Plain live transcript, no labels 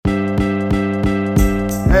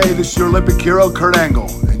Hey, this is your Olympic hero, Kurt Angle,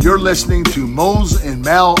 and you're listening to Moles and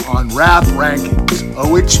Mel on Rap Rankings.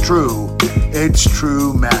 Oh, it's true. It's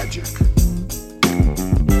true magic.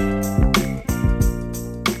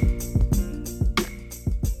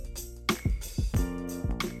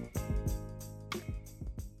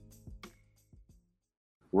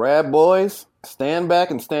 Rad boys, stand back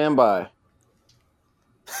and stand by.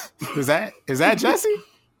 Is that Jesse?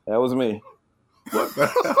 That was me. What the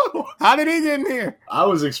hell? How did he get in here? I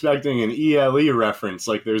was expecting an ELE reference,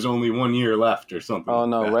 like there's only 1 year left or something. Oh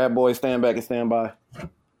no, like Rad boys, stand back and stand by.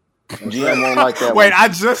 GM won't like that. Wait, one.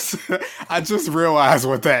 I just realized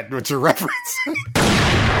what your reference.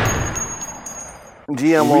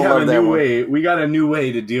 GM we won't have love a that new one. way. We got a new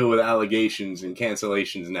way to deal with allegations and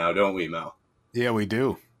cancellations now, don't we, Mel? Yeah, we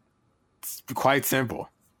do. It's quite simple.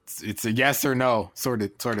 It's a yes or no sort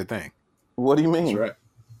of thing. What do you mean? That's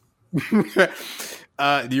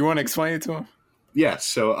right. Do you want to explain it to him? Yes,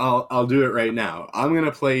 so I'll do it right now. I'm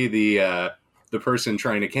gonna play the person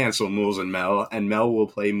trying to cancel Mools and Mel will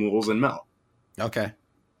play Mools and Mel. Okay.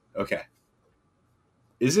 Okay.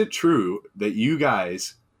 Is it true that you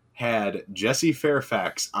guys had Jesse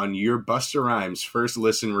Fairfax on your Busta Rhymes first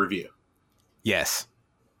listen review? Yes.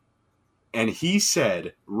 And he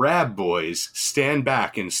said, "Rab boys, stand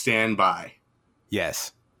back and stand by."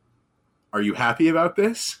 Yes. Are you happy about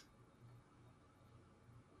this?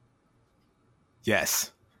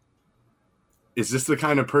 Yes. Is this the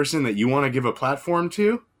kind of person that you want to give a platform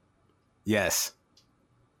to? Yes.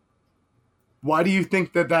 Why do you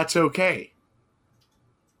think that that's okay?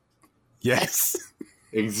 Yes.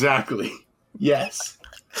 Exactly. Yes.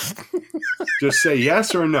 Just say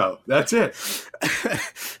yes or no. That's it.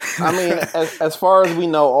 I mean, as far as we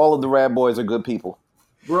know, all of the Rad boys are good people.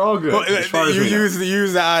 We're all good. Well, as far as you we know.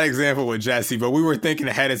 use the odd example with Jesse, but we were thinking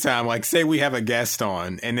ahead of time, like say we have a guest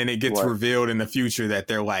on and then it gets Right. revealed in the future that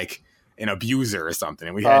they're like an abuser or something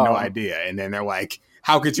and we had no idea. And then they're like,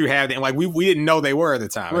 how could you have that? And like, we didn't know they were at the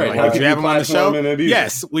time. Right. Like, How did could you have you him on the show? platform an abuser?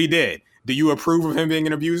 Yes, we did. Do you approve of him being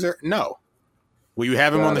an abuser? No. Will you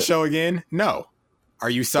have him Got on the it. show again? No. Are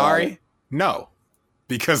you Got sorry? it. No.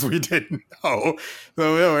 Because we didn't know.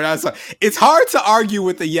 So we're not sorry. It's hard to argue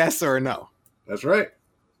with a yes or a no. That's right.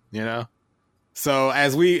 You know? So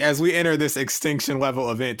as we enter this extinction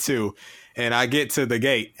level event too, and I get to the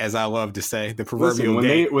gate, as I love to say, the proverbial Listen,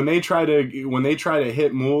 gate. when they try to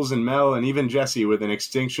hit Mools and Mel and even Jesse with an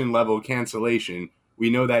extinction level cancellation, we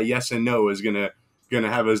know that yes and no is gonna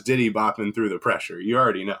have us diddy bopping through the pressure. You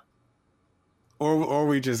already know. Or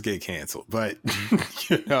we just get canceled. But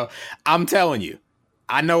you know, I'm telling you,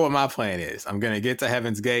 I know what my plan is. I'm gonna get to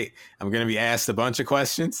Heaven's Gate. I'm gonna be asked a bunch of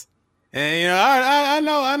questions. And you know, I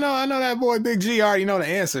know that boy Big G already know the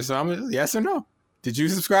answer. So I'm just, yes or no. Did you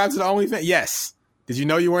subscribe to the OnlyFans? Yes. Did you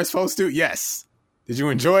know you weren't supposed to? Yes. Did you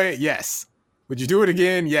enjoy it? Yes. Would you do it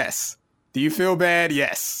again? Yes. Do you feel bad?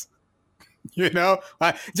 Yes. You know,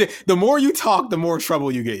 the more you talk, the more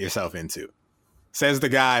trouble you get yourself into. Says the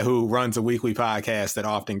guy who runs a weekly podcast that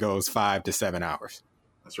often goes 5 to 7 hours.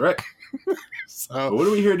 That's right. So But what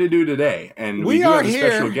are we here to do today? And We do are have a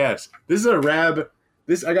special here- guest. This is a Rab.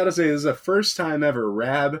 I gotta say, this is a first time ever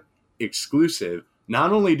Rab exclusive.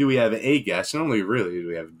 Not only do we have a guest, not only really do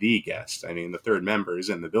we have the guest. I mean, the third member is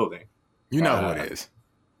in the building. you know who it is.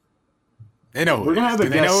 They know who We're it gonna is. have a Do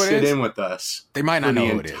they know guest who it sit is? in with us. They might not for know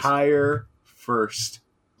the who it is. entire first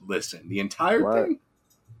listen. The entire Right. thing.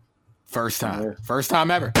 First time. Yeah. First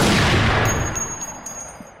time ever.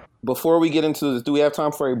 Before we get into this, do we have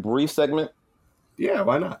time for a brief segment? Yeah,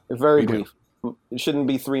 why not? It's very We do. brief. It shouldn't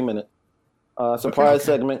be 3 minutes. Surprise Okay.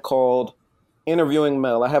 segment called Interviewing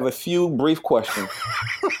Mel. I have a few brief questions.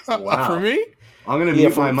 Wow. For me? I'm gonna Yeah,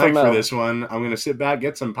 mute my from mic for Mel. this one. I'm gonna sit back,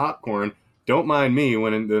 get some popcorn. Don't mind me.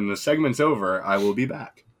 When the segment's over, I will be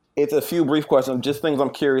back. It's a few brief questions, just things I'm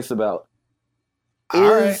curious about. All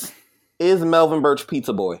right. Is Melvin Birch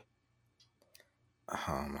Pizza Boy?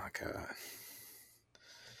 Oh my God.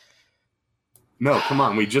 No, come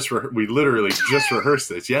on. We literally just rehearsed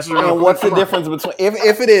this. Yes or no? And what's the Come on. difference between,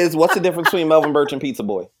 if it is, what's the difference between Melvin Birch and Pizza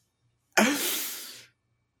Boy?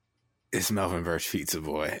 It's Melvin Birch Pizza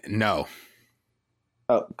Boy. No.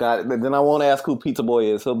 Oh, got it. Then I won't ask who Pizza Boy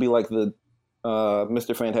is. He'll be like the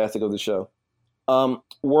Mr. Fantastic of the show.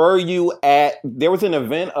 Were you at, there was an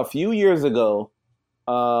event a few years ago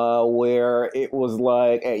where it was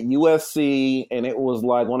like at USC and it was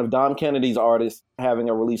like one of Dom Kennedy's artists having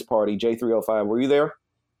a release party, J305. Were you there?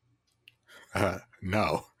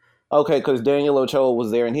 No. Okay, because Daniel Ochoa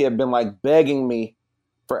was there and he had been like begging me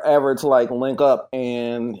forever to like link up.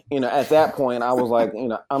 And, you know, at that point I was like, you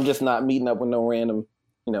know, I'm just not meeting up with no random,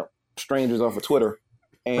 you know, strangers off of Twitter.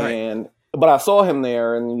 And but I saw him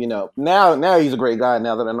there, and now he's a great guy.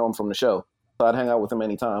 Now that I know him from the show, so I'd hang out with him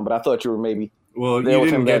anytime. But I thought you were maybe. Well, there you with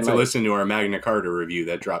him didn't get that to night. listen to our Magna Carta review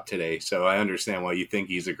that dropped today, so I understand why you think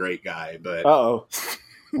he's a great guy. But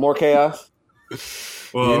More chaos.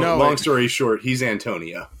 well, You know long it. story short, he's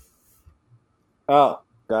Antonio. Oh,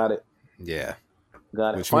 got it. Yeah.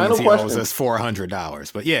 Got it. Which Final means he question. owes us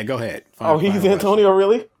 $400. But yeah, go ahead. He's Final Antonio,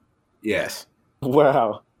 really? question. Yes.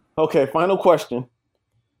 Wow. Okay, final question.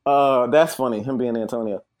 That's funny, him being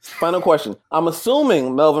Antonio. Final question. I'm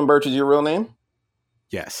assuming Melvin Birch is your real name?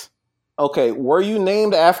 Yes. Okay, were you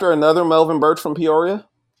named after another Melvin Birch from Peoria?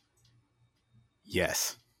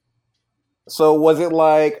 Yes. So was it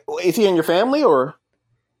like, is he in your family or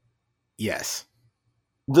Yes.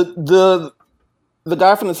 the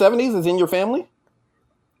guy from the 70s is in your family?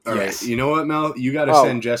 All right. Yes. You know what, Mel? You got to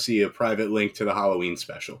send Jesse a private link to the Halloween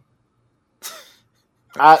special.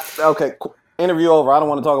 Okay, interview over. I don't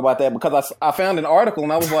want to talk about that because I found an article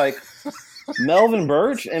and I was like, Melvin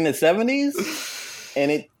Birch in the 70s,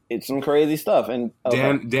 and it's some crazy stuff. And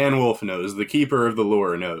Dan Wolf knows. The keeper of the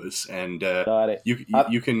lore knows, and got it.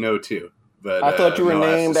 You can know too. But I thought you were Mel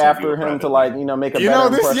has named send you a after him private to link. make a better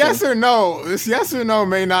This impression. this yes or no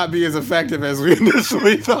may not be as effective as we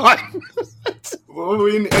initially thought. Well, I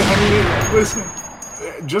mean, listen.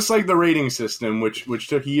 Just like the rating system, which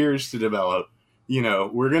took years to develop,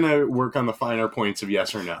 we're gonna work on the finer points of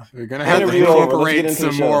yes or no. We're gonna have to Interview over. Let's get incorporate into the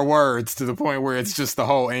some show. more words to the point where it's just the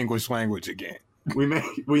whole English language again. We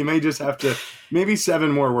may just have to. Maybe 7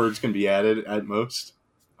 more words can be added at most.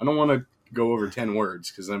 I don't want to go over 10 words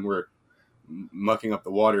because then we're mucking up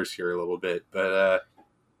the waters here a little bit. But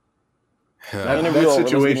Interview over.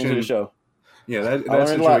 Let's get into the show. yeah, I that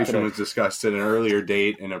learned a lot situation today. was discussed in an earlier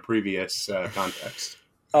date in a previous context.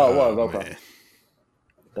 Oh, it was okay. Man.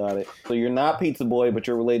 Got it. So you're not Pizza Boy, but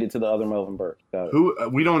you're related to the other Melvin Birch. Got it. Who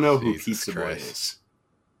we don't know who Jesus Pizza Boy Christ. is.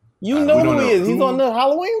 You we know don't who he know is. He's who- on the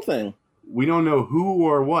Halloween thing. We don't know who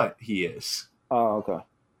or what he is. Oh, okay.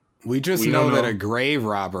 We just We know don't that know. a grave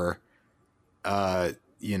robber, got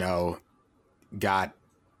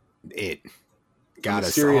a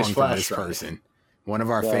mysterious song from flash this drive. person. One of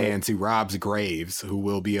our Got it. fans who robs graves, who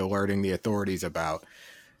will be alerting the authorities about,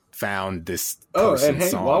 found this. Oh, person's and hey,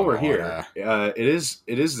 song while we're on, here, it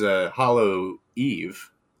is a Hollow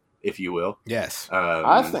Eve, if you will. yes,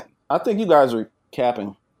 I think you guys are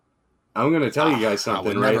capping. I'm going to tell you guys I would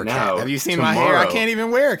something never right cap. now. Have you seen my hair? I Tomorrow- can't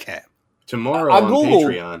even wear a cap. Tomorrow I on Googled.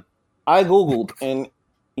 Patreon. I Googled, and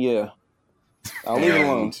yeah. I'll leave it And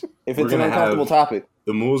alone. If we're it's an gonna uncomfortable have- topic.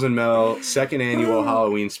 The Mools and Mel second annual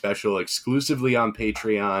Halloween special exclusively on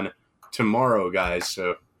Patreon tomorrow, guys.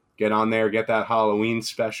 So get on there, get that Halloween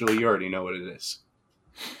special. You already know what it is.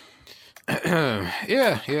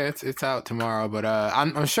 yeah, it's out tomorrow, but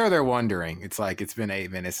I'm sure they're wondering. It's like it's been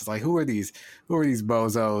 8 minutes. It's like who are these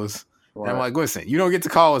bozos? And I'm like, listen, you don't get to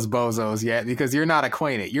call us bozos yet because you're not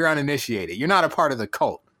acquainted. You're uninitiated. You're not a part of the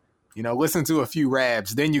cult. Listen to a few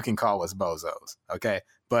rabs, then you can call us bozos. Okay.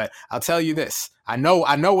 But I'll tell you this. I know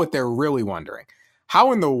what they're really wondering.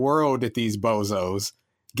 How in the world did these bozos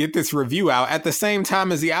get this review out at the same time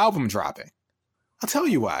as the album dropping? I'll tell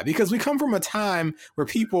you why. Because we come from a time where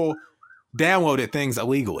people downloaded things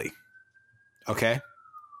illegally. Okay?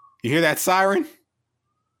 You hear that siren?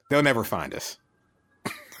 They'll never find us.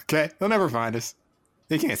 Okay? They'll never find us.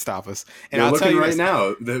 They can't stop us. And They're I'll tell looking you right this.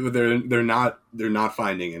 now. They're not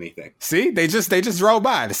finding anything. See? They just drove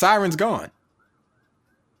by. The siren's gone.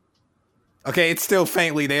 Okay, it's still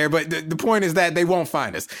faintly there, but the point is that they won't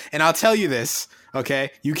find us. And I'll tell you this, okay?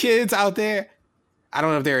 You kids out there, I don't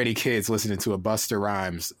know if there are any kids listening to a Busta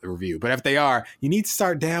Rhymes review, but if they are, you need to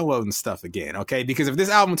start downloading stuff again, okay? Because if this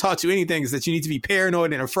album taught you anything, is that you need to be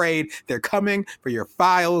paranoid and afraid. They're coming for your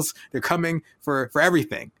files. They're coming for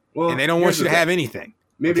everything. Well, And they don't want here's you the to have thing. anything.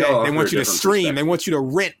 Maybe Okay? I'll They offer want a you to different stream. They perspective. want you to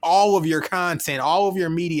rent all of your content, all of your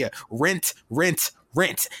media. Rent.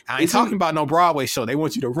 I ain't talking about no Broadway show. They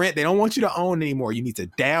want you to rent. They don't want you to own anymore. You need to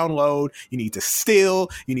download. You need to steal.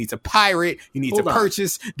 You need to pirate. You need Hold to on.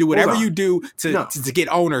 purchase. Do whatever on. you do to, No. to get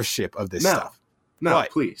ownership of this No. stuff. No,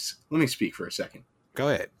 What? please. Let me speak for a second. Go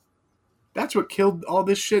ahead. That's what killed all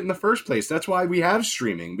this shit in the first place. That's why we have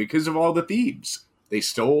streaming, because of all the thieves. They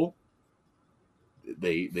stole.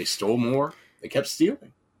 They stole more. They kept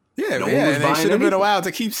stealing. Yeah, No one yeah. was And they buying should have been anything. allowed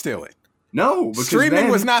to keep stealing. No, because Streaming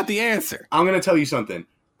then- was not the answer. I'm going to tell you something.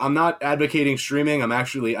 I'm not advocating streaming.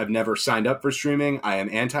 I've never signed up for streaming. I am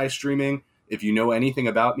anti-streaming. If you know anything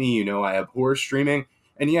about me, you know I abhor streaming.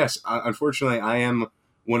 And yes, unfortunately, I am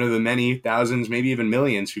one of the many thousands, maybe even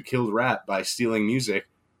millions, who killed rap by stealing music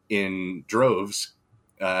in droves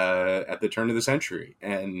at the turn of the century.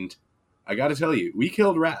 And I got to tell you, we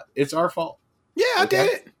killed rap. It's our fault. Yeah, I did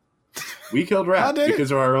it. We killed rap because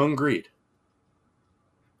of our own greed.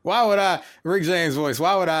 Why would I, Rick James' voice,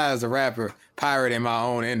 why would I, as a rapper, pirate in my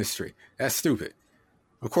own industry? That's stupid.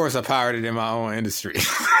 Of course I pirated in my own industry.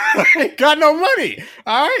 I ain't got no money.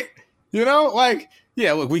 All right? You know, like,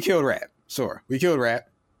 yeah, look, we killed rap. Sure, we killed rap.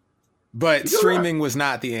 But streaming was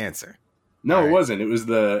not the answer. No, it wasn't. It was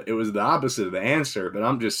the opposite of the answer. But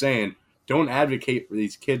I'm just saying, don't advocate for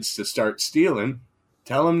these kids to start stealing.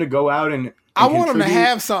 Tell them to go out and I want them to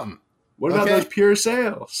have something. What about those pure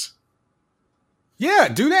sales? Yeah,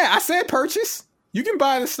 do that. I said purchase. You can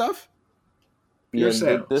buy the stuff. Yeah,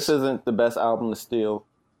 this isn't the best album to steal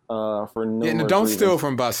for numerous reasons. Don't steal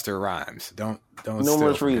from Busta Rhymes. Don't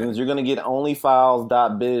numerous reasons. You're gonna get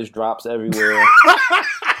onlyfiles.biz drops everywhere.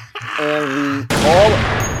 And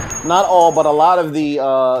not all, but a lot of the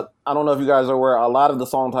I don't know if you guys are aware, a lot of the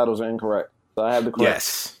song titles are incorrect. So I have the correct.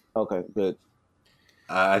 Yes. Okay, good.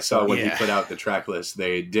 I saw when he put out the track list,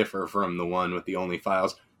 they differ from the one with the only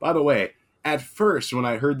files. By the way, at first, when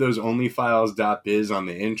I heard those onlyfiles.biz on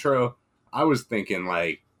the intro, I was thinking,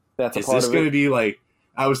 like, that's is this going to be, like,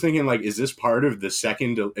 I was thinking, like, is this part of the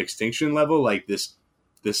second Extinction level? Like, this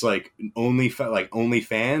like,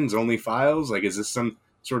 OnlyFans, only files? Like, is this some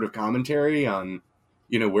sort of commentary on,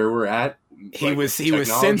 you know, where we're at? He was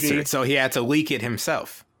censored, so he had to leak it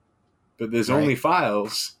himself. But this only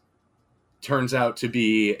files turns out to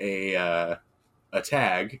be a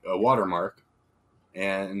tag, a watermark,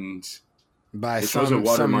 and by some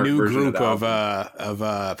new group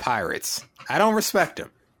of pirates. I don't respect them.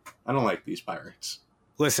 I don't like these pirates.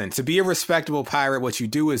 Listen, to be a respectable pirate, what you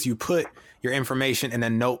do is you put your information in a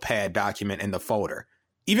notepad document in the folder.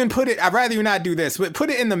 Even I'd rather you not do this, but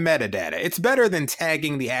put it in the metadata. It's better than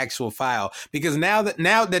tagging the actual file, because now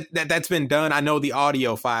that that's been done, I know the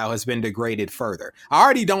audio file has been degraded further. I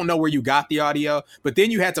already don't know where you got the audio, but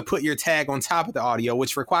then you had to put your tag on top of the audio,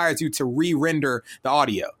 which requires you to re-render the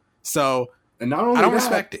audio. So, and not only I don't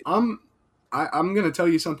respect it. I'm going to tell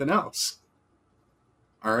you something else.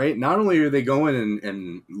 All right. Not only are they going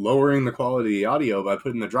and lowering the quality of the audio by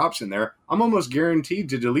putting the drops in there, I'm almost guaranteed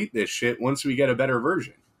to delete this shit once we get a better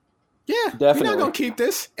version. Yeah, definitely. We're not going to keep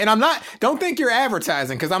this. And don't think you're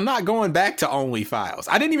advertising, because I'm not going back to OnlyFiles.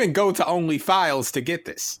 I didn't even go to OnlyFiles to get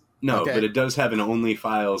this. No, but it does have an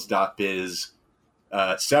OnlyFiles.biz,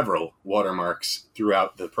 several watermarks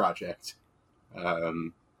throughout the project.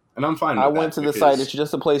 And I'm fine with that. I went to the site. It's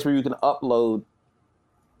just a place where you can upload,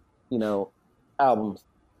 albums.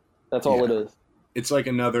 That's all it is. It's like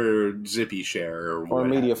another Zippy Share or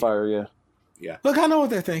Mediafire, yeah. Yeah. Look, I know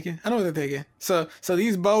what they're thinking. So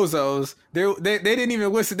these bozos, they didn't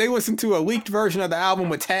even listen. They listened to a leaked version of the album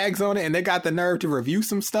with tags on it, and they got the nerve to review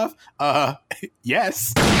some stuff.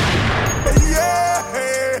 Yes.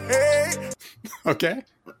 Okay.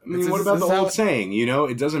 I mean, what about the old saying?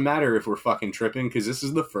 It doesn't matter if we're fucking tripping, because this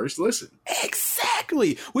is the first listen.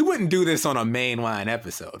 Exactly. We wouldn't do this on a mainline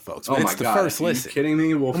episode, folks. But it's the first listen. Are you kidding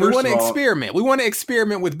me? Well, we want to experiment. We want to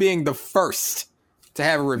experiment with being the first to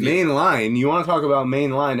have a review. Mainline. You want to talk about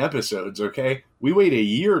mainline episodes, okay? We wait a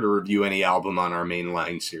year to review any album on our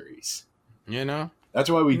mainline series. That's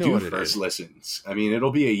why we do first listens. I mean,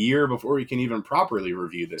 it'll be a year before we can even properly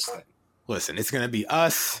review this thing. Listen, it's going to be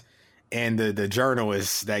us and the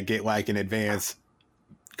journalists that get like an advance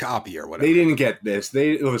copy or whatever. They didn't get this.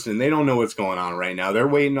 They don't know what's going on right now. They're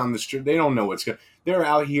waiting on the street. They don't know what's going. They're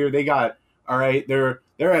out here. They're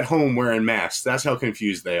at home wearing masks. That's how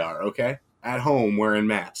confused they are. Okay, at home wearing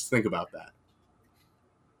masks. Think about that.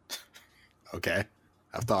 Okay,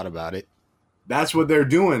 I've thought about it. That's what they're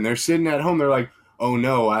doing. They're sitting at home. They're like, oh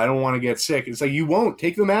no, I don't want to get sick. It's like, you won't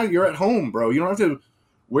take them out. You're at home, bro. You don't have to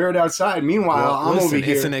wear it outside. Meanwhile, I'm over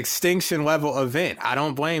here. It's an extinction level event. I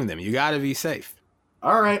don't blame them. You got to be safe.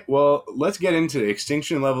 All right. Well, let's get into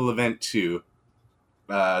Extinction Level Event 2,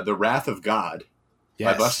 The Wrath of God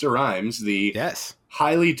by Busta Rhymes, the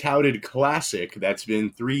highly touted classic that's been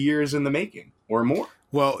 3 years in the making or more.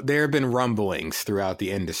 Well, there have been rumblings throughout the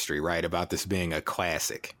industry, right, about this being a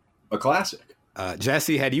classic. A classic.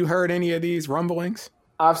 Jesse, had you heard any of these rumblings?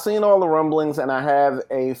 I've seen all the rumblings, and I have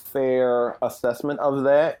a fair assessment of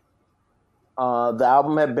that. The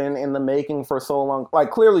album had been in the making for so long.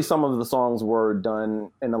 Like, clearly some of the songs were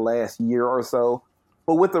done in the last year or so.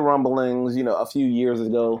 But with the rumblings, a few years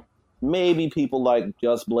ago, maybe people like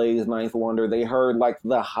Just Blaze, Ninth Wonder, they heard, like,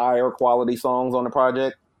 the higher quality songs on the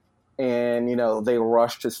project. And, they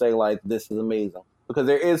rushed to say, like, this is amazing. Because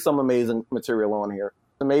there is some amazing material on here.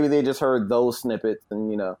 So maybe they just heard those snippets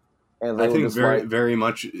and, and I think very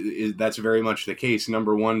much that's very much the case.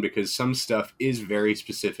 Number one, because some stuff is very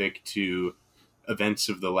specific to events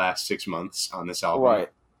of the last 6 months on this album. Right.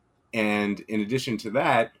 And in addition to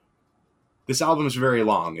that, this album is very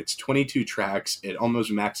long. It's 22 tracks. It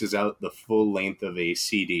almost maxes out the full length of a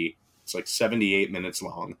CD. It's like 78 minutes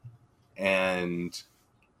long. And,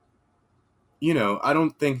 you know, I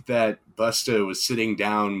don't think that Busta was sitting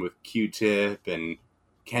down with Q-Tip and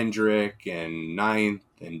Kendrick and Ninth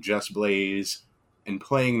and Just Blaze and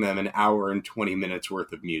playing them an hour and 20 minutes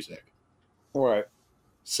worth of music. Right.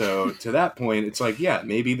 So to that point, it's like, yeah,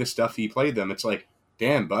 maybe the stuff he played them, it's like,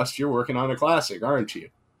 damn, Bust, you're working on a classic, aren't you?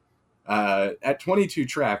 At 22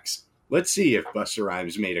 tracks, let's see if Busta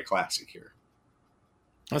Rhymes made a classic here.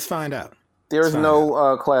 Let's find out. There's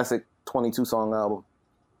no classic 22-song album.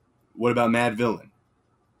 What about Mad Villain?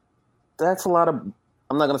 That's a lot of...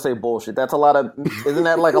 I'm not going to say bullshit. That's a lot of... Isn't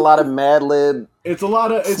that like a lot of Mad Lib? It's a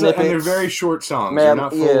lot of... and they're very short songs. They're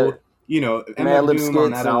not full... You know, Eminem Doom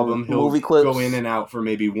on that album, he'll go in and out for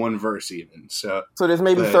maybe one verse even. So there's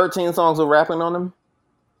maybe 13 songs with rapping on them?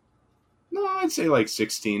 No, I'd say like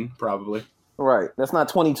 16, probably. Right. That's not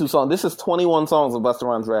 22 songs. This is 21 songs of Busta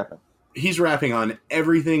Rhymes rapping. He's rapping on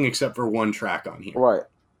everything except for one track on here. Right.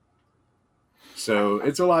 So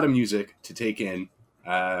it's a lot of music to take in.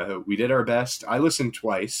 We did our best. I listened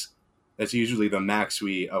twice. That's usually the max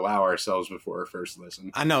we allow ourselves before our first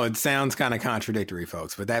listen. I know it sounds kind of contradictory,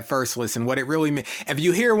 folks, but that first listen, what it really means, if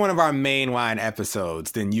you hear one of our mainline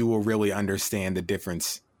episodes, then you will really understand the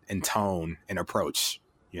difference in tone and approach,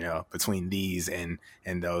 you know, between these and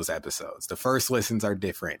those episodes. The first listens are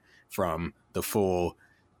different from the full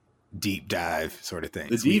deep dive sort of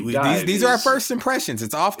things. These are our first impressions.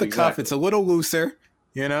 It's off the cuff. It's a little looser,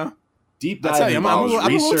 you know. Deep dive. I tell you, I'm a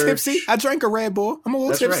little tipsy. I drank a Red Bull. I'm a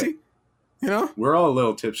little tipsy. Right. You know, we're all a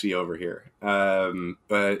little tipsy over here.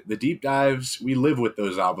 But the deep dives, we live with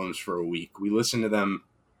those albums for a week. We listen to them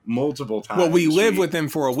multiple times. Well, we live with them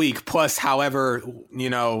for a week, plus however, you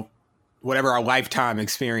know, whatever our lifetime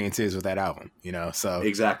experience is with that album, you know, so.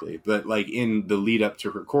 Exactly. But like in the lead up to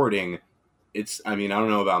recording, it's, I mean, I don't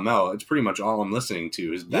know about Mel. It's pretty much all I'm listening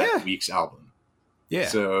to is that week's album. Yeah.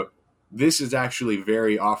 So this is actually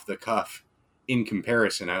very off the cuff in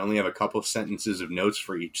comparison. I only have a couple sentences of notes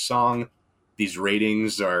for each song. These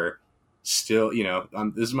ratings are still, you know,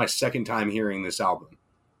 this is my second time hearing this album.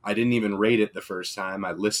 I didn't even rate it the first time.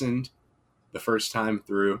 I listened the first time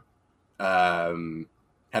through, had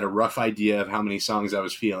a rough idea of how many songs I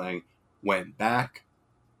was feeling, went back,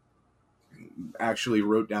 actually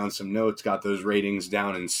wrote down some notes, got those ratings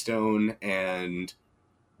down in stone, and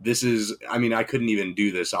this is, I mean, I couldn't even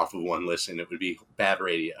do this off of one listen. It would be bad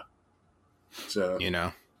radio. So, you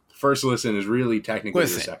know. First listen is really technically the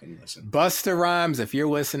second listen. Busta Rhymes, if you're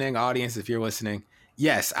listening, audience, if you're listening,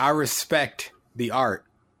 yes, I respect the art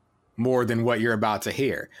more than what you're about to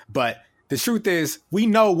hear. But the truth is, we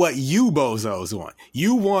know what you bozos want.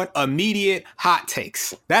 You want immediate hot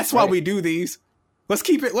takes. That's why we do these. Let's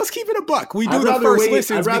keep it a buck. We do the first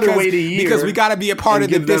listens because we got to be a part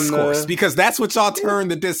of the discourse because that's what y'all turn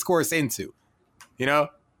the discourse into. You know?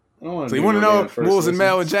 So you want to know, Moles and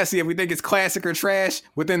Mel and Jesse, if we think it's classic or trash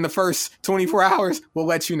within the first 24 hours, we'll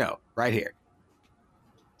let you know right here.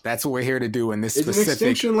 That's what we're here to do in this specific It's an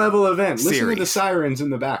extinction level event. series. Listen to the sirens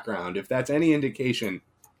in the background. If that's any indication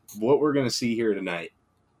of what we're going to see here tonight,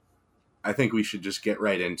 I think we should just get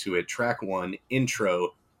right into it. Track 1,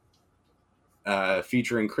 Intro,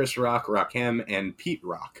 featuring Chris Rock, Rakim, and Pete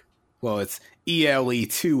Rock. Well, it's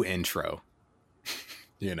ELE2 Intro.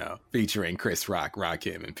 You know, featuring Chris Rock,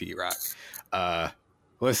 Rakim, and Pete Rock.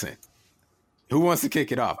 Listen, who wants to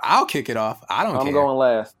kick it off? I'll kick it off. I don't care. I'm going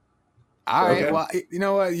last. All right. Well, you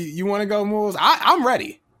know what? You want to go, Moles? I'm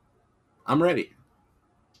ready. I'm ready.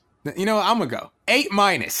 You know what? I'm going to go. 8-.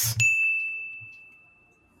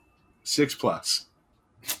 6+.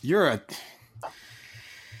 You're a...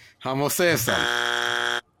 I'm going to say something.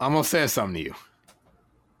 I'm going to say something to you.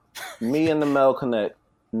 Me and the Mel connect.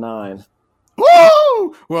 9.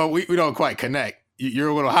 Woo! Well, we don't quite connect. You're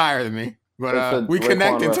a little higher than me, but we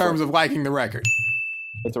connect in terms of liking the record.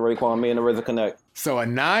 It's a Raekwon, me and the RZA connect. So a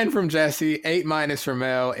 9 from Jesse, 8- from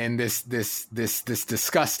Mel, and this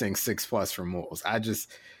disgusting 6+ from Moles. I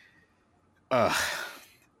just, all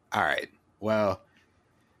right. Well,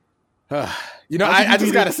 you know, I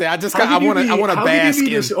just gotta say, I want to bask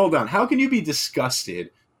in. Hold on, how can you be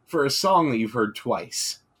disgusted for a song that you've heard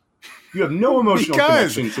twice? You have no emotional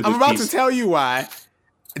connection to this I'm about piece. to tell you why.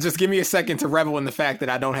 Just give me a second to revel in the fact that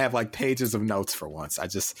I don't have like pages of notes for once. I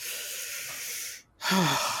just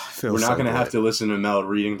feel We're not going to good. have to listen to Mel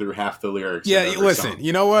reading through half the lyrics. Yeah, of every listen. song.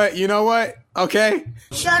 You know what? Okay.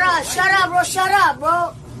 Shut up,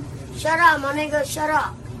 bro. Shut up, my nigga. Shut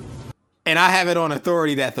up. And I have it on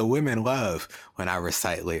authority that the women love when I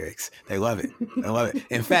recite lyrics. They love it. They love it.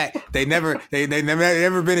 In fact, they've never been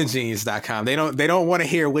to Genius.com. They don't want to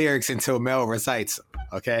hear lyrics until Mel recites them.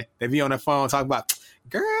 Okay, they be on the phone talking about,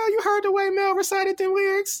 girl, you heard the way Mel recited them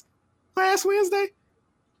lyrics last Wednesday?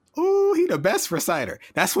 Ooh, he the best reciter.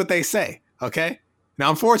 That's what they say. Okay. Now,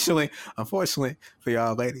 unfortunately for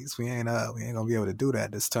y'all ladies, we ain't gonna be able to do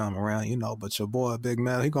that this time around, you know. But your boy Big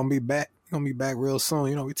Mel, he gonna be back. Gonna be back real soon.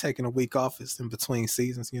 You know, we taking a week off. It's in between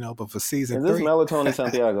seasons, you know. But for season Is this 3, Melatonin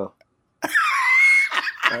Santiago?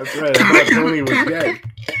 That's right. I thought Tony was dead.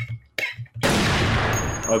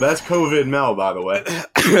 Oh, that's COVID Mel, by the way.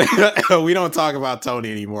 We don't talk about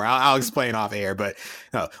Tony anymore. I'll explain off air. But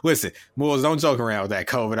no, listen, Moles, don't joke around with that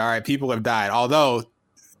COVID. All right, people have died. Although,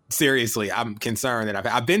 seriously, I'm concerned that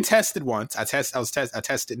I've been tested once. I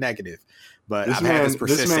tested negative, but I've had this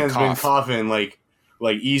persistent man's cough. been coughing like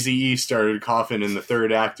Eazy-E started coughing in the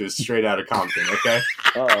third act of Straight Outta Compton. Okay.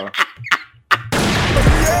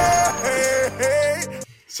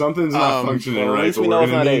 Something's not functioning well, at right. least But we know we're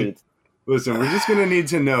it's not gonna need. AIDS. Listen, we're just gonna need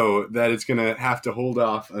to know that it's gonna have to hold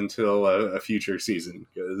off until a future season,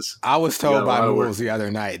 because I was got told a by lot of work. Moles the other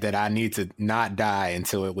night that I need to not die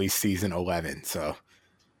until at least season 11. So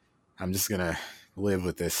I'm just gonna live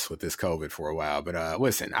with this COVID for a while. But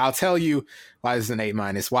listen, I'll tell you why this is an A-,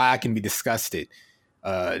 why I can be disgusted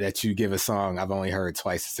that you give a song I've only heard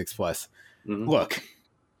twice at 6+. Mhm. Look,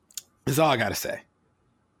 this is all I gotta say.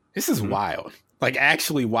 This is wild. Like,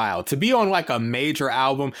 actually wild. To be on like a major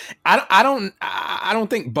album. I don't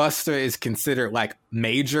think Busta is considered like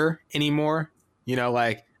major anymore. You know,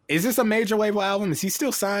 like, is this a major label album? Is he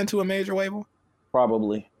still signed to a major label?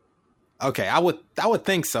 Probably. Okay, I would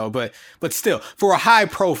think so, but still, for a high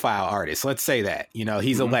profile artist, let's say that, you know,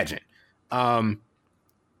 he's a legend.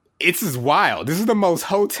 It's just wild. This is the most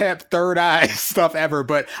Hotep Third Eye stuff ever,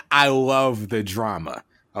 but I love the drama.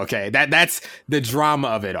 Okay, that's the drama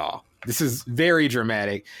of it all. This is very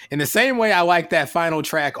dramatic. In the same way I like that final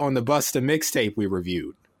track on the Busta mixtape we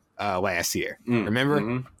reviewed last year.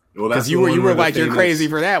 Remember? Well, Because you were like, you're crazy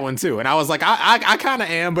for that one too. And I was like, I kind of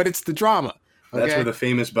am, but it's the drama. Okay? That's where the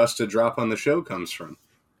famous Busta drop on the show comes from.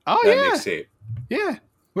 Oh, that yeah. mixtape. Yeah.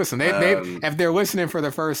 Listen, they if they're listening for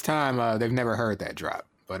the first time, they've never heard that drop.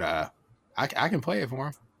 But I can play it for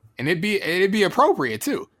them. And it'd be appropriate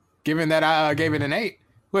too, given that I gave it an 8.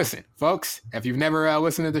 Listen, folks, if you've never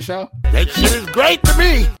listened to the show, That shit is great to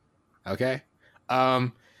me. okay.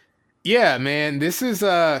 Yeah, man, this is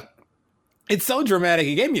it's so dramatic.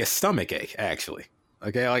 It gave me a stomach ache, actually.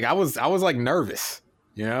 Okay, like I was like nervous,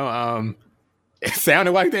 you know. It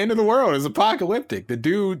sounded like the end of the world. It was apocalyptic. The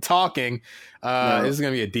dude talking, this is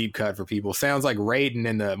gonna be a deep cut for people. Sounds like Raiden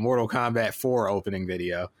in the Mortal Kombat 4 opening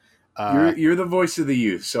video. You're the voice of the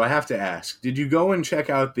youth, so I have to ask: did you go and check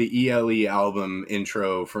out the ELE album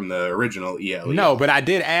intro from the original ELE? No, but I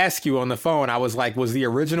did ask you on the phone. I was like, was the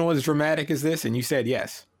original as dramatic as this? And you said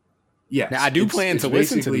yes. Yes. Now I do plan to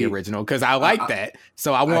listen to the original because I like that,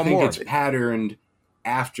 so I want more of it. I think it's patterned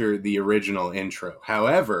after the original intro.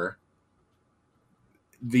 However,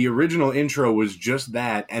 the original intro was just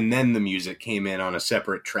that, and then the music came in on a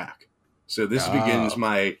separate track. So this begins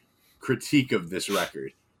my critique of this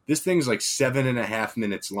record. This thing's like 7.5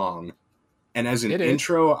 minutes long, and as an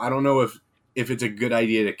intro, I don't know if it's a good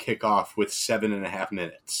idea to kick off with 7.5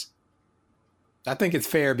 minutes. I think it's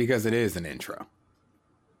fair because it is an intro.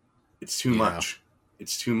 It's too much.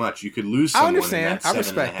 It's too much. You could lose someone in that I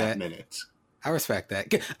respect 7.5 that. minutes. I respect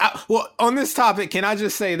that. Well, on this topic, can I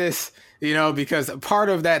just say this? You know, because part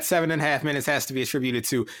of that 7.5 minutes has to be attributed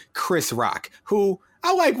to Chris Rock, who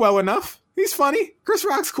I like well enough. He's funny. Chris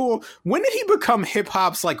Rock's cool. When did he become hip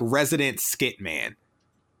hop's like resident skit man?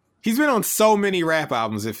 He's been on so many rap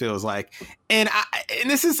albums, it feels like. And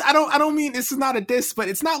this is, I don't mean, this is not a diss, but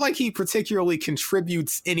it's not like he particularly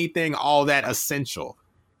contributes anything all that essential,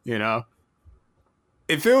 you know?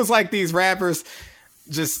 It feels like these rappers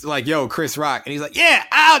just like, yo, Chris Rock. And he's like, yeah,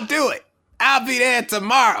 I'll do it. I'll be there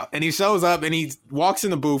tomorrow. And he shows up and he walks in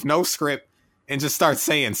the booth, no script, and just starts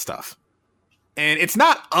saying stuff. And it's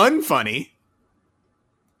not unfunny,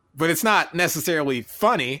 but it's not necessarily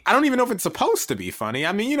funny. I don't even know if it's supposed to be funny.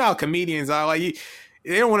 I mean, you know how comedians are, like,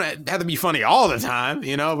 they don't want to have to be funny all the time,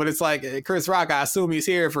 you know, but it's like Chris Rock, I assume he's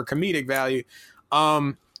here for comedic value.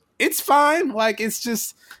 It's fine. Like, it's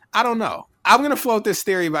just, I don't know. I'm going to float this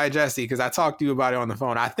theory by Jesse because I talked to you about it on the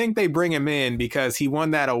phone. I think they bring him in because he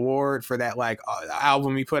won that award for that, like,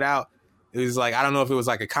 album he put out. It was like, I don't know if it was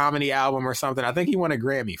like a comedy album or something. I think he won a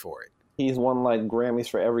Grammy for it. He's won like Grammys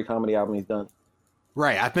for every comedy album he's done.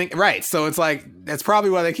 Right. I think, right. So it's like, that's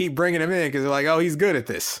probably why they keep bringing him in because they're like, oh, he's good at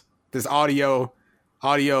this audio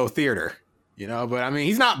audio theater, but I mean,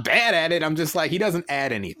 he's not bad at it. I'm just like, he doesn't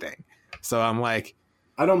add anything. So I'm like,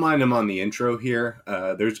 I don't mind him on the intro here.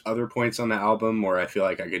 There's other points on the album where I feel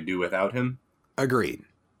like I could do without him. Agreed.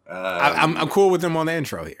 I'm cool with him on the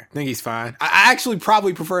intro here. I think he's fine. I actually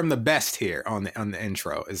probably prefer him the best here on the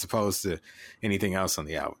intro as opposed to anything else on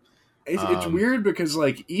the album. It's weird because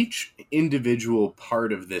like each individual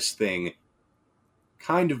part of this thing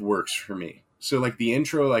kind of works for me. So like the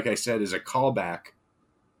intro, like I said, is a callback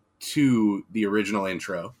to the original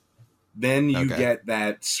intro. Then you get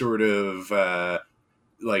that sort of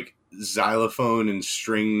like xylophone and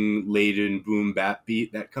string laden boom bap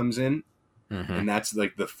beat that comes in. Mm-hmm. And that's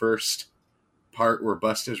like the first part where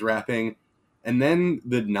Busta's rapping. And then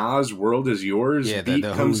the Nas World Is Yours beat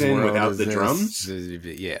comes in without the drums.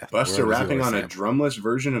 Busta rapping on a drumless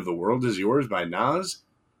version of The World Is Yours by Nas.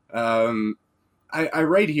 I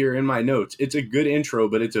write here in my notes, it's a good intro,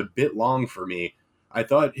 but it's a bit long for me. I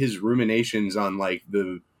thought his ruminations on like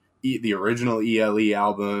the original ELE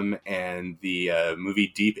album and the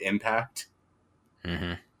movie Deep Impact,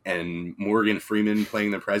 and Morgan Freeman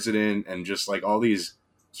playing the president, and just like all these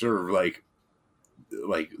sort of like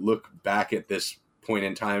look back at this point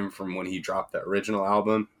in time from when he dropped the original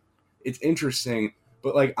album. It's interesting,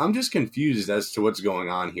 but like I'm just confused as to what's going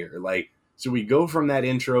on here. Like, so we go from that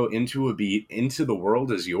intro into a beat into The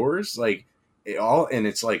World Is Yours, like and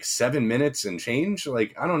it's like 7 minutes and change.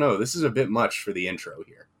 Like, I don't know, this is a bit much for the intro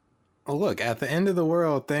here. Well, look, at the end of the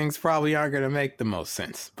world, things probably aren't going to make the most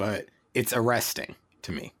sense, but it's arresting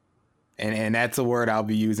to me. And that's a word I'll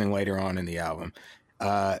be using later on in the album.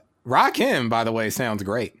 Rakim, by the way, sounds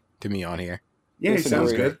great to me on here. Yeah, he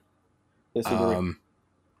sounds good. Disagree.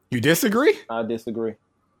 You disagree? I disagree.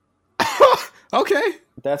 Okay.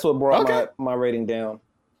 That's what brought my rating down.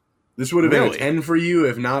 This would have been a 10 for you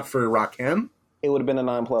if not for Rakim? It would have been a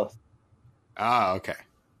 9+. Oh, okay.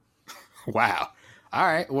 Wow. All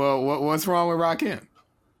right. Well, what's wrong with Rakim?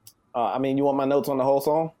 I mean, you want my notes on the whole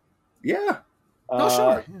song? Yeah.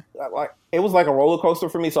 Sure. Like it was like a roller coaster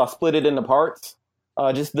for me, so I split it into parts.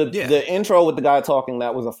 Just the intro with the guy talking,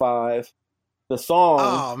 that was a 5. The song,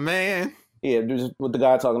 oh man, just with the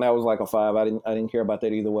guy talking, that was like a 5. I didn't care about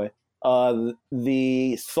that either way.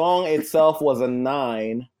 The song itself was a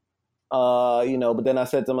 9. But then I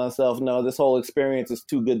said to myself, no, this whole experience is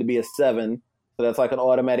too good to be a 7. So that's like an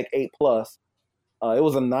automatic 8+. It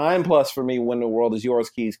was a 9+ for me when The World Is Yours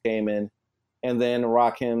keys came in, and then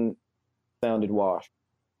Rakim sounded washed.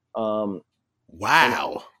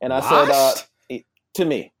 Wow. And I said, to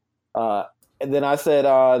me, and then I said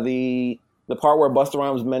the part where Busta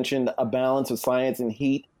Rhymes mentioned a balance of science and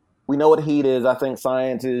heat. We know what heat is. I think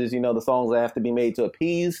science is, the songs that have to be made to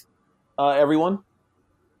appease everyone.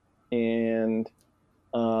 And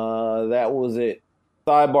that was it.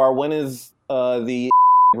 Sidebar, when is the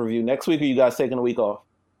review? Next week, or you guys taking a week off?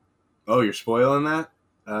 Oh, you're spoiling that?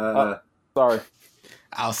 Sorry.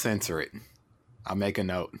 I'll censor it. I'll make a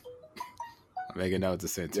note. To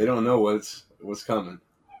censor. They don't know what's coming.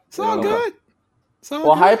 It's all good.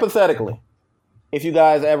 Well, hypothetically, if you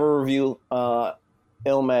guys ever review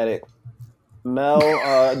Illmatic,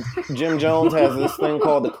 Mel, Jim Jones has this thing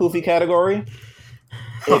called the Koofy category.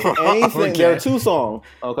 If anything, there are 2 songs,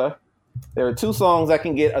 okay? There are 2 songs that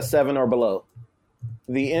can get a 7 or below.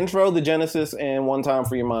 The intro, the Genesis, and One Time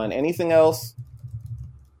for Your Mind. Anything else,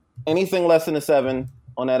 anything less than a 7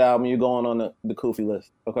 on that album, you're going on the Koofy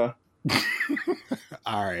list, okay?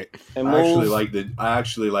 All right. And I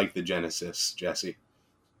actually like the Genesis, Jesse.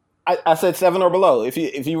 I said 7 or below. If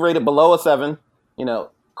you rate it below a 7,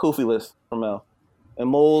 Koofy list for Mel. And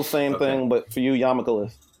Moles, same thing, but for you, Yamaka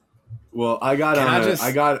list. Well, I'm just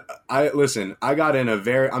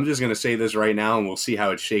going to say this right now, and we'll see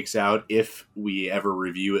how it shakes out if we ever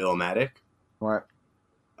review Illmatic. Right.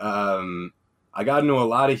 I got into a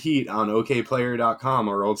lot of heat on okplayer.com,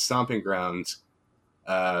 our old stomping grounds,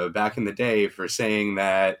 back in the day for saying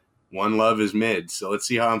that One Love is mid. So let's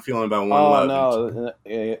see how I'm feeling about One Love. No.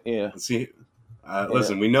 Yeah. Let's see.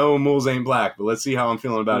 Listen, we know Moles ain't black, but let's see how I'm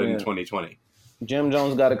feeling about it in 2020. Jim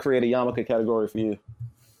Jones got to create a Yamaka category for you.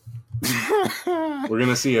 We're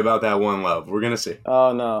gonna see about that One Love. We're gonna see.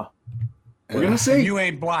 Oh no, we're gonna see. You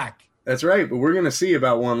ain't black. That's right, but we're gonna see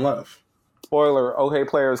about One Love. Spoiler: OK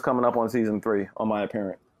Player is coming up on season 3 on my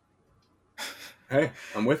appearance. Hey,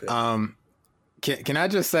 I'm with it. Can I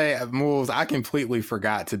just say, Moles, I completely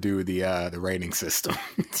forgot to do the rating system.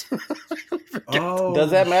 Does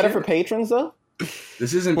that matter for patrons though?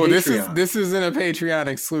 This isn't Patreon. This isn't a Patreon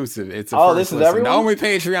exclusive. It's this is everyone? The only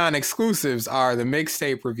Patreon exclusives are the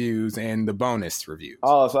mixtape reviews and the bonus reviews.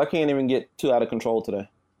 Oh, so I can't even get too out of control today.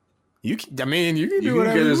 You can do You whatever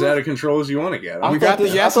can get you as want. out of control as you want to get. I We thought got the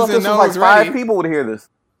this- yeses I thought and this was nos like ready. 5 people would hear this.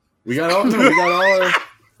 We got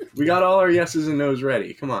all our yeses and nos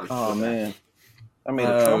ready. Come on. Oh man, I made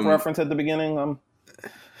a Trump reference at the beginning. I'm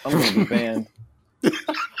gonna be banned. No,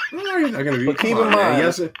 you're not gonna be. But keep come in on, man. mind,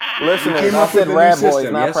 Yes, listeners, came I up with said a new Rad Boys,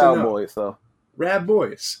 system, not yes or Proud no? Boys. So Rad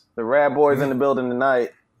Boys. the Rad Boys in the building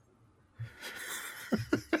tonight.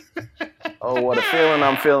 Oh, what a feeling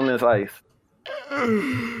I'm feeling this ice.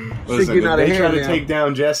 Listen, you're not if a they try to hand take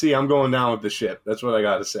down Jesse, I'm going down with the ship. That's what I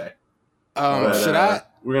got to say. But,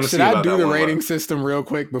 we're gonna see Should I about do that the one rating later. system real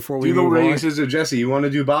quick before we Do the move rating on? system, Jesse. You want to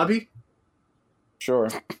do Bobby? Sure.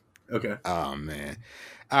 Okay. Oh man.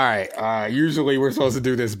 All right. Usually we're supposed to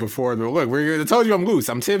do this before the look. I told you I'm loose.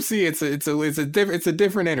 I'm tipsy. It's a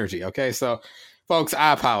different energy. Okay, so folks,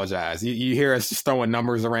 I apologize. You hear us just throwing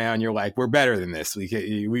numbers around. You're like, we're better than this. We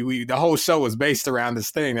the whole show is based around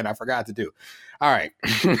this thing that I forgot to do. All right.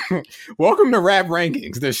 Welcome to Rap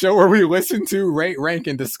Rankings, the show where we listen to, rate, rank,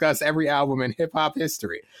 and discuss every album in hip hop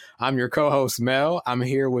history. I'm your co-host Mel. I'm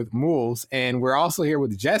here with Mools, and we're also here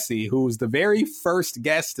with Jesse, who's the very first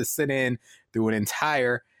guest to sit in through an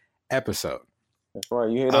entire episode. That's right.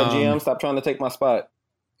 You hear that, GM? Stop trying to take my spot.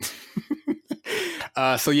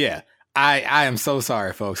 So yeah, I am so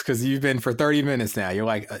sorry, folks, because you've been for 30 minutes now. You're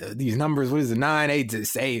like, these numbers, what is it? 9,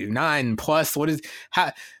 8, 9 plus? What is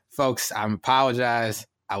how? Folks, I apologize.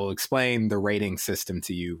 I will explain the rating system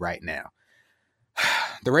to you right now.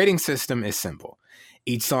 The rating system is simple.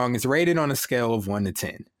 Each song is rated on a scale of 1 to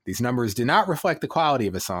 10. These numbers do not reflect the quality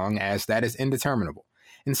of a song, as that is indeterminable.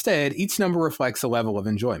 Instead, each number reflects a level of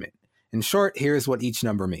enjoyment. In short, here's what each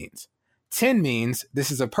number means. 10 means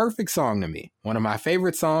this is a perfect song to me, one of my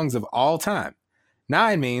favorite songs of all time.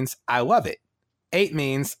 9 means I love it. 8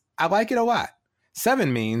 means I like it a lot.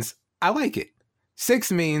 7 means I like it.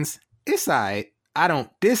 6 means it's alright. I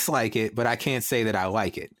don't dislike it, but I can't say that I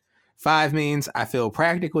like it. 5 means I feel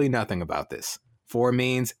practically nothing about this. 4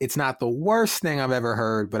 means it's not the worst thing I've ever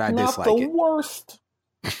heard, but I dislike Not the it. worst.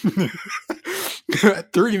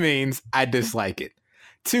 3 means I dislike it.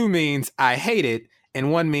 2 means I hate it.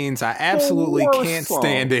 And 1 means I absolutely worst can't song.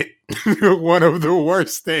 stand it. One of the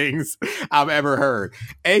worst things I've ever heard.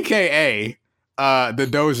 AKA the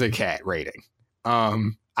Doja Cat rating.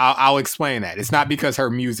 I'll explain that. It's not because her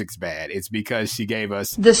music's bad. It's because she gave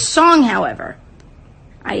us The song, however,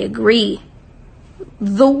 I agree.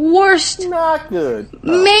 The worst, Not good.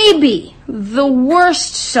 maybe the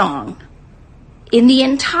worst song in the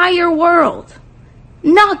entire world.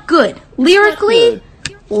 Not good. Lyrically,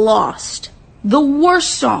 lost. The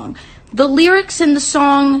worst song. The lyrics in the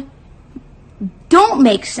song don't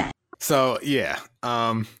make sense. So yeah,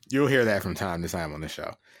 you'll hear that from time to time on the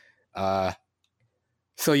show.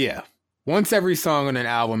 So yeah, once every song on an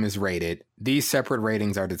album is rated, these separate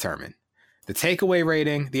ratings are determined. The takeaway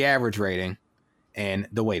rating, the average rating, and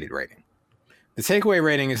the weighted rating. The takeaway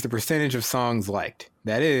rating is the percentage of songs liked.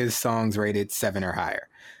 That is, songs rated 7 or higher.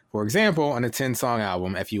 For example, on a 10-song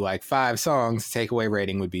album, if you like 5 songs, the takeaway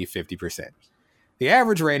rating would be 50%. The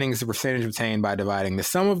average rating is the percentage obtained by dividing the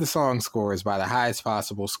sum of the song scores by the highest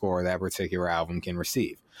possible score that particular album can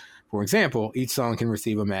receive. For example, each song can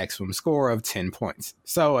receive a maximum score of 10 points.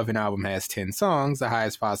 So if an album has 10 songs, the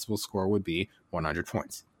highest possible score would be 100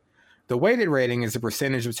 points. The weighted rating is the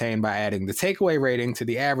percentage obtained by adding the takeaway rating to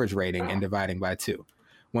the average rating and dividing by 2.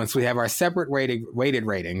 Once we have our separate weighted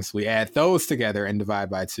ratings, we add those together and divide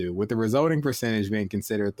by 2, with the resulting percentage being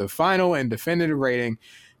considered the final and definitive rating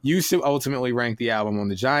used to ultimately rank the album on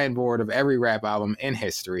the giant board of every rap album in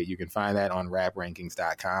history. You can find that on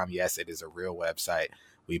raprankings.com. Yes, it is a real website.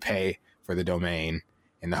 We pay for the domain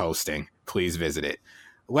and the hosting. Please visit it.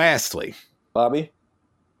 Lastly, Bobby?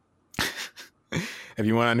 if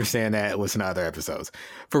you want to understand that, listen to other episodes.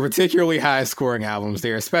 For particularly high scoring albums,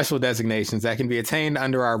 there are special designations that can be attained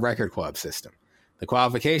under our Record Club system. The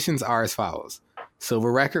qualifications are as follows.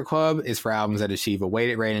 Silver Record Club is for albums that achieve a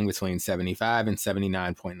weighted rating between 75 and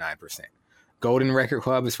 79.9%. Golden Record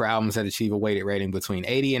Club is for albums that achieve a weighted rating between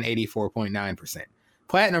 80 and 84.9%.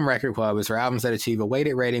 Platinum Record Club is for albums that achieve a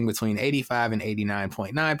weighted rating between 85 and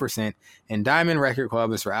 89.9%, and Diamond Record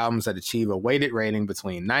Club is for albums that achieve a weighted rating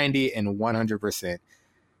between 90 and 100%.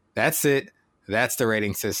 That's it. That's the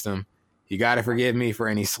rating system. You got to forgive me for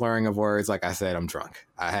any slurring of words. Like I said, I'm drunk.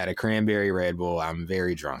 I had a cranberry Red Bull. I'm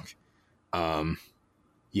very drunk.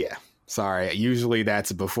 Yeah, sorry. Usually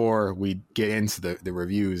that's before we get into the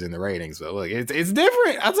reviews and the ratings, but look, it's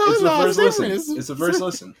different. I told you it's different. It's the first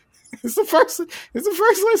listen. It's the first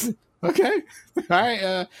listen. Okay. All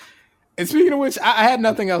right. And speaking of which, I had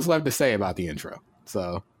nothing else left to say about the intro.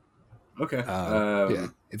 So Okay.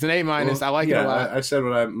 Um, It's an A-. I like it a lot. I said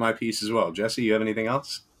my piece as well. Jesse, you have anything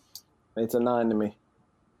else? It's a 9 to me.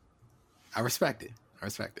 I respect it.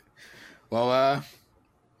 Well,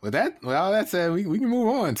 with all that said, we can move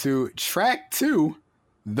on to track 2,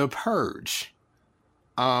 The Purge.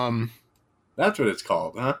 That's what it's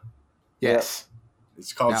called, huh? Yes.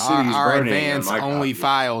 It's called Now, Cities our Burning. advanced on my only copy.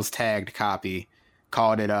 files tagged copy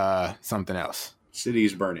called it something else.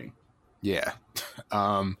 Cities Burning. Yeah.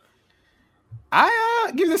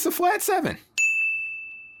 I give this a flat 7.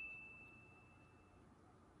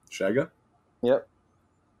 Should I go? Yep.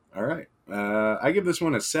 All right. I give this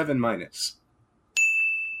one a 7-.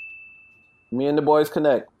 Me and the boys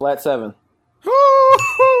connect. Flat 7.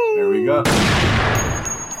 There we go.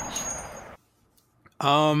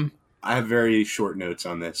 I have very short notes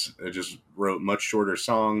on this. I just wrote much shorter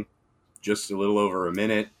song, just a little over a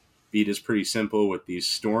minute. Beat is pretty simple with these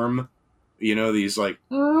storm, these like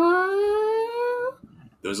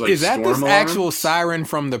those like is that storm this alarms. actual siren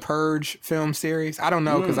from the Purge film series? I don't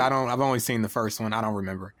know because I've only seen the first one. I don't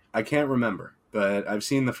remember. I can't remember, but I've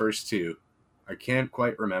seen the first 2. I can't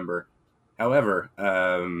quite remember. However,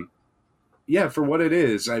 for what it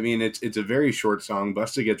is, I mean, it's a very short song.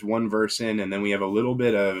 Busta gets one verse in, and then we have a little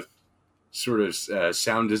bit of sort of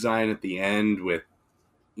sound design at the end with,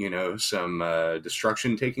 some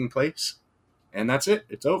destruction taking place. And that's it.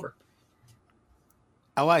 It's over.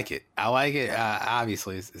 I like it.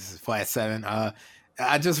 Obviously, this is flat 7.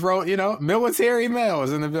 I just wrote, military male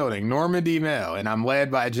is in the building. Normandy male. And I'm led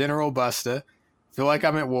by General Busta. Feel like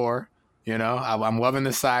I'm at war. I'm loving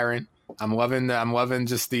the siren. I'm loving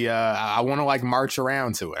just the, I want to like march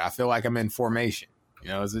around to it. I feel like I'm in formation.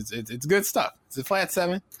 It's good stuff. It's a flat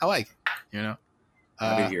 7. I like it,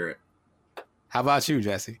 Happy to hear it. How about you,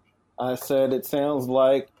 Jesse? I said it sounds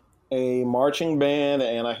like a marching band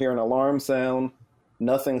and I hear an alarm sound.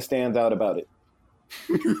 Nothing stands out about it.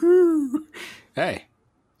 Hey,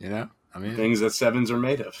 things that 7s are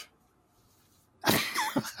made of.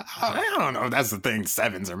 I don't know if that's the thing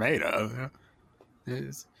 7s are made of.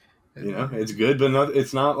 It's good, but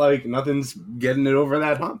it's not like nothing's getting it over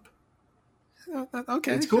that hump.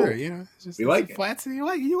 Okay, it's cool. Sure, it's just, we like it. Flats, you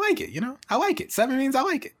like it. I like it. 7 means I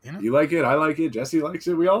like it. You like it. I like it. Jesse likes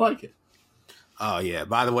it. We all like it. Oh yeah.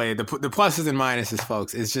 By the way, the pluses and minuses,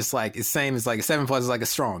 folks, it's just like it's same as like a 7+ is like a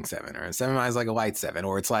strong 7, or a 7- is like a light 7,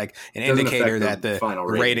 or it's like an indicator that the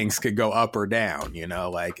ratings could go up or down.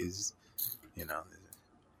 Like is,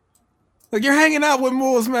 Like you're hanging out with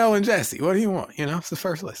Moles, Mel, and Jesse. What do you want? It's the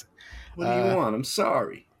first listen. What do you want? I'm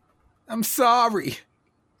sorry.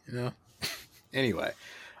 Anyway,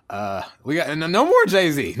 we got no more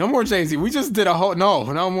Jay-Z. No more Jay-Z. We just did a whole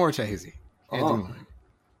no more Jay-Z. No more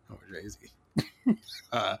Jay-Z.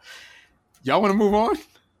 Y'all want to move on?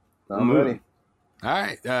 I'm ready. All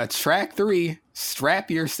right. Track 3, Strap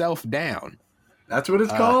Yourself Down. That's what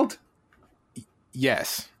it's called?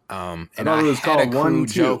 Yes. And I thought it was called 1,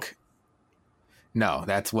 2. joke. No,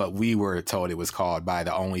 that's what we were told it was called by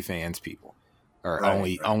the OnlyFans people, or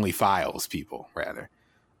Only Files people, rather.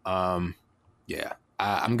 Yeah.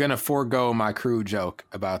 I'm gonna forego my crude joke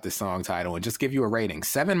about the song title and just give you a rating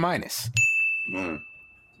 7-.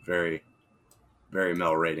 Very, very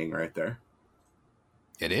Mel rating right there.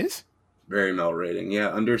 It is very Mel rating. Yeah,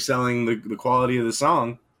 underselling the quality of the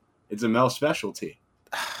song. It's a Mel specialty.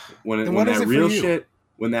 When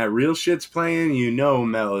that real shit's playing,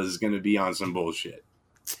 Mel is going to be on some bullshit.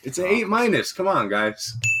 It's an 8-. Come on,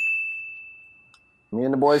 guys. Me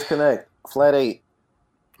and the boys connect. Flat 8.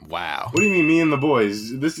 Wow. What do you mean, me and the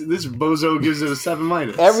boys? This bozo gives it a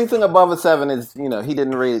 7-. Everything above a 7 is, he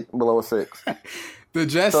didn't rate it below a 6. The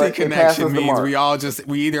Jesse connection means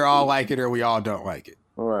we either all like it or we all don't like it.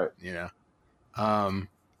 All right.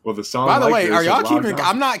 Well, the song. By the way, are y'all keeping?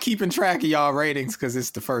 I'm not keeping track of y'all ratings because it's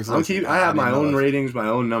the first. I have my own ratings, my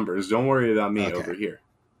own numbers. Don't worry about me over here.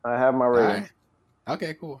 I have my rating. Right.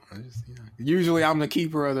 Okay, cool. Usually I'm the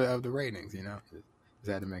keeper of the ratings. Just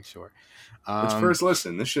had to make sure. It's first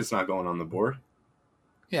listen. This shit's not going on the board.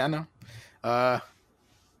 Yeah, I know.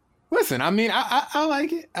 Listen, I mean, I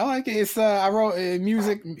like it. I like it. It's I wrote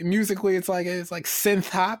musically. It's like synth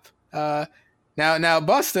hop. Now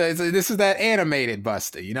Busta, this is that animated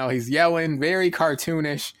Busta. He's yelling, very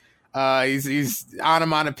cartoonish. He's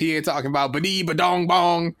onomatopoeia talking about ba-dee ba-dong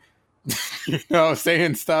bong.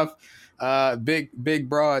 Saying stuff. Big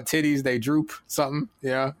broad titties, they droop something.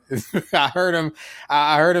 I heard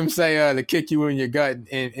him say to kick you in your gut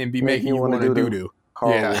and be making you want to doo-doo.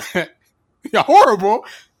 Horrible. Yeah. Yeah, horrible.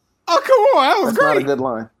 Oh, come on, that was That's great. Not a good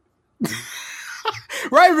line.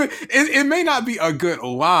 Right, but it may not be a good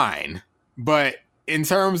line, but in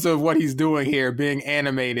terms of what he's doing here, being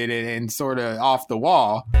animated and sort of off the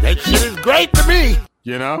wall. That shit is great to me.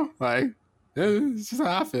 You know, like, it's just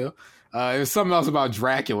how I feel. It was something else about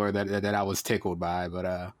Dracula that I was tickled by,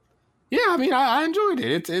 but yeah, I mean, I enjoyed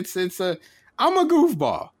it. I'm a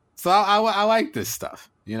goofball, so I like this stuff,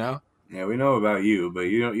 you know. Yeah, we know about you, but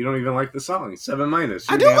you don't even like the song. 7-.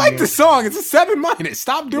 I do like the song. It's a 7-.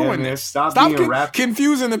 Stop doing this. Stop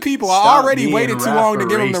confusing the people. I already waited too long to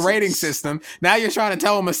give them the rating system. Now you're trying to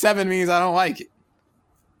tell them a 7 means I don't like it.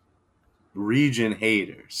 Region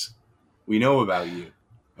haters. We know about you.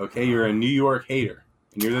 Okay, you're a New York hater,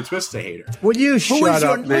 and you're the Twista hater. Will you shut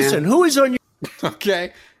up, man? Listen, who is on your...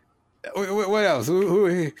 Okay. What else?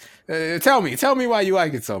 Tell me why you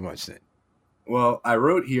like it so much then. Well, I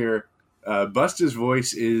wrote here, Busta's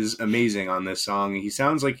voice is amazing on this song. He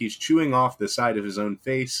sounds like he's chewing off the side of his own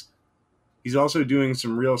face. He's also doing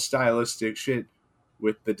some real stylistic shit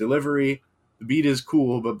with the delivery. The beat is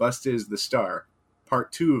cool, but Busta is the star.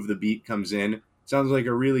 Part 2 of the beat comes in. Sounds like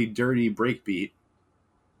a really dirty break beat.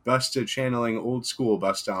 Busta channeling old school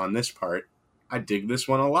Busta on this part. I dig this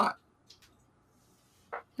one a lot.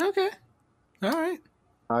 Okay. All right.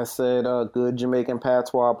 I said good Jamaican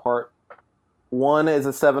patois. Part 1 is a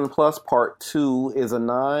 7+. Part 2 is a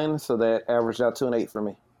 9. So that averaged out to an 8 for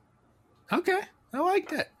me. Okay. I like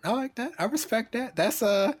that. I respect that. That's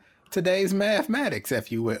today's mathematics,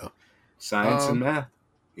 if you will. Science and math.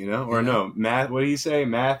 You know? Or no, math. What do you say?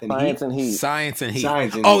 Math and Science heat? And heat. Science and heat.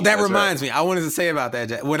 Science and oh, heat. that That's reminds right. me. I wanted to say about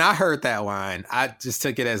that. When I heard that line, I just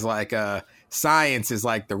took it as like science is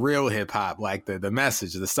like the real hip hop, like the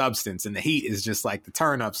message, the substance, and the heat is just like the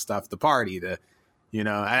turn up stuff, the party,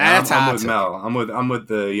 that's how I'm with Mel. I'm with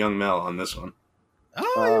the young Mel on this one.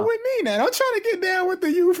 Oh, you're with me now. Don't try to get down with the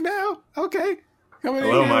youth now. Okay. Coming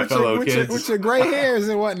Hello, in here my fellow with kids. with your gray hairs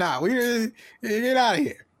and whatnot. Get out of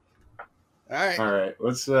here. All right,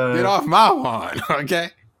 let's get off my lawn, okay?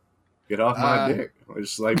 Get off my dick.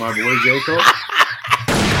 Just like my boy J. Cole.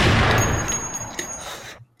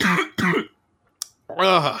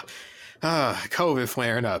 COVID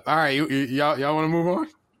flaring up. All right, y'all want to move on?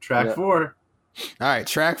 Track 4. All right,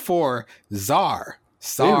 track 4, Czar.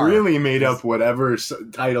 They really made up whatever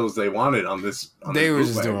titles they wanted on this. They were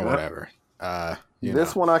just bootleg, doing whatever.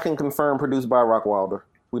 This one I can confirm produced by Rock Wilder.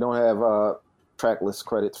 We don't have track list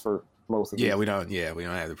credits for most of these. We don't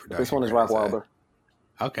have the production. This one is Rock Wilder.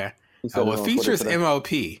 Okay. He said Well, it features MOP.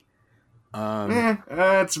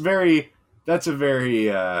 That's a very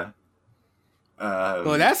well,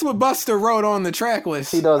 that's what Busta wrote on the track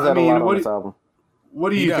list. He does that a lot on this album. What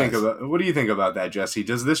do you think about that, Jesse?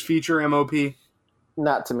 Does this feature MOP?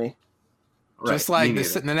 Not to me. Right, just like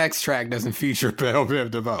the next track doesn't feature Bell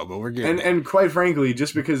Biv DeVoe, but we're getting and quite frankly,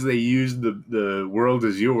 just because they used the World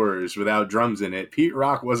Is Yours without drums in it, Pete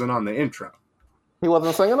Rock wasn't on the intro. He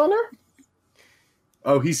wasn't singing on there?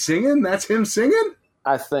 Oh, he's singing? That's him singing?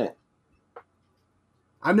 I think.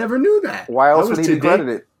 I never knew that. Why else would he be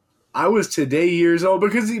credited? I was today years old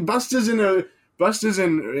because Busta's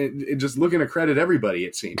in just looking to credit everybody,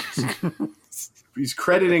 it seems. He's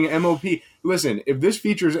crediting MOP. Listen, if this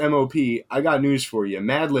features MOP, I got news for you.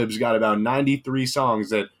 Madlib's got about 93 songs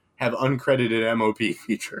that have uncredited MOP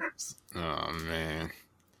features. Oh, man.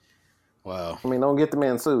 Well. I mean, don't get the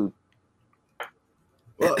man sued.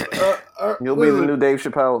 Well, You'll be the new Dave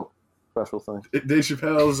Chappelle special thing. Dave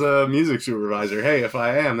Chappelle's music supervisor. Hey, if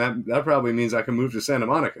I am, that probably means I can move to Santa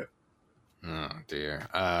Monica. Oh, dear.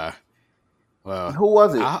 Well. Who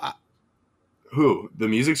was it? Who? The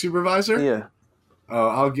music supervisor? Yeah. Oh,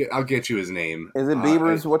 I'll get you his name. Is it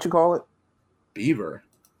Bieber's? What you call it? Bieber.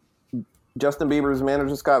 Justin Bieber's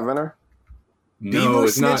manager, Scott Venner. No, Bieber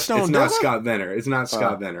it's not. snitched on It's not Dilla? Scott Venner. It's not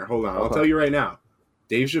Scott Venner. Hold on, I'll tell you right now.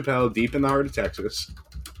 Dave Chappelle, deep in the heart of Texas.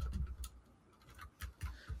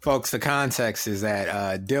 Folks, the context is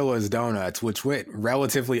that Dilla's Donuts, which went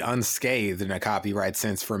relatively unscathed in a copyright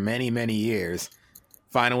sense for many, many years,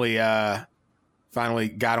 finally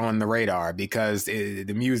got on the radar because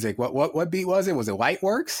the music. What beat was it? Was it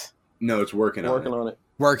Lightworks? No, it's working on it.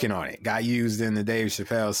 Working on it. Got used in the Dave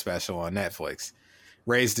Chappelle special on Netflix.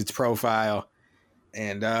 Raised its profile,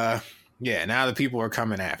 and now the people are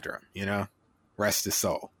coming after him. You know, rest his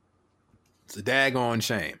soul. It's a daggone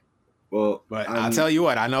shame. Well, but I'll tell you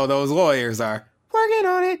what. I know those lawyers are working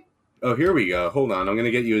on it. Oh, here we go. Hold on. I'm going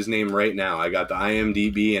to get you his name right now. I got the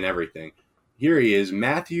IMDb and everything. Here he is,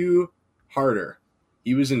 Matthew Harder.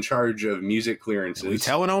 He was in charge of music clearances. Are we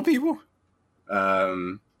telling on people?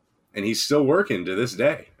 And he's still working to this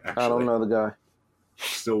day, actually. I don't know the guy.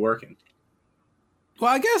 Still working.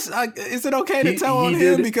 Well, I guess, is it okay to tell on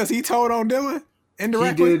him because he told on Dylan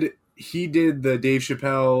indirectly? he did the Dave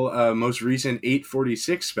Chappelle most recent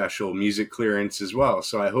 846 special music clearance as well.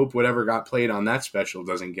 So I hope whatever got played on that special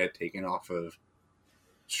doesn't get taken off of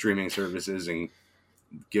streaming services and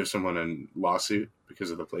give someone a lawsuit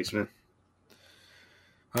because of the placement.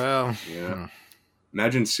 Well, yeah.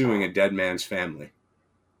 Imagine suing a dead man's family.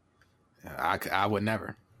 I would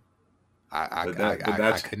never. I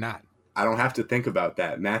could not. I don't have to think about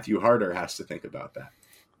that. Matthew Harder has to think about that.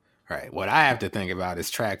 Right. What I have to think about is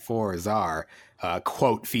track 4 is our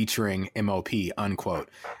quote featuring MOP unquote,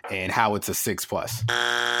 and how it's a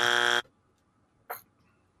 6+.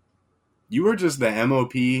 You were just the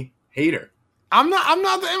MOP hater. I'm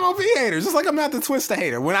not the MOP hater. Just like I'm not the Twista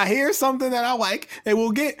hater. When I hear something that I like, it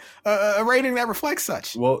will get a rating that reflects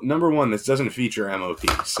such. Well, number one, this doesn't feature MOP,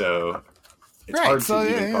 so it's hard to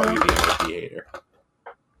even call you the MOP hater.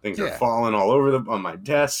 Things are falling all over on my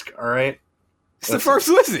desk. All right. It's the first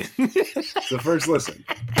listen. It's the first listen.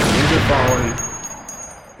 Things are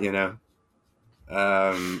falling. You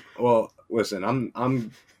know. Well, listen.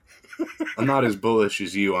 I'm not as bullish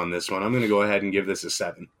as you on this one. I'm going to go ahead and give this a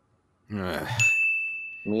 7. Me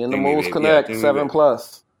and the Moles connect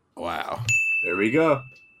 7+. Wow. There we go.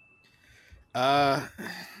 All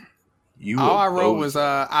I wrote was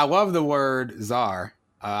I love the word czar.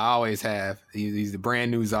 I always have. He's the brand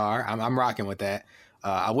new czar. I'm rocking with that.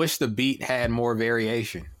 I wish the beat had more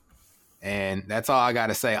variation. And that's all I got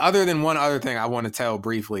to say. Other than one other thing I want to tell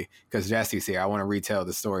briefly, because Jesse's here. I want to retell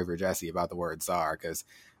the story for Jesse about the word czar. Because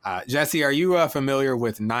Jesse, are you familiar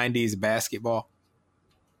with 90s basketball?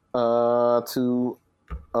 To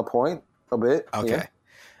a point, a bit. Okay.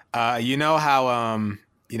 Yeah. You know how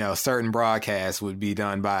certain broadcasts would be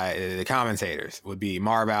done by the commentators would be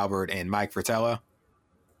Marv Albert and Mike Fratello.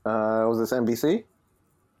 Was this NBC?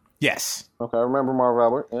 Yes. Okay, I remember Marv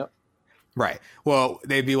Albert. Yep. Right. Well,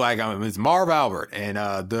 they'd be like, it's Marv Albert and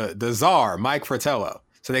the czar, Mike Fratello.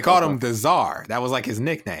 So they called him the czar. That was like his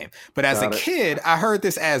nickname. But as a kid, I heard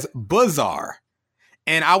this as bizarre.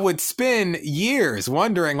 And I would spend years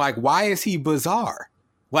wondering, like, why is he bizarre?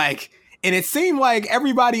 Like, and it seemed like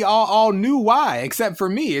everybody all knew why, except for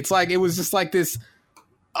me. It's like, it was just like this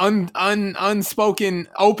unspoken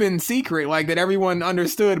open secret, like that everyone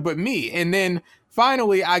understood but me. And then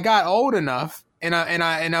finally I got old enough and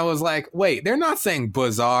I was like, wait, they're not saying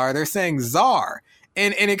bizarre, they're saying czar.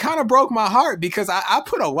 And it kind of broke my heart because I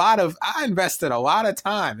invested a lot of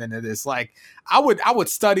time into this. Like I would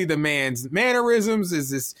study the man's mannerisms,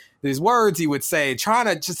 these words he would say, trying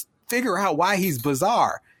to just figure out why he's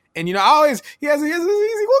bizarre. And he looks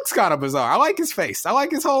kind of bizarre. I like his face. I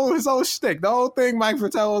like his whole shtick. The whole thing Mike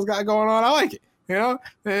Fratello's got going on. I like it. You know?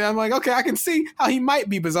 And I'm like, okay, I can see how he might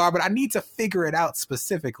be bizarre, but I need to figure it out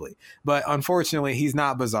specifically. But unfortunately, he's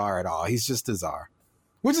not bizarre at all. He's just a czar,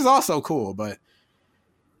 which is also cool. But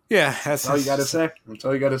yeah, that's all you got to say. That's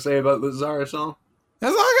all you got to say about the czar song.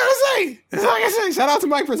 That's all I got to say. Shout out to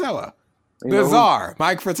Mike Fratello. The czar,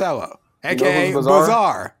 Mike Fratello, a.k.a.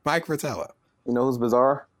 Bizarre Mike Fratello. You know who's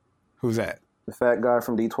bizarre? Who's that? The fat guy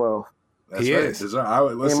from D12. That's right. Is.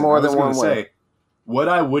 Bizarre. In more than one way. What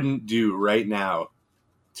I wouldn't do right now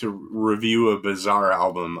to review a Bizarre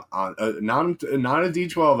album, on not a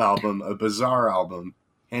D12 album, a Bizarre album,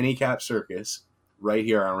 Handicap Circus, right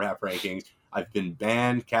here on Rap Rankings. I've been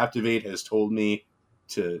banned. Captivate has told me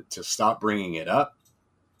to stop bringing it up,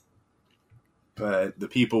 but the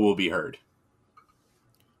people will be heard.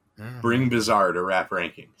 Bring Bizarre to Rap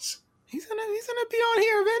Rankings. He's gonna be on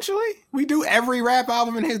here eventually. We do every rap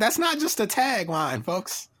album in his. That's not just a tagline,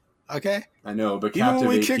 folks. Okay. I know, but even when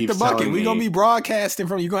we Captivate kick the bucket, we're gonna be broadcasting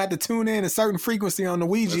from. You're gonna have to tune in a certain frequency on the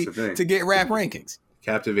Ouija to get Rap Rankings.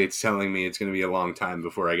 Captivate's telling me it's gonna be a long time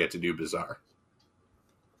before I get to do Bizarre.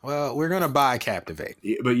 Well, we're gonna buy Captivate.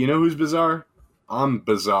 But you know who's bizarre? I'm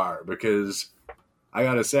bizarre because I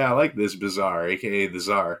gotta say I like this Bizarre, aka the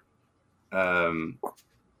Czar.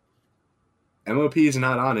 MOP is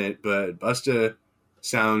not on it, but Busta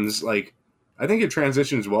sounds like, I think it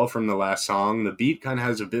transitions well from the last song. The beat kind of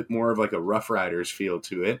has a bit more of like a Rough Riders feel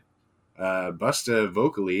to it. Busta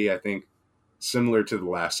vocally, I think, similar to the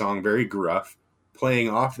last song, very gruff,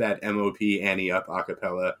 playing off that MOP Annie Up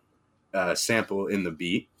acapella sample in the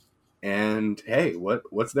beat. And hey,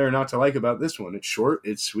 what's there not to like about this one? It's short,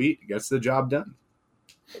 it's sweet, it gets the job done.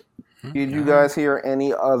 Did you guys hear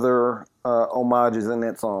any other homages in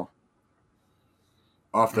that song?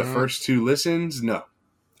 Off the first 2 listens, no.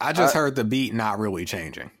 I just heard the beat not really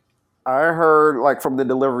changing. I heard, like, from the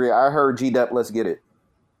delivery, I heard G-Dep, Let's Get It.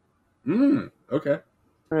 Okay.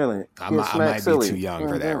 Really? I might be too young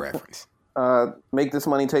for that reference. Make This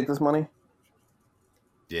Money, Take This Money?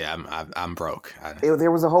 Yeah, I'm broke.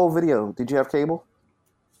 There was a whole video. Did you have cable?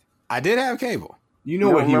 I did have cable. You know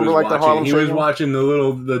You what he was remember, like, the watching? Harlem He was Shake? watching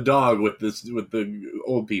the dog with the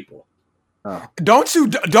old people. Don't you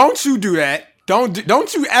do that.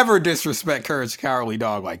 Don't you ever disrespect Courage the Cowardly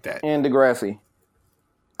Dog like that. And Degrassi.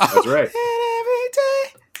 That's right.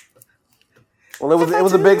 Well, it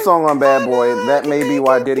was a big song on Bad Boy. That may be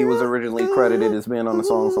why Diddy was originally credited as being on the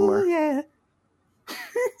song somewhere. Yeah.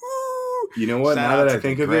 You know what? Shout Now out that I to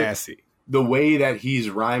think Degrassi. of it, the way that he's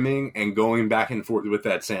rhyming and going back and forth with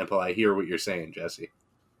that sample, I hear what you're saying, Jesse.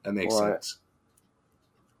 That makes Right. sense.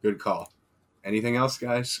 Good call. Anything else,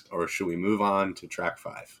 guys? Or should we move on to track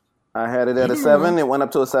 5? I had it at a 7. It went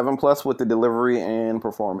up to a 7+ with the delivery and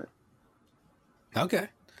performance. Okay.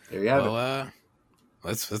 There you have it. Well,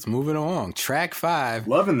 let's move it along. Track 5.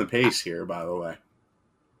 Loving the pace here, by the way.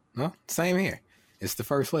 Well, same here. It's the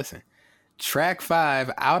first listen. Track 5,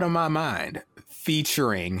 Out of My Mind,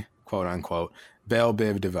 featuring, quote unquote, Belle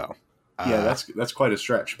Biv DeVoe. Yeah, that's quite a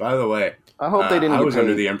stretch. By the way, I hope they didn't I get was paid.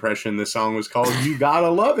 under the impression this song was called "You Gotta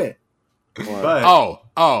Love It." But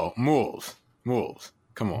Moles.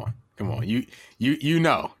 Come on.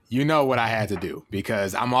 You know what I had to do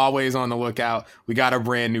because I'm always on the lookout. We got a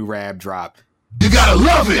brand new rap drop. You gotta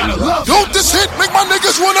love it. Don't this hit make my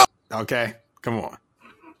niggas wanna. Okay, come on.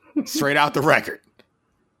 Straight out the record.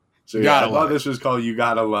 so yeah, Gotta I love thought this was called "You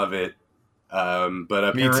Gotta Love It," but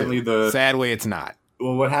Me apparently too. Sadly, it's not.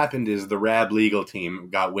 well, what happened is the Rab legal team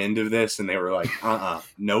got wind of this and they were like,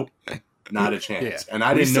 nope, not a chance. Yeah. And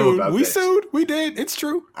I didn't know about we this. sued. We did. It's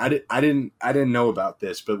true. I didn't know about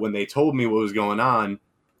this, but when they told me what was going on,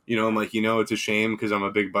 I'm like, it's a shame because I'm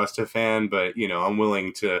a big Busta fan, but I'm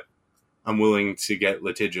willing to get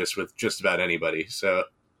litigious with just about anybody. So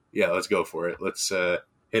yeah, let's go for it. Let's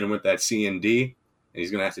hit him with that C&D, and he's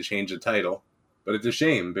gonna have to change the title. But it's a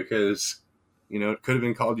shame because it could have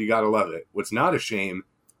been called "You Gotta Love It." What's not a shame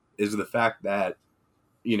is the fact that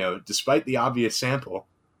despite the obvious sample,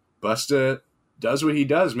 Busta does what he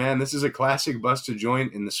does, man. This is a classic Busta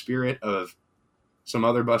joint in the spirit of some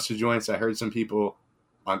other Busta joints. I heard some people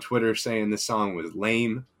on Twitter saying this song was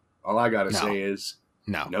lame. All I gotta say is,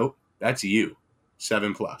 No. nope, that's you.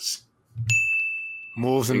 7+.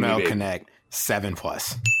 Moves and Big Mel big. Connect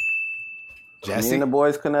 7+. Me Jesse. and the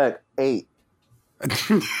boys connect 8.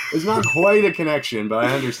 It's not quite a connection, but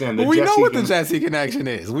I understand. Well, we know Jesse what the can- Jesse connection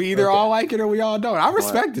is. We either all like it or we all don't. I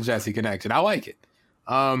respect the Jesse connection. I like it.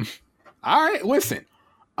 All right, listen.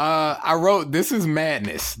 I wrote, this is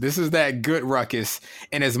madness. This is that good ruckus.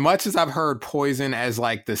 And as much as I've heard Poison as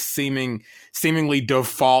like the seemingly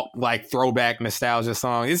default like throwback nostalgia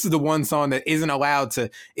song, this is the one song that isn't allowed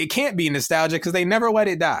to. It can't be nostalgia because they never let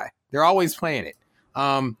it die. They're always playing it.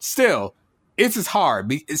 Still, it's as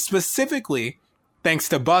hard, specifically thanks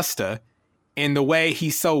to Busta in the way he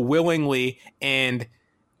so willingly and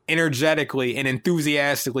energetically and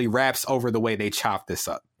enthusiastically raps over the way they chop this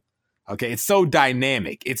up. Okay, it's so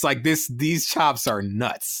dynamic. It's like these chops are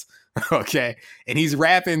nuts. Okay, and he's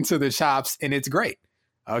rapping to the chops and it's great.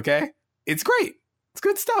 Okay, it's great. It's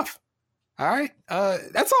good stuff. All right,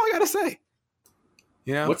 that's all I gotta say.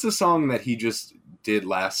 What's the song that he just did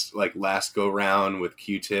last go round with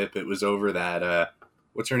Q-Tip? It was over that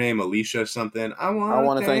what's her name, Alicia something. I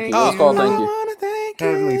want to thank you. It was called Thank You.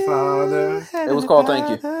 Heavenly Father. It was called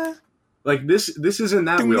Thank You. Like this is in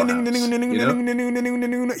that wheelhouse.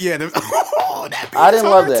 Yeah, that beat I didn't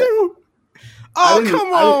is love hard that. too. Oh,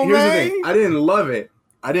 come on, here's man. the thing. I didn't love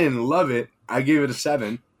it. I gave it a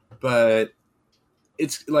 7, but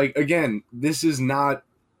it's like, again, this is not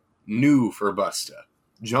new for Busta.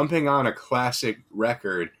 Jumping on a classic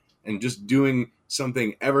record and just doing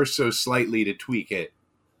something ever so slightly to tweak it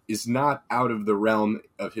is not out of the realm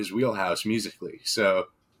of his wheelhouse musically. So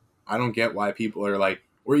I don't get why people are like,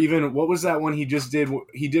 or even, what was that one he just did?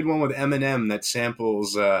 He did one with Eminem that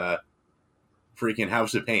samples freaking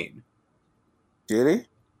House of Pain. Did he?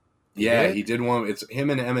 Yeah, Yeah. he did one. It's him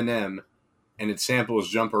and Eminem, and it samples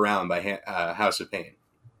 "Jump Around" by House of Pain.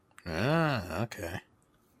 Ah, okay.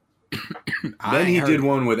 Then he did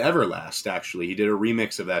one with Everlast. Actually, he did a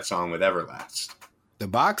remix of that song with Everlast. The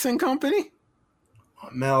Boxing Company.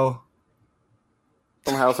 Mel,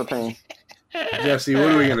 From House of Pain. Jesse,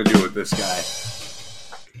 what are we gonna do with this guy?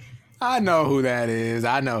 I know who that is.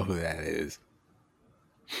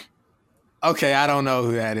 Okay, I don't know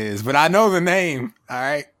who that is, but I know the name. All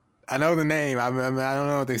right, I know the name. I don't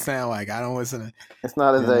know what they sound like. I don't listen to. It's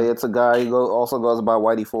not a they. It's a guy who also goes by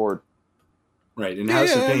Whitey Ford. Right, in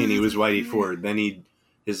House of Pain, he was Whitey Ford. Then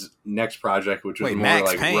his next project, which was Wait, more Max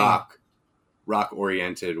like Payne. rock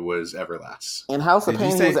oriented, was Everlast. In House of Did you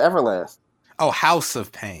Pain, say- he was Everlast. Oh, House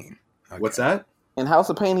of Pain. Okay. What's that? In House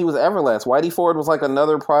of Pain, he was Everlast. Whitey Ford was like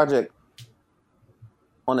another project.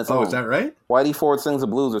 on its Oh, own. is that right? Whitey Ford Sings the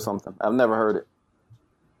Blues or something. I've never heard it.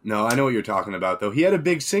 No, I know what you're talking about, though. He had a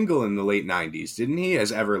big single in the late 90s, didn't he?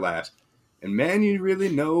 As Everlast. And man, you really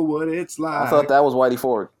know what it's like. I thought that was Whitey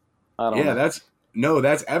Ford. I don't know.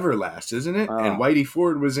 that's Everlast, isn't it? Oh. And Whitey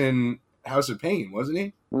Ford was in House of Pain, wasn't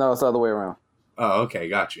he? No, it's the other way around. Oh, okay,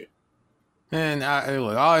 gotcha. And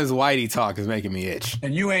look, all his Whitey talk is making me itch.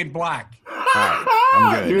 And you ain't black. All right,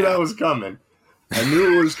 I'm good I knew now. that was coming. I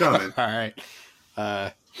knew it was coming. All right.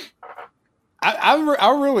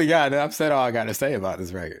 I really got. I've said all I got to say about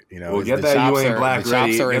this record. You know, Well, get the that chops You Ain't are- Black the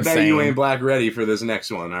ready. chops are Get that insane. You Ain't Black ready for this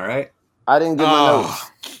next one, all right? I didn't get my Oh.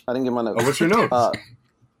 notes. I didn't get my notes. Oh, what's your notes?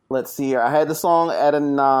 Let's see here. I had the song at a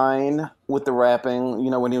 9 with the rapping,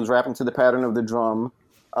 you know, when he was rapping to the pattern of the drum.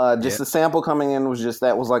 Just the sample coming in was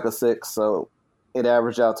like a 6, so it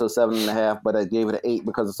averaged out to a 7.5, but I gave it an 8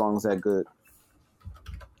 because the song's that good.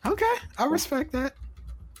 Okay, I respect that.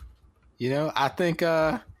 You know, I think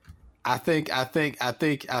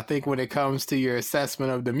when it comes to your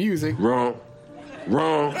assessment of the music, Wrong.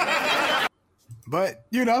 but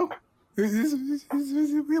you know, it's a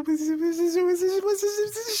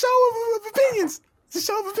show of opinions. It's a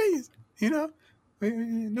show of opinions. You know,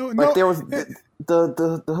 Like there was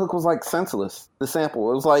the hook was like senseless. The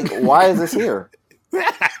sample, it was like, why is this here?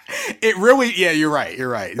 It really, yeah, you're right.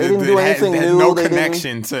 They didn't do anything new. No They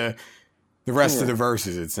connection to the rest of the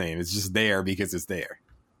verses. It seems it's just there because it's there,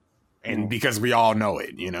 and because we all know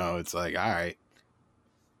it. You know, it's like, all right.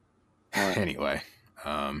 Anyway,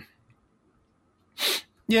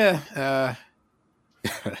 yeah.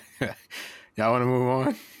 Y'all want to move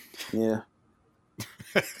on? Yeah.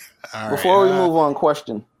 All Before right, we move on,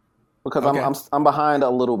 question, because okay. I'm behind a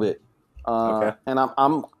little bit, Okay. and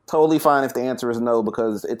I'm totally fine if the answer is no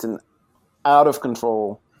because it's an out of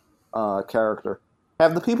control character.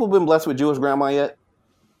 Have the people been blessed with Jewish grandma yet?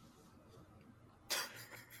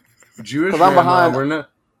 Jewish 'Cause I'm grandma, behind we're not.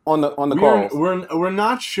 On the calls. We're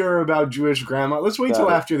not sure about Jewish grandma. Let's wait Got till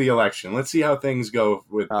it. after the election. Let's see how things go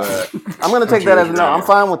with. I'm going to take that as a no. I'm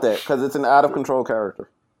fine with that because it's an out of control character.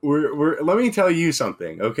 Let me tell you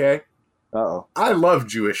something, okay? Uh-oh. I love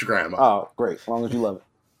Jewish grandma. Oh, great. As long as you love it.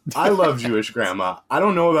 I love Jewish grandma. I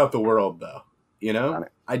don't know about the world though. You Got know,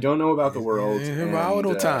 it. I don't know about the world.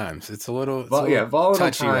 Volatile and, times. It's a little, volatile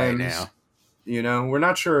touchy right times. now. You know, we're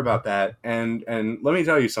not sure about that. And let me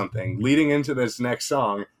tell you something. Leading into this next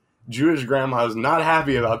song, Jewish grandma is not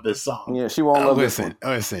happy about this song. Yeah, she won't love this one.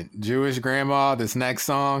 Listen. Jewish grandma. This next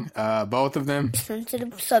song, both of them.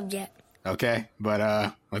 Sensitive subject. Okay,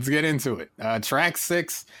 but let's get into it. Track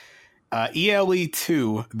 6,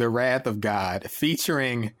 ELE2, The Wrath of God,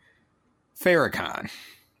 featuring Farrakhan.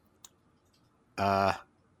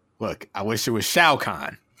 Look, I wish it was Shao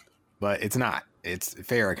Kahn, but it's not. It's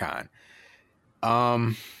Farrakhan.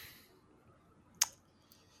 I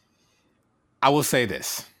will say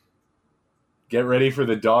this. Get ready for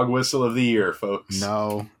the dog whistle of the year, folks.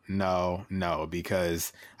 No,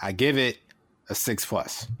 because I give it a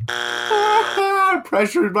 6+.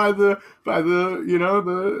 Pressured by the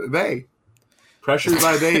they. Pressured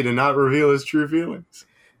by they to not reveal his true feelings.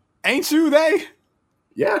 Ain't you they?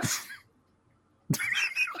 Yes.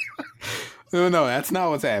 No, that's not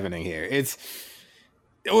what's happening here.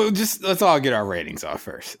 Just let's all get our ratings off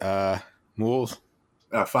first. Mools,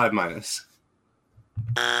 5-.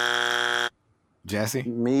 Jesse.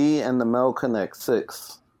 Me and the Mel Connect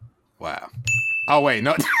 6. Wow. Oh wait,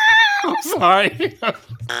 no. I'm sorry.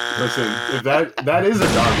 Listen, if that is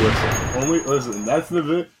a dog whistle. Only listen. That's the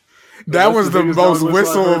bit. That was the biggest most dog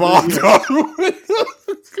whistle I've of all heard dog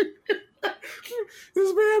whistles.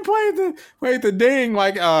 This man played the ding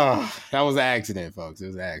like, that was an accident, folks. It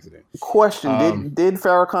was an accident. Question: Did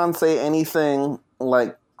Farrakhan say anything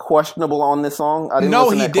like questionable on this song? I didn't No,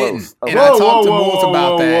 listen he that didn't. close. Okay. And I talked to Mools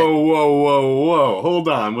about that. Whoa! Hold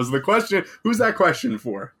on. Was the question? Who's that question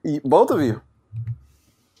for? Both of you.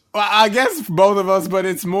 Well, I guess both of us, but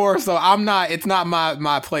it's more so. It's not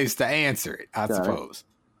my place to answer it. I Got it. suppose.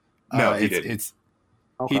 No, he didn't. It's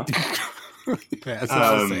Okay. That's what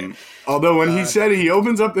I'm saying. Although when he said he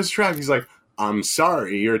opens up this track, he's like, "I'm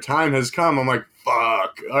sorry, your time has come." I'm like,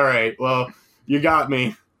 "Fuck! All right, well, you got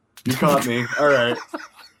me. You caught me. All right.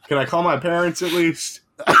 Can I call my parents at least?"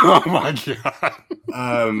 Oh my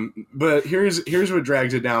god. But here's what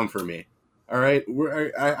drags it down for me. All right,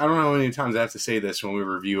 I don't know how many times I have to say this when we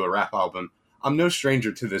review a rap album. I'm no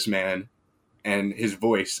stranger to this man and his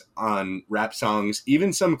voice on rap songs,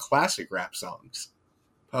 even some classic rap songs.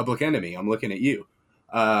 Public Enemy, I'm looking at you.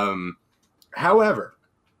 However,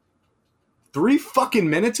 3 fucking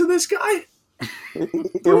minutes of this guy?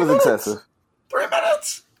 It was excessive. 3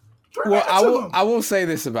 minutes? Well, I will say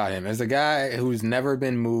this about him. As a guy who's never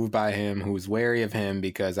been moved by him, who's wary of him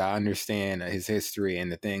because I understand his history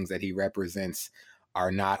and the things that he represents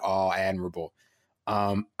are not all admirable.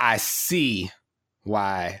 I see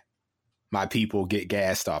why my people get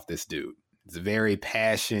gassed off this dude. He's a very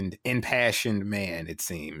impassioned man, it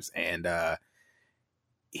seems. And I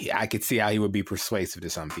could see how he would be persuasive to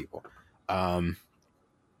some people.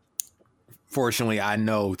 Fortunately, I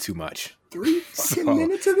know too much. 3 fucking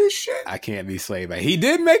minutes of this shit. I can't be slayed by. He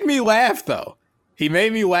did make me laugh, though. He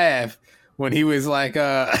made me laugh when he was like,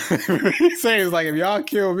 he's saying, it's like, if y'all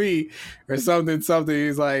kill me or something,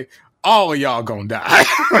 he's like, all of y'all gonna die.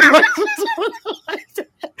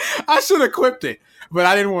 I should have clipped it, but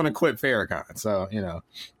I didn't want to clip Farrakhan. So,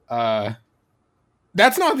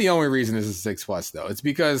 that's not the only reason this is 6+, though. It's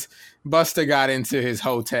because Busta got into his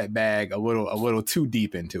Hotep bag a little too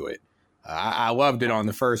deep into it. I loved it on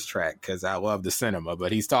the first track because I love the cinema,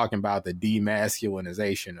 but he's talking about the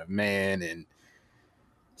demasculinization of man, and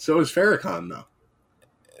so is Farrakhan, though.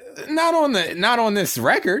 Not on this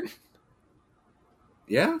record.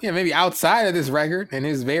 Yeah, maybe outside of this record and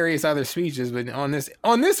his various other speeches, but on this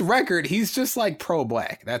record, he's just like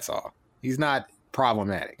pro-black. That's all. He's not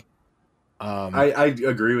problematic. I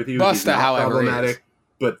agree with you. Busta, he's not however, problematic. is.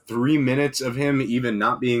 But 3 minutes of him even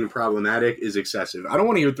not being problematic is excessive. I don't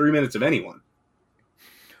want to hear 3 minutes of anyone.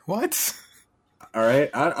 What? All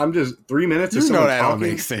right, I'm just 3 minutes of someone that talking. don't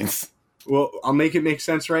make sense. Well, I'll make it make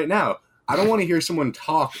sense right now. I don't want to hear someone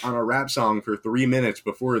talk on a rap song for 3 minutes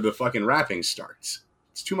before the fucking rapping starts.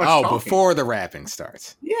 It's too much talking. Before the rapping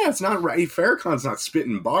starts. Yeah, it's not right. Farrakhan's not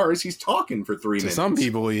spitting bars. He's talking for 3 minutes. To some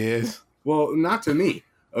people he is. Well, not to me,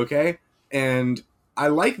 okay? And I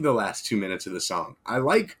like the last 2 minutes of the song. I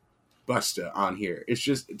like Busta on here. It's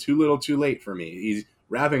just too little too late for me. He's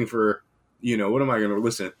rapping for, what am I going to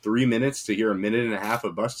listen to 3 minutes to hear a minute and a half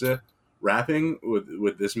of Busta rapping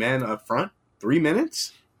with this man up front? 3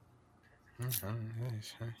 minutes?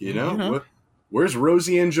 Where's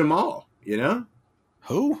Rosie and Jamal?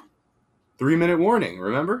 Who? 3 minute warning,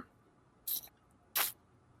 remember?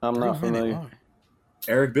 I'm not familiar.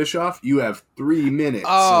 Eric Bischoff, you have 3 minutes.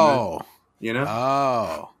 Oh.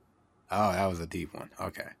 Oh, that was a deep one.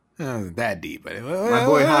 Okay. It wasn't that deep, but my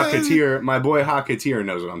boy Hakatir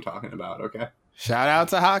knows what I'm talking about, okay? Shout out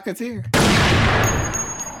to Hakatir.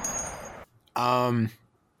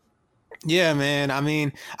 Yeah, man. I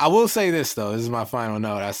mean, I will say this though. This is my final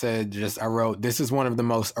note. I wrote, this is one of the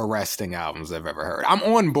most arresting albums I've ever heard. I'm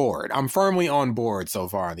on board. I'm firmly on board so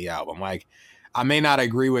far on the album. Like, I may not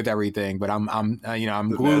agree with everything, but I'm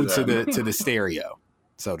glued to the stereo,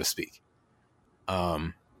 so to speak.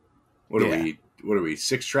 What are we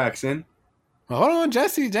 6 tracks in? Well, hold on,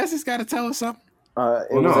 Jesse's got to tell us something.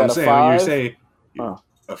 I'm saying when you say a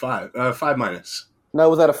 5, 5 minus. No, it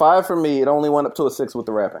was at a 5 for me. It only went up to a 6 with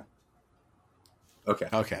the rapping. Okay.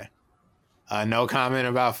 No comment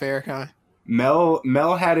about Farrakhan?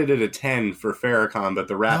 Mel had it at a 10 for Farrakhan, but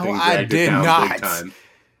the rapping dragged it down big time.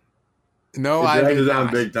 No, I did not. Dragged it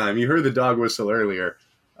down big time. You heard the dog whistle earlier.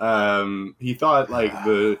 He thought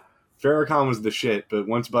the Farrakhan was the shit, but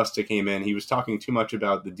once Busta came in, he was talking too much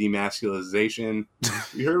about the demasculization.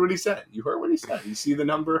 You heard what he said. You see the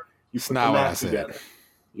number? You put the math together.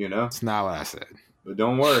 It's not what I said. But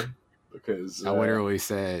don't worry, because I literally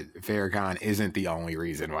said Farrakhan isn't the only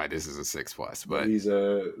reason why this is a 6+. But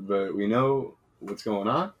but we know what's going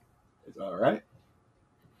on. It's all right.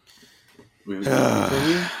 We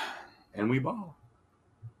continue, and we ball.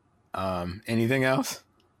 Anything else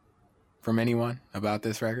from anyone about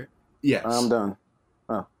this record? Yes, I'm done.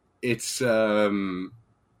 Oh. It's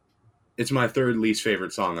my third least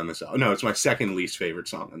favorite song on this album. No, it's my second least favorite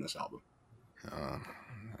song on this album.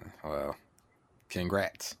 Well,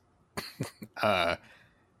 congrats.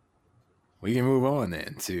 We can move on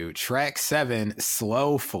then to track 7,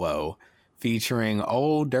 Slow Flow, featuring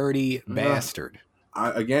Old Dirty Bastard.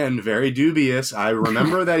 Again, very dubious. I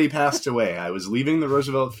remember that he passed away. I was leaving the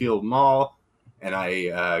Roosevelt Field Mall, and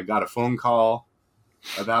I got a phone call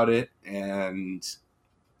about it, and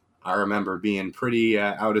I remember being pretty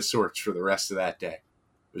out of sorts for the rest of that day.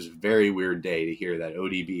 It was a very weird day to hear that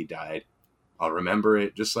ODB died. I'll remember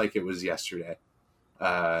it just like it was yesterday.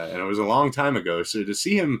 And it was a long time ago, so to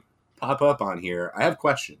see him pop up on here, I have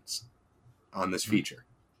questions on this feature.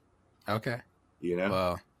 Okay.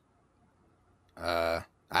 Well, I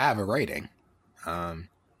have a rating, and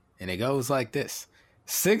it goes like this: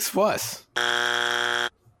 6+.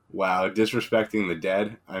 Wow, disrespecting the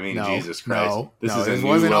dead. I mean, Jesus Christ! This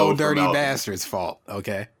wasn't Old Dirty Bastard's fault.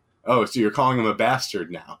 Okay. Oh, so you're calling him a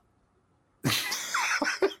bastard now?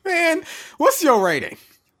 Man, what's your rating?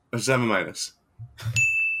 A 7-.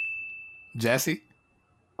 Jesse?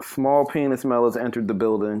 Small penis Mel has entered the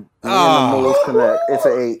building. Me and Oh. the Moles connect. It's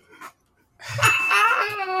an 8.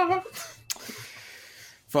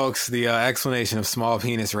 Folks, the explanation of small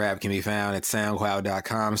penis rap can be found at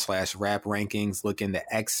soundcloud.com/rap rankings. Look in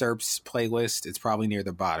the excerpts playlist. It's probably near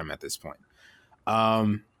the bottom at this point.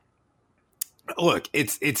 Look,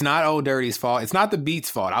 it's not Old Dirty's fault. It's not the beat's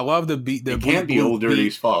fault. I love the beat. It can't be Old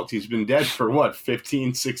Dirty's fault. He's been dead for what,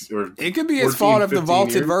 15, 16, or It could be his 14, fault if the 15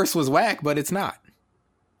 vaulted years? verse was whack, but it's not.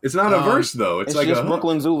 It's not a verse though. It's like just a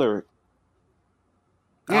Brooklyn Zoo lyric.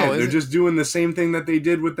 Yeah, Oh, is they're it? just doing the same thing that they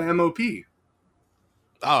did with the MOP.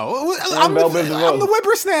 Oh, And Bell Biv I'm the DeVoe.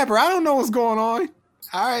 whippersnapper. I don't know what's going on.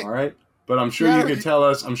 All right. All right, but I'm sure Yeah. you could tell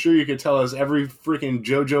us. I'm sure you could tell us every freaking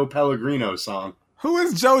JoJo Pellegrino song. Who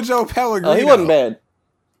is JoJo Pellegrino? Oh, he wasn't bad.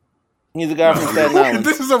 He's a guy from Staten Island.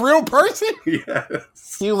 This is a real person?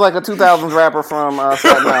 Yes. He was like a 2000s rapper from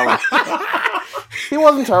Staten Island. He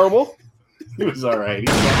wasn't terrible. He was all right.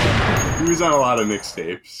 He was on a lot of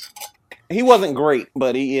mixtapes. He wasn't great,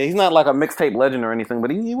 but he's not like a mixtape legend or anything.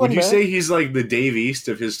 But he wasn't Would you bad. say he's like the Dave East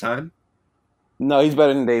of his time? No, he's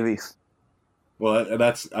better than Davies. Well,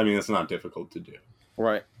 that's not difficult to do.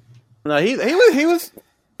 Right. No, he was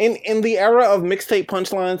in the era of mixtape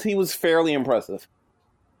punchlines. He was fairly impressive.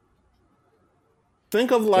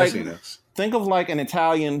 Think of like Jesse knows. an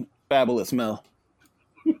Italian Fabulous Mel.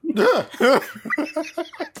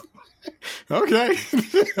 Okay.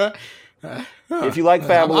 If you like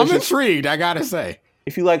Fabulous, I'm intrigued, I gotta say.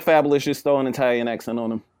 if you like Fabulous, just throw an Italian accent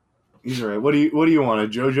on him. He's all right. What do you want? A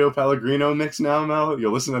JoJo Pellegrino mix now, Mel?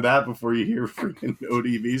 You'll listen to that before you hear freaking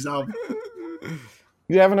ODB's album.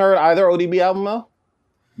 You haven't heard either ODB album, Mel?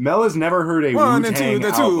 Mel has never heard a One and Wu-Tang two,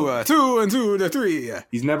 the album. two and two, the three.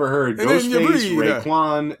 He's never heard And then you Ghostface, breathe.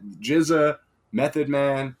 Raekwon, Jizza, Method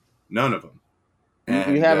Man. None of them.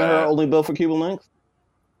 And, You haven't heard Only Built for Cuban Links?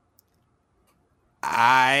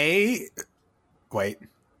 Wait.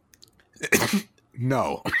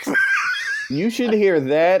 No. You should hear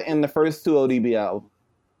that and the first two ODB albums.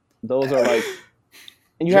 Those are like...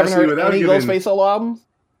 And you Jesse, haven't heard without any giving- Ghostface solo albums?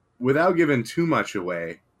 Without giving too much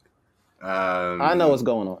away, I know what's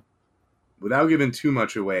going on. without giving too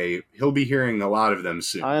much away, he'll be hearing a lot of them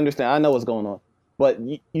soon. I understand. I know what's going on. But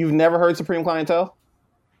you've never heard Supreme Clientele?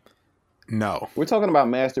 No. We're talking about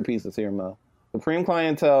masterpieces here, Mel. Supreme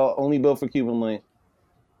Clientele, Only Built for Cuban Link.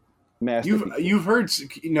 Masterpieces. You've heard,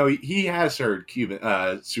 he has heard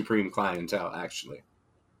Supreme Clientele, actually.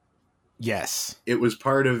 Yes. It was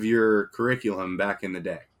part of your curriculum back in the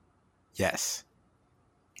day. Yes.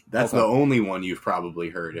 That's Okay. the only one you've probably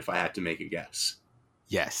heard, if I had to make a guess.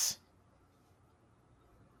 Yes.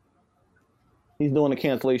 He's doing the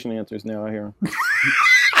cancellation answers now, I hear him.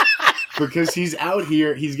 Because he's out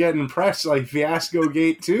here, he's getting pressed like Fiasco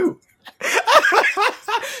Gate too.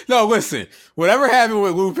 No, listen. Whatever happened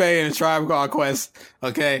with Lupe and Tribe Called Quest,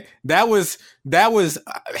 okay, that was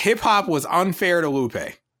hip hop was unfair to Lupe.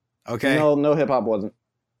 Okay, No hip-hop wasn't.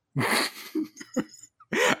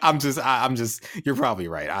 I'm just. You're probably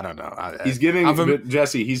right. I don't know. He's giving, I'm but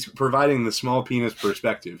Jesse, he's providing the small penis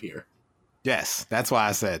perspective here, yes, that's why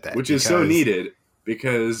I said that. which is so because- needed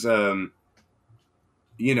because,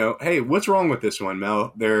 hey, what's wrong with this one,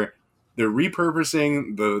 Mel? They're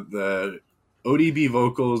repurposing the ODB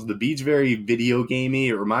vocals. The beat's very video gamey.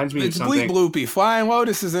 It reminds me It's of Bleep something. Bloopy. Flying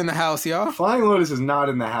Lotus is in the house, y'all. Flying Lotus is not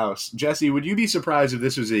in the house. Jesse, would you be surprised if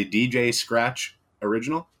this was a DJ Scratch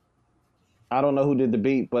original? I don't know who did the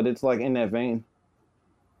beat, but it's like in that vein.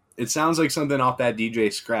 It sounds like something off that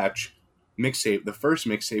DJ Scratch mixtape, the first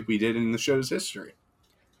mixtape we did in the show's history.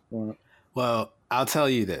 Well, I'll tell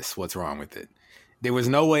you this. What's wrong with it? There was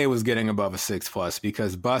no way it was getting above a 6+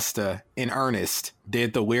 because Busta, in earnest,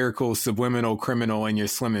 did the lyrical subliminal criminal in your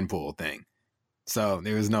swimming pool thing. So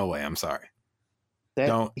there was no way. I'm sorry.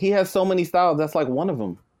 Don't- He has so many styles. That's like one of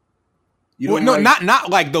them. You Well, don't no, like- not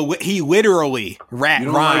like You he literally don't like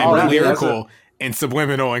rhymed rapping, lyrical and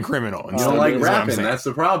subliminal and criminal. You don't Oh, like that's what I'm rapping. saying. That's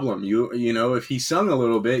the problem. You know, if he sung a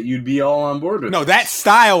little bit, you'd be all on board with No, it. that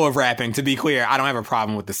style of rapping, to be clear, I don't have a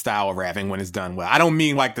problem with the style of rapping when it's done well. I don't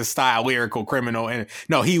mean like the style lyrical criminal. And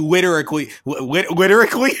no, he literally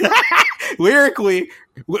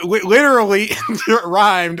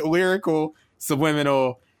rhymed lyrical,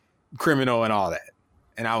 subliminal, criminal, and all that.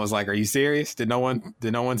 And I was like, "Are you serious? Did no one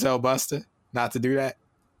tell Busta not to do that?"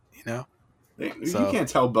 You know, You So- can't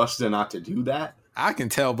tell Busta not to do that. I can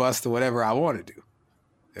tell Busta whatever I want to do,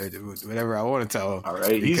 whatever I want to tell him. All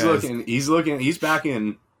right, because- he's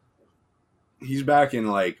back in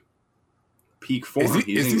like peak form. Is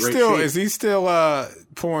he, He's in great still shape. is he still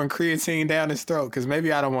pouring creatine down his throat? Because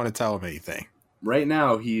maybe I don't want to tell him anything. right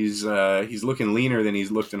now he's looking leaner than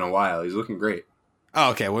he's looked in a while. He's looking great.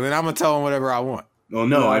 Oh, okay, well then I'm gonna tell him whatever I want. Well,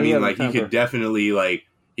 no, Yeah, I he mean has a like temper. he could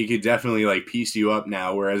definitely like piece you up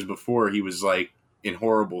now, whereas before he was like in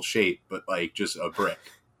horrible shape, but like just a brick.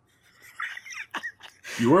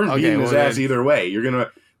 You weren't Okay, beating his well, ass then- either way. You're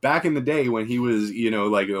gonna back in the day when he was,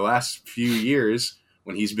 like the last few years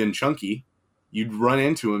when he's been chunky, you'd run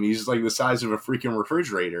into him. He's like the size of a freaking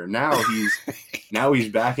refrigerator. Now he's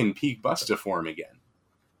back in peak Busta form again.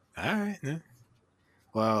 All right. Yeah.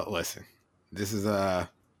 Well, listen, this is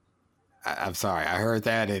I'm sorry, I heard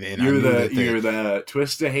that, and You're I knew you're the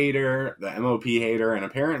Twista hater, the MOP hater, and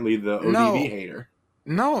apparently the ODB No. hater.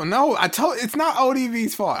 No, it's not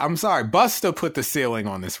ODB's fault. I'm sorry, Busta put the ceiling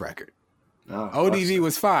on this record. Oh, ODB Busta.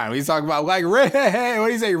 was fine. He's talking about like Ray, what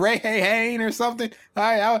do you say, Ray Hain or something?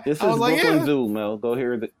 I This was is like, Brooklyn yeah. Zoo, Mel. Go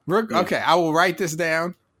hear the. Okay, I will write this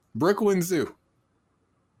down. Brooklyn Zoo.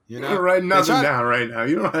 You You're not writing nothing down right now.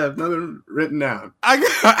 You don't have nothing written down.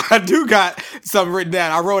 I do got something written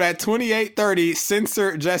down. I wrote at 28:30.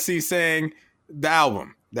 Censor Jesse saying the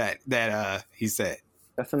album that he said.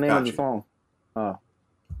 That's the name of the Gotcha. song.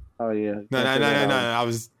 Oh yeah. No. I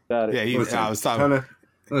was Got it. yeah. Listen, I was talking.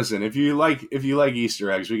 listen, if you like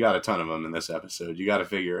Easter eggs, we got a ton of them in this episode. You got to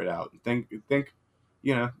figure it out. Think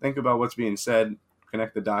about what's being said.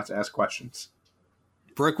 Connect the dots. Ask questions.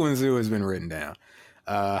 Brooklyn Zoo has been written down.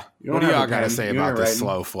 You What don't do have y'all a got to pen. say You about ain't this writing.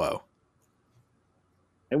 slow flow?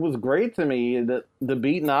 It was great to me. The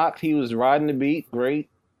beat knocked. He was riding the beat. Great.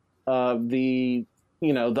 The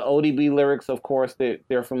ODB lyrics, of course,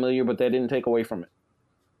 they're familiar, but that didn't take away from it.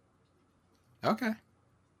 Okay.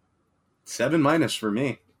 7- for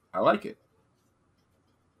me. I like it.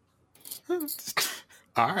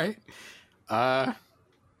 All right.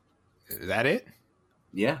 Is that it?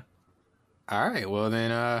 Yeah. All right. Well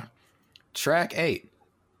then, track 8,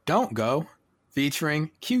 "Don't Go,"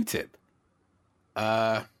 featuring Q-Tip.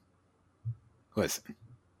 Listen.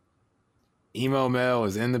 Emo Mel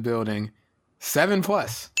is in the building.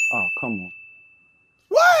 7+. Oh, come on.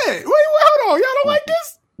 What? Wait, hold on. Y'all don't like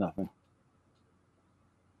this? Nothing.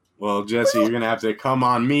 Well, Jesse, you're gonna have to come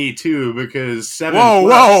on me too because 7+. Whoa.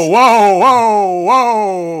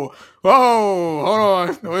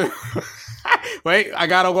 Hold on. Wait, I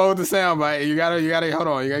gotta load the sound bite. You gotta hold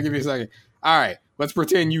on. You gotta give me a second. All right, let's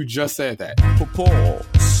pretend you just said that.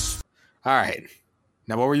 All right.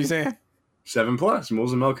 Now, what were you saying? 7+.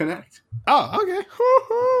 Moles and Mel connect. Oh, okay.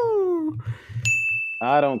 Woo-hoo.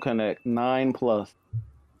 I don't connect. 9+.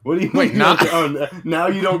 What do you Wait, mean? not- Now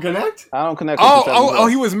you don't connect? I don't connect. With the 7+. Oh,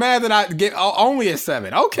 he was mad that I get only a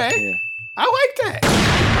 7. Okay. Yeah, I like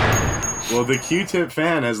that. Well, the Q-Tip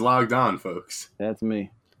fan has logged on, folks. that's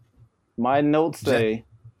me. My notes say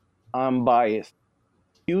I'm biased.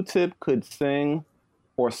 Q-Tip could sing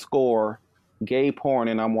or score gay porn,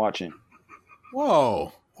 and I'm watching.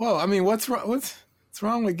 Whoa. I mean, what's wrong? What's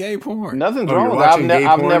wrong with gay porn? Nothing's Oh, wrong you're with it. watching gay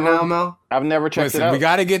porn now, Mel? I've never checked Listen, it out. we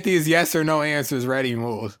got to get these yes or no answers ready,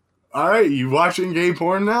 Moles. All right, you watching gay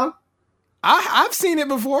porn now? I've seen it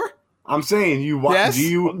before. I'm saying you watch. Yes.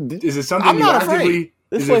 Is it something I'm you not actively? afraid.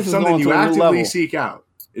 This Is place it is something going you to a new actively level. seek out?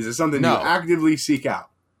 Is it something No. you actively seek out?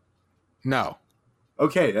 No.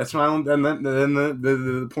 Okay, that's my own. Then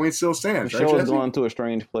the point still The stands. Right, show is Jesse? going to a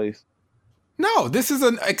strange place. No, this is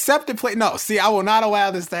an accepted play. No, see, I will not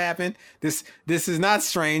allow this to happen. This is not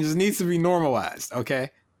strange. This needs to be normalized,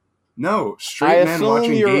 okay? No, I straight men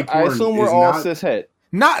watching gay porn we're is all not. cishet.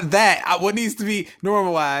 Not that. What needs to be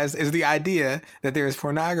normalized is the idea that there is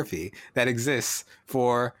pornography that exists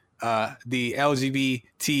for the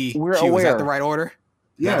LGBTQ. We're Is aware. that the right order?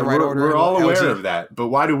 Yeah, the right we're, order? we're all aware LG? of that. But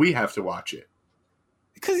why do we have to watch it?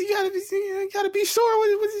 Because you gotta be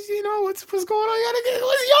sure what's going on.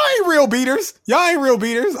 Y'all ain't real beaters. Y'all ain't real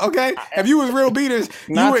beaters. Okay, if you was real beaters,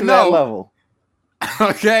 you Not would to know. that level.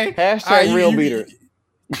 Okay, Hashtag All right, real beater.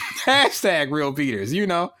 Hashtag real beaters. You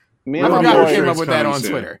know, Me I and my forgot sure who came boy, up with that coming on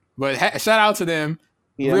soon. Twitter. But shout out to them,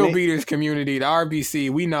 yeah, real me- beaters community, the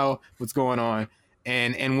RBC. We know what's going on.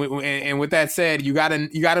 And with that said, you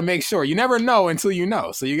gotta make sure. You never know until you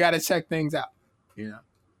know. So you gotta check things out. You know,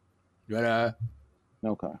 but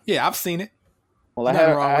Okay. yeah, I've seen it. Well, There's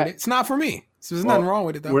nothing wrong with it. It's not for me. So there's nothing wrong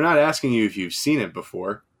with it though. We're not asking you if you've seen it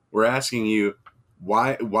before. We're asking you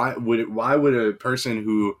why would a person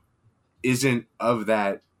who isn't of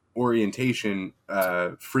that orientation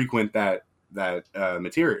frequent that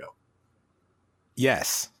material?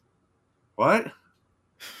 Yes. What?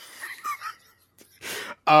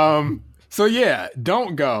 So yeah,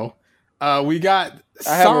 don't go. We got.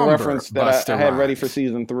 I have a Somber reference that Busta I had ready Rhymes. for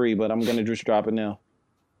season 3, but I'm gonna just drop it now.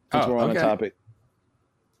 Since Oh, we're on the okay. topic.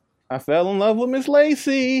 I fell in love with Miss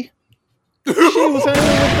Lacey. She was hanging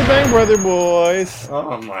with the Bang Brother boys.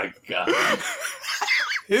 Oh my god.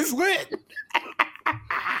 It's lit.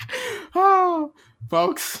 Oh,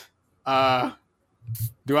 folks.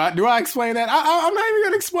 Do I explain that? I'm not even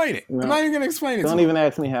gonna explain it. No. I'm not even gonna explain it. Don't even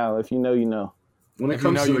ask me how. If you know, you know. When it If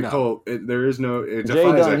comes you know, to you the know. cult, there is no. It Jay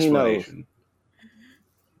defies Dunn, he explanation.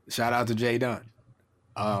 Shout out to Jay Dunn.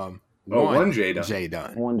 One Jay Dunn. Jay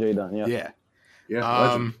Dunn. One J Dunn, yeah. Yeah. Yeah.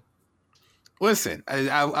 Legend. Listen,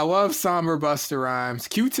 I love somber Busta Rhymes.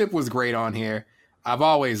 Q-Tip was great on here. I've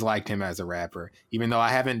always liked him as a rapper, even though I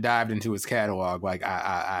haven't dived into his catalog like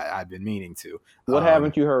I've been meaning to. What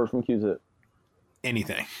haven't you heard from Q-Tip?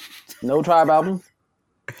 Anything? No Tribe album?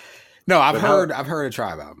 No, I've But heard a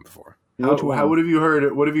Tribe album before. Which one? What have you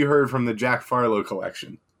heard? What have you heard from the Jack Farlow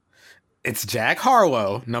collection? It's Jack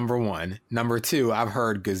Harlow, number one. Number two, I've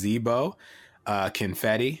heard Gazebo,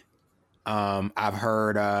 Confetti. I've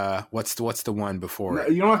heard what's the one before? No,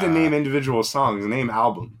 you don't have to name individual songs. Name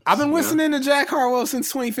albums. I've been you know? listening to Jack Harlow since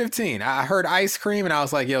 2015. I heard Ice Cream and I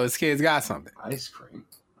was like, yo, this kid's got something. Ice cream.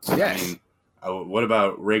 Yes. I mean, what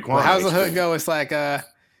about Raekwon? Well, how's the Ice hook Cream? go? It's like, when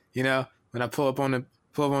I pull up on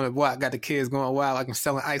the block, got the kids going wild like I'm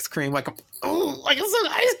selling ice cream, like I'm selling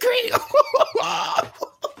ice cream.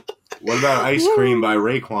 What about Ice Cream by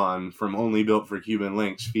Raekwon from Only Built for Cuban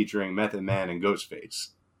Links featuring Method Man and Ghostface?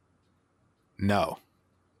 No.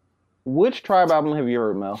 Which Tribe album have you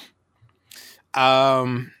heard, Mel?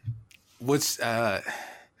 What's I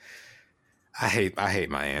hate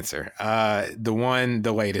my answer.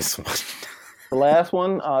 The latest one. The last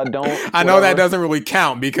one, Don't. I know that Whatever. doesn't really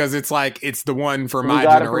count because it's like it's the one for You my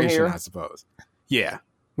Got It From generation, Here? I suppose. Yeah,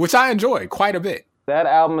 which I enjoy quite a bit. That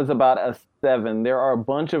album is about a 7. There are a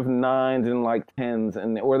bunch of 9s and like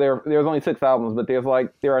 10s, or there's only 6 albums, but there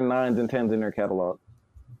are 9s and 10s in their catalog.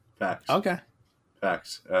 Facts. Okay.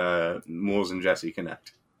 Facts. Moles and Jesse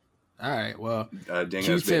connect. All right. Well, Dingo's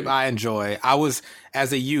Q-Tip Baby. I enjoy. I was,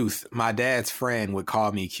 as a youth, my dad's friend would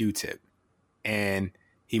call me Q-Tip, and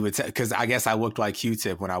he would because I guess I looked like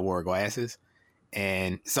Q-Tip when I wore glasses.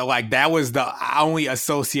 And so like that was I only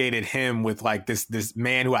associated him with like this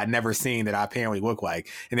man who I'd never seen that I apparently looked like.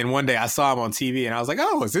 And then one day I saw him on TV and I was like,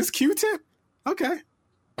 oh, is this Q-Tip? Okay.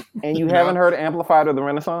 And you No. haven't heard Amplified or The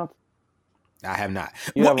Renaissance? I have not.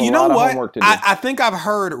 You have a know lot of what? homework to do. I think I've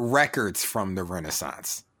heard records from the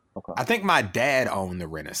Renaissance. Okay. I think my dad owned the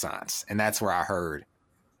Renaissance, and that's where I heard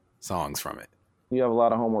songs from it. You have a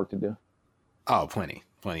lot of homework to do. Oh, plenty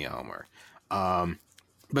of homework.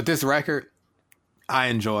 But this record, I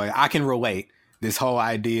enjoy. I can relate this whole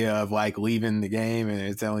idea of like leaving the game and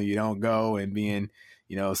it's telling you don't go and being,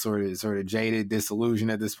 sort of jaded,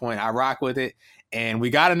 disillusioned at this point. I rock with it, and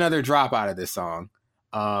we got another drop out of this song.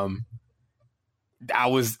 I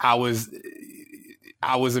was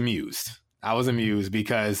amused. I was amused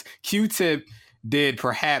because Q-Tip did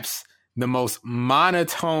perhaps the most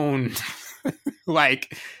monotone,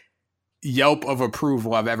 like yelp of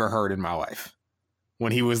approval I've ever heard in my life.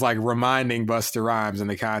 When he was like reminding Busta Rhymes in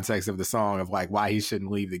the context of the song of like why he shouldn't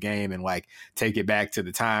leave the game and like take it back to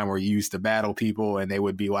the time where you used to battle people and they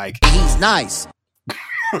would be like, he's nice.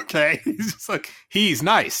 Okay, he's just like, he's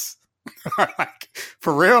nice. Like,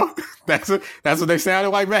 for real? That's what they sounded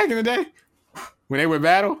like back in the day when they would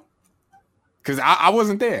battle. Because I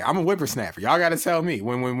wasn't there. I'm a whippersnapper. Y'all got to tell me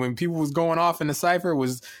when people was going off in the cipher,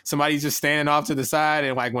 was somebody just standing off to the side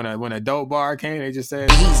and like when a dope bar came, they just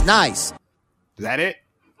said, He's nice. Is that it?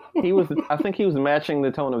 I think he was matching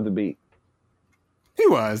the tone of the beat. He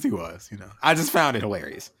was. I just found it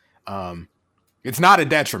hilarious. It's not a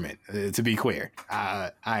detriment, to be clear.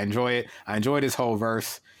 I enjoy it. I enjoyed his whole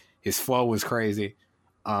verse. His flow was crazy.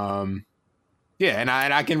 Yeah, and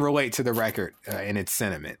I can relate to the record and its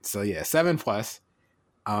sentiment. So yeah, 7+.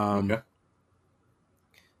 Okay.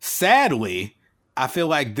 Sadly, I feel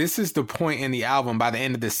like this is the point in the album by the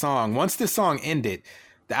end of this song. Once this song ended,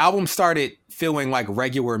 the album started feeling like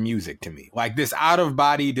regular music to me. Like this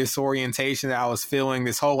out-of-body disorientation that I was feeling,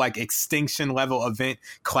 this whole like extinction level event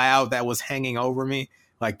cloud that was hanging over me,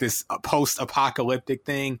 like this post-apocalyptic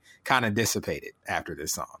thing kind of dissipated after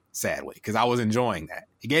this song, sadly, because I was enjoying that.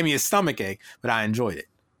 It gave me a stomach ache, but I enjoyed it.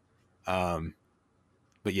 But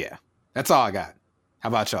yeah, that's all I got. How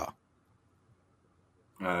about y'all?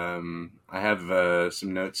 I have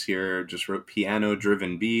some notes here. Just wrote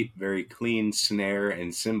piano-driven beat, very clean snare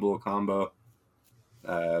and cymbal combo.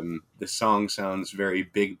 The song sounds very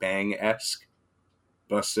Big Bang-esque.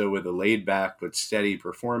 Busta with a laid-back but steady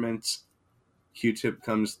performance. Q-Tip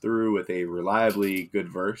comes through with a reliably good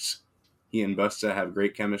verse. He and Busta have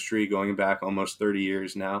great chemistry going back almost 30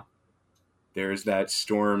 years now. There's that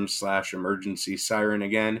storm/emergency siren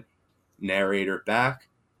again. Narrator back.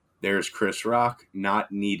 There's Chris Rock.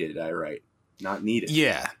 Not needed, I write. Not needed.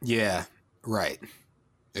 Yeah, right.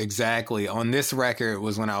 Exactly. On this record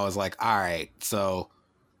was when I was like, all right, so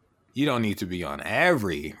you don't need to be on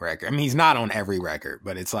every record. I mean, he's not on every record,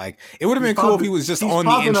 but it's like, it would have been cool if he was just on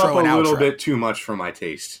the intro and outro. A little bit too much for my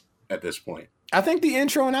taste at this point. I think the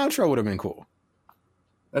intro and outro would have been cool.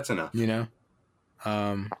 That's enough. You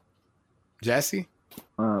know? Jesse?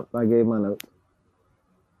 I gave my note.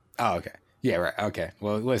 Oh, okay. Yeah, right. Okay.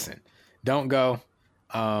 Well, listen, Don't Go.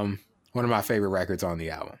 One of my favorite records on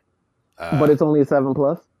the album. But it's only a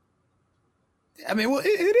 7+. I mean, well, it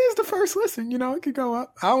is the first listen. You know, it could go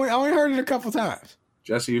up. I only heard it a couple times.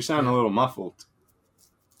 Jesse, you sound a little muffled.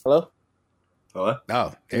 Hello? Hello?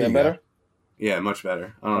 Oh, Is that better? Yeah, much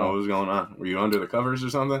better. I don't know what was going on. Were you under the covers or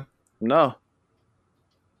something? No.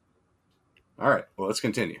 All right. Well, let's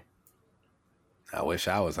continue. I wish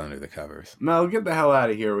I was under the covers. Mel, get the hell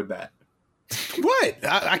out of here with that. What?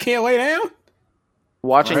 I can't lay down?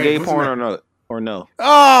 Watching Right, gay wasn't porn or no?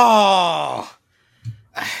 Oh!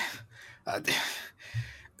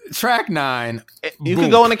 Track 9. You Boom.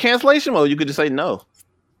 could go into cancellation mode. You could just say no.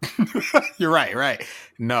 You're right.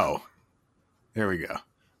 No. There we go.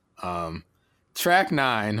 Track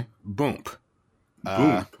 9, Boom.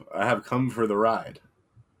 Boom. I have Come for the Ride.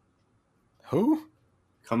 Who?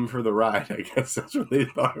 Come for the Ride, I guess that's what they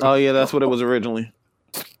thought. Oh, yeah, that's what it was originally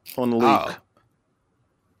on the leak.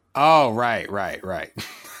 Oh, right. All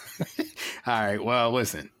right, well,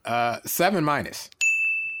 listen. 7-.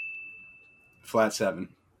 Flat 7.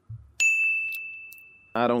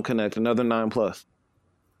 I don't connect. Another 9+.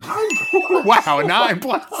 Wow, 9+.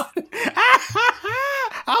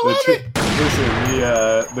 I love it. Listen,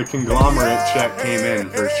 the conglomerate check came in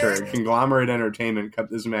for sure. Conglomerate Entertainment cut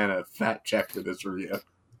this man a fat check for this review.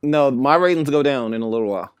 No, my ratings go down in a little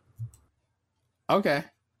while. Okay.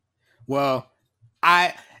 Well,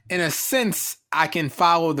 in a sense, I can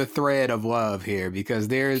follow the thread of love here because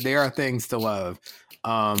there are things to love.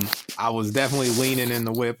 I was definitely leaning in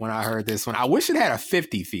the whip when I heard this one. I wish it had a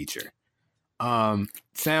 50 feature.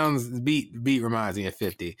 Sounds beat reminds me of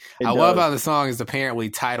 50. I love how the song is apparently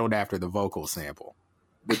titled after the vocal sample.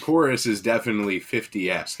 The chorus is definitely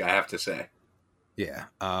 50-esque, I have to say. Yeah.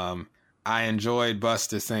 I enjoyed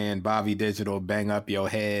Busta saying Bobby Digital, bang up your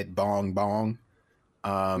head, bong bong.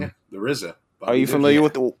 The RZA. Are you familiar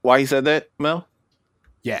with why he said that, Mel?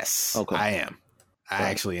 Yes, okay. I am. I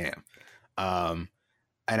actually am.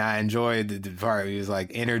 And I enjoyed the part where he was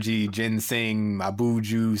like, energy, ginseng,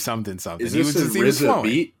 mabuju, something. Is this a RZA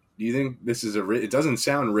beat? Do you think this is it doesn't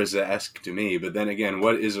sound RZA-esque to me, but then again,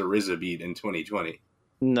 what is a RZA beat in 2020?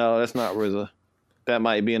 No, that's not RZA. That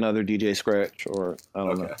might be another DJ Scratch or I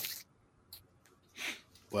don't know.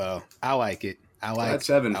 Well, I like it. That's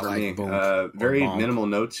 7 for me. Very minimal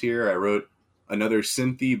notes here. I wrote another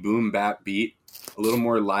synthy boom bap beat, a little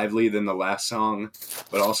more lively than the last song,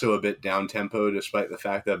 but also a bit down tempo, despite the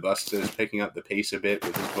fact that Busta is picking up the pace a bit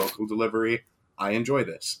with his vocal delivery. I enjoy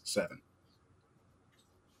this. 7.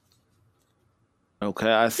 Okay,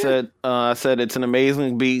 I said it's an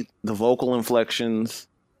amazing beat. The vocal inflections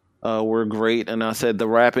were great, and I said the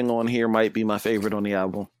rapping on here might be my favorite on the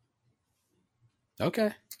album.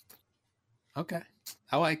 Okay.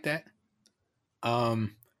 I like that.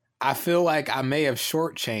 I feel like I may have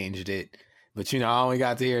shortchanged it, but I only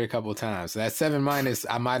got to hear it a couple of times. So that 7-,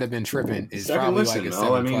 I might have been tripping. It's second probably listen, like a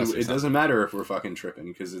 7+. I mean, it doesn't matter if we're fucking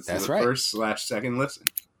tripping because it's That's the right. first/second listen.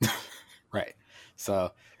 Right.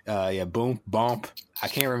 So, boom, bump. I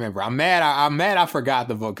can't remember. I'm mad. I forgot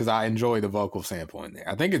the vocal because I enjoy the vocal sample in there.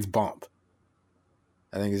 I think it's bump.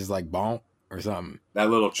 I think it's just like bump or something. That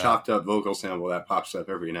little chopped up vocal sample that pops up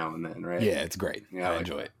every now and then, right? Yeah, it's great. Yeah, I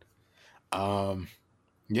enjoy it.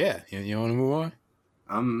 Yeah, you want to move on?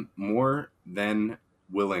 I'm more than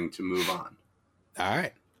willing to move on. All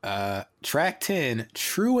right. Track 10,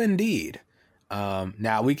 True Indeed.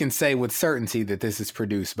 Now we can say with certainty that this is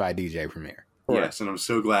produced by DJ Premier. Yes, and I'm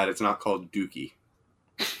so glad it's not called Dookie.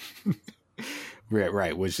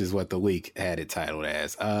 Right, which is what the leak had it titled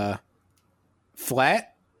as.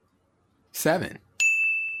 Flat 7.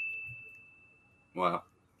 Wow.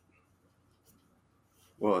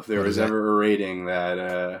 Well, if there was ever a rating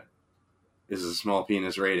that is a small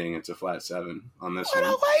penis rating, it's a flat 7 on this one. I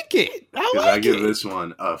like it. I give this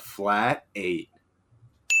one a flat 8.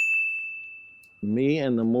 Me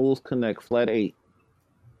and the Moles Connect, flat 8.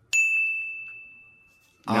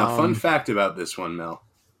 Now, fun fact about this one, Mel.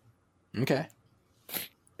 Okay.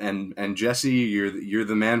 And Jesse, you're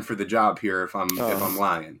the man for the job here. If I'm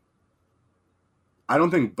lying, I don't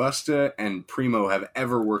think Busta and Primo have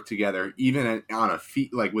ever worked together, even on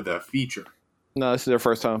with a feature. No, this is their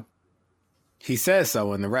first time. He says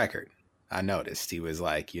so in the record. I noticed. He was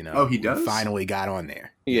like, you know, Oh, he does? we finally got on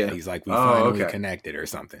there. Yeah. He's like, we Oh, finally okay. connected or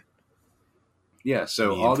something. Yeah,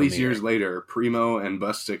 so Me all and these Premier. years later, Primo and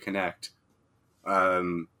Busta connect.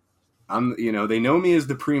 They know me as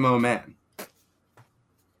the Primo man.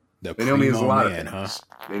 The They know me as a Primo lot man, of huh? things.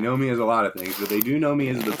 They know me as a lot of things, but they do know me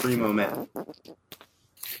as the Primo man.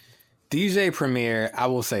 DJ Premier, I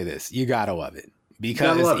will say this. You gotta love it.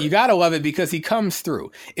 Gotta love it. Because he comes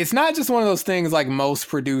through. It's not just one of those things like most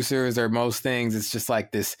producers or most things. It's just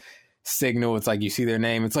like this signal. It's like you see their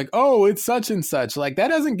name. It's like, oh, it's such and such. Like that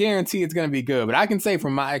doesn't guarantee it's going to be good. But I can say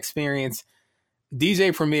from my experience,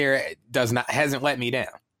 DJ Premier hasn't let me down.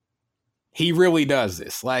 He really does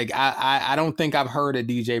this. Like I don't think I've heard a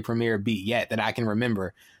DJ Premier beat yet that I can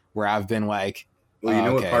remember where I've been like, Well, you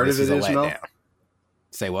know what part of it is, Mel?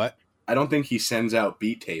 Say what? I don't think he sends out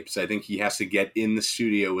beat tapes. I think he has to get in the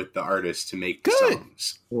studio with the artist to make the Good.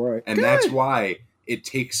 songs. Right. And that's why it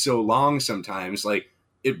takes so long sometimes. Like,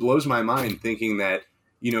 it blows my mind thinking that,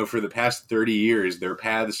 you know, for the past 30 years, their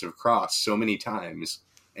paths have crossed so many times,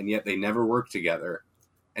 and yet they never worked together.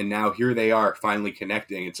 And now here they are finally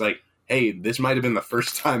connecting. It's like, hey, this might have been the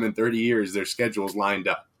first time in 30 years their schedules lined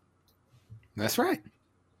up. That's right.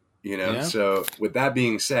 You know, Yeah. So with that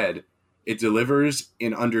being said, it delivers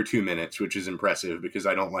in under 2 minutes, which is impressive because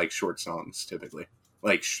I don't like short songs typically,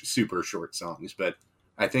 like super short songs. But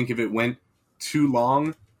I think if it went too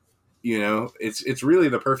long, you know, it's really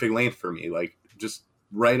the perfect length for me. Like just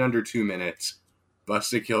right under 2 minutes.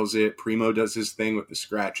 Busta kills it. Primo does his thing with the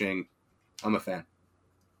scratching. I'm a fan.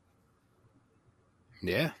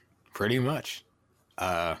 Yeah, pretty much.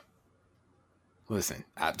 Listen,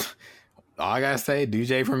 all I gotta say,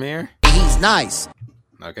 DJ Premier. He's nice.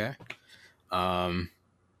 Okay.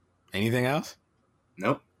 Anything else?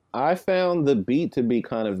 Nope. I found the beat to be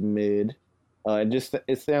kind of mid.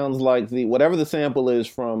 It sounds like whatever the sample is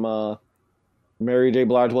from Mary J.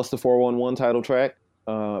 Blige. What's the 411 title track?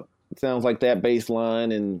 It sounds like that bass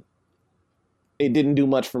line, and it didn't do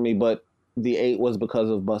much for me. But the 8 was because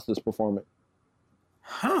of Busta's performance.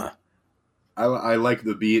 Huh. I like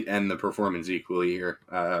the beat and the performance equally here.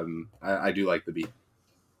 I do like the beat.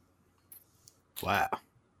 Wow.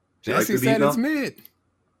 You like Jesse the beat, said it's Mel? mid.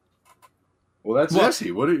 Well, that's Well,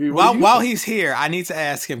 Jesse. What are you? While he's here, I need to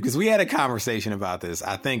ask him because we had a conversation about this,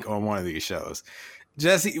 I think, on one of these shows.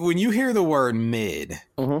 Jesse, when you hear the word mid,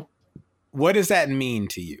 Mhm. what does that mean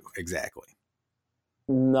to you exactly?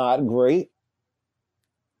 Not great.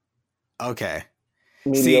 Okay.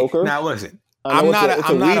 Mediocre. See, now listen, I know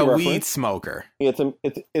I'm not a weed reference. smoker. It's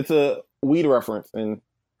a weed reference, and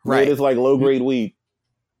Right. weed is like low grade weed.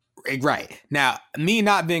 Right. Now, me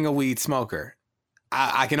not being a weed smoker,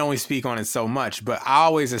 I can only speak on it so much, but I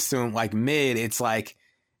always assume like mid, it's like,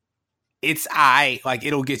 like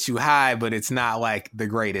it'll get you high, but it's not like the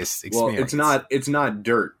greatest experience. Well, it's not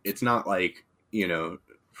dirt. It's not like, you know,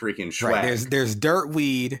 freaking swag. Right. There's dirt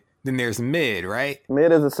weed, then there's mid, right?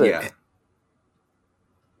 Mid is a 6. Yeah.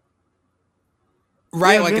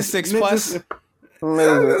 Right, Yeah, like a mid- 6 mid plus. is-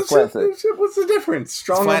 Mid is a flat 6. What's the difference?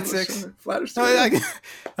 Strong Flat on- 6? Flat or No, 6?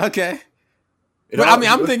 okay. It But all- I mean,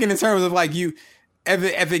 I'm thinking in terms of like you,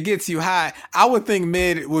 if it gets you high, I would think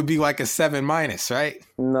mid would be like a 7 minus, right?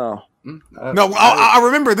 No. No, I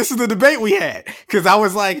remember this is the debate we had because I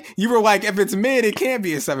was like, you were like, if it's mid, it can't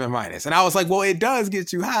be a 7 minus, and I was like, well, it does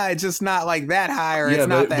get you high, it's just not like that high, or it's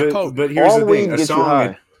not that potent. But here's All the weed thing: gets you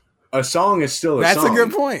high. a song is still a That's song. a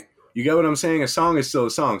good point. You get what I'm saying? A song is still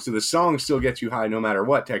a song. So the song still gets you high no matter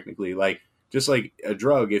what, technically. Like, just like a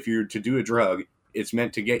drug, if you're to do a drug, it's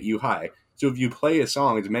meant to get you high. So if you play a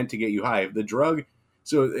song, it's meant to get you high. The drug,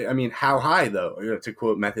 so, I mean, how high, though? To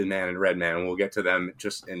quote Method Man and Redman, and we'll get to them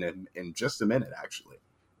just in just a minute, actually.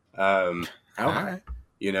 How All high? right.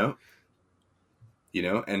 You know? And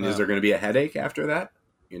is Well. there going to be a headache after that?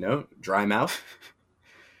 You know? Dry mouth?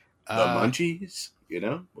 The munchies? You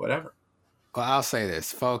know? Whatever. Well, I'll say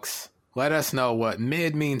this, folks. Let us know what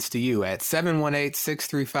mid means to you at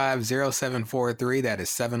 718-635-0743. That is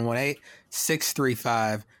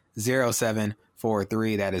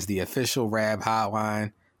 718-635-0743. That is the official Rab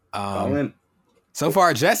hotline. Call in. So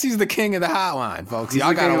far, Jesse's the king of the hotline, folks. He's Y'all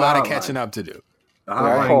the got king a of the lot of hotline. catching up to do. The I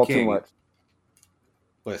Hotline call too King. much.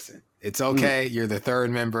 Listen, it's okay. You're the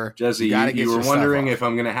third member. Jesse, gotta get you were your stuff wondering off. if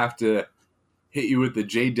I'm going to have to hit you with the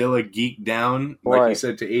J Dilla Geek Down, like you Right.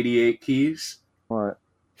 said, to 88 keys? All right.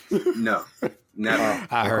 No. Never.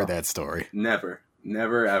 I heard that story. Never.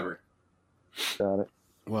 Never, ever. Got it.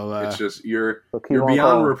 Well, It's just, you're So keep you're on beyond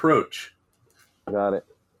calling. reproach. Got it.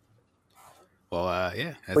 yeah. That's But all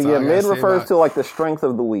yeah, I gotta mid say refers about- to like the strength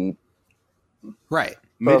of the weed. right.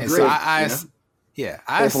 Mid And so grade. I Yeah,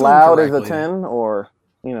 I if assume Loud is a correctly. 10, or,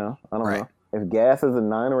 I don't Right. know. If Gas is a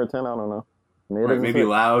 9 or a 10, I don't know. Maybe, Right, maybe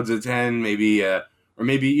Loud's a 10, maybe, or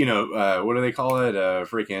maybe, what do they call it?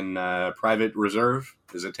 Freaking Private Reserve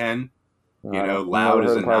is a 10. Loud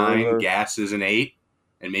is a 9, Gas is an 8,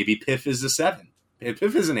 and maybe Piff is a 7.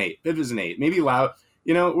 Piff is an 8. Piff is an 8. Maybe Loud.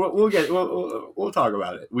 We'll talk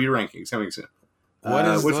about it. We rankings coming soon. What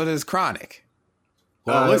is Chronic?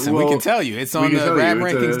 Well, listen, we can tell you. It's on the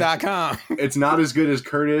raprankings.com. It's not as good as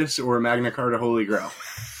Curtis or Magna Carta Holy Grail.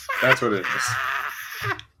 That's what it is.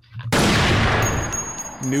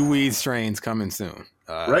 New weed strains coming soon.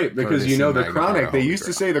 Right, because Curtis the Magna Chronic, Carta they Holy used to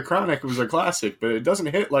Grail. say the Chronic was a classic, but it doesn't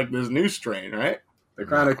hit like this new strain, right? The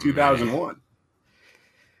Chronic 2001.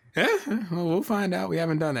 Yeah, well, we'll find out. We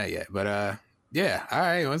haven't done that yet. But, yeah, all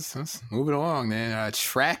right, let's move it along then.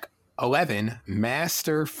 Track 11,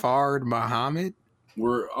 Master Fard Muhammad.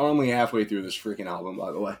 We're only halfway through this freaking album,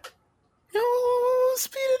 by the way.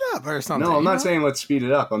 Speed it up or something. No, I'm not saying let's speed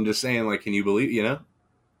it up. I'm just saying, like, can you believe,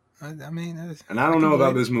 I mean... And I don't know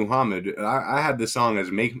about this Muhammad. I had this song as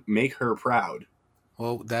Make Her Proud.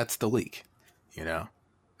 Well, that's the leak,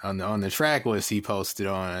 On the track list he posted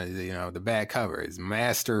on, the back cover is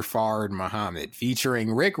Master Fard Muhammad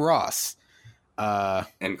featuring Rick Ross.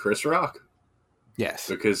 And Chris Rock. Yes.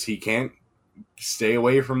 Because he can't stay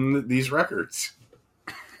away from these records.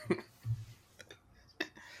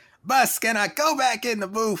 Bus, can I go back in the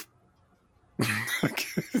booth?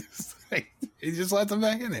 He just lets him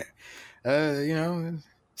back in there.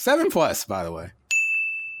 7+, by the way.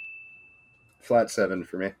 Flat 7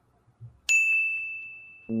 for me.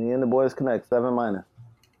 Me and the boys connect, 7 minus.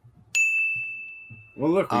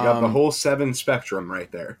 Well, look, we got the whole 7 spectrum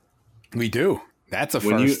right there. We do. That's a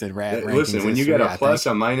first in rap rankings. Listen, when you history, get a plus,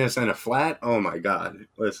 a minus, and a flat, oh my God.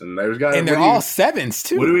 Listen, there's got and they're all 7s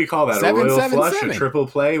too. What do we call that? 7, a royal 7, flush, 7. a triple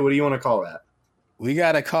play? What do you want to call that? We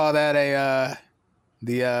gotta call that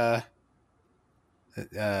the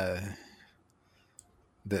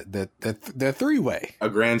 3-way. A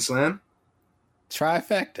grand slam?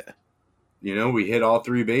 Trifecta. We hit all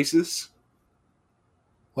 3 bases.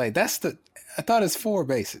 Wait, I thought it's 4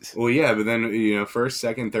 bases. Well, yeah, but then, first,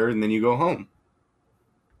 second, third, and then you go home.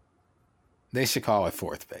 They should call it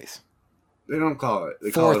 4th base. They don't call it.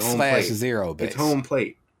 They call it home plate. 4/0 base. It's home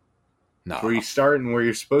plate. No. Where you start and where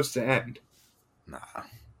you're supposed to end. Nah.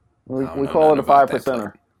 We call it a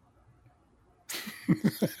 5%er.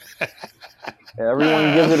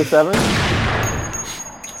 Everyone gives it a 7?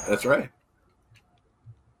 That's right.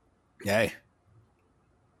 Hey.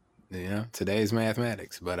 Today's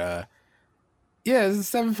mathematics. But, yeah,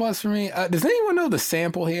 it's a 7+ for me. Does anyone know the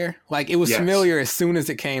sample here? Like, it was familiar as soon as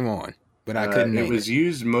it came on, but I couldn't name it. It was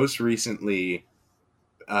used most recently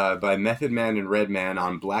by Method Man and Redman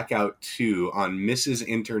on Blackout 2 on Mrs.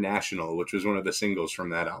 International, which was one of the singles from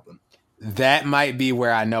that album. That might be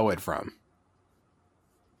where I know it from.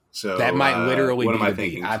 So that might literally what be am I the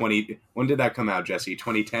beat. thinking? When did that come out, Jesse?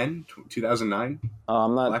 2010? 2009?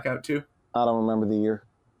 I'm not. Blackout 2? I don't remember the year.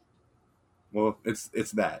 Well, it's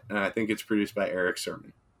that, and I think it's produced by Eric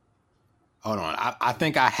Sermon. Hold on, I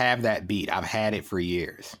think I have that beat. I've had it for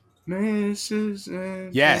years. Mrs.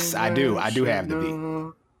 Yes, I do. I do have the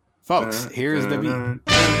beat. Folks, here's the beat.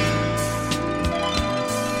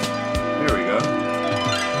 There we go.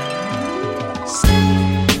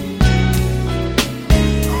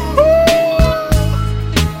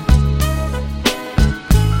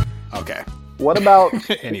 Okay. What about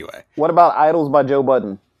anyway? What about Idols by Joe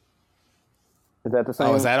Budden? Is that the same?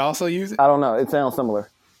 Oh, is that also used? I don't know. It sounds similar.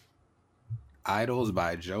 Idols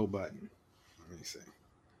by Joe Budden. Let me see.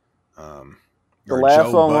 The last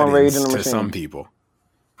song on Rage in the Machine. To some people.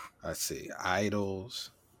 Let's see. Idols,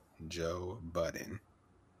 Joe Budden.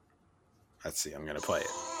 Let's see. I'm going to play it.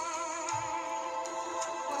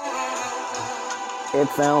 It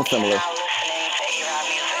sounds similar.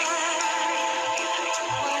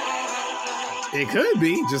 It could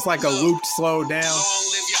be. Just like a looped, slowed down. Long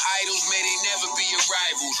live your idols, may they never be your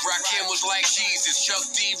rivals. Rakim was like Jesus, Chuck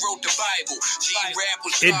D wrote the Bible. G-Rap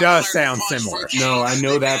was It does sound similar. No, I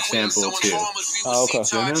know that sample too. Oh, okay.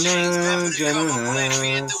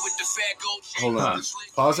 Hold on.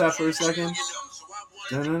 Pause that for a second.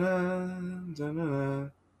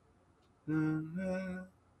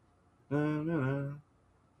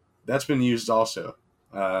 That's been used also.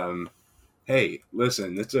 Hey,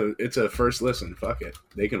 listen, it's a first listen. Fuck it.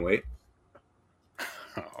 They can wait.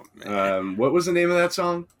 Oh, man. What was the name of that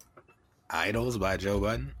song? Idols by Joe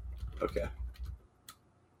Budden. Okay.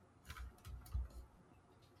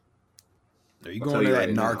 Are you I'll going tell to you that right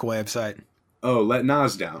narc now. website? Oh, Let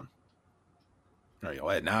Nas Down. Oh, you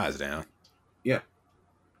let Nas down. Yeah.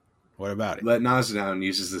 What about it? Let Nas Down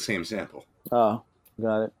uses the same sample. Oh,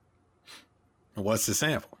 got it. What's the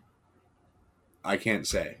sample? I can't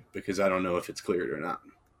say because I don't know if it's cleared or not.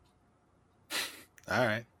 All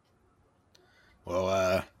right.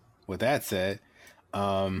 Well, with that said,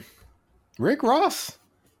 Rick Ross.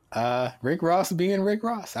 Rick Ross being Rick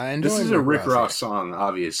Ross. I enjoy This is a Rick Ross song,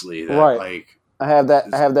 obviously. That, Right. Like, I have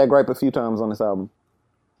that gripe a few times on this album.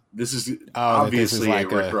 this is this obviously is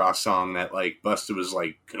like a Rick Ross song that, like, Busta was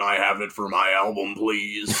like, "Can I have it for my album,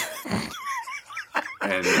 please?"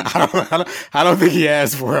 And I don't think he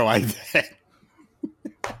asked for it like that.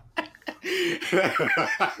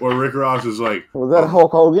 or Rick Ross is like, Was that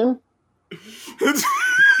Hulk Hogan?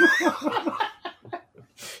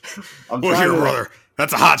 "I'm Look trying here, to, brother.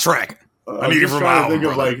 That's a hot track. I need it just for my trying to album, think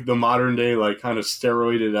of brother." like the modern day, like kind of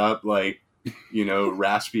steroided up, like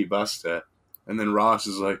raspy Busta, and then Ross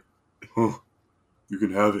is like, "Oh, you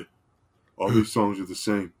can have it. All these songs are the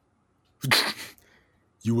same."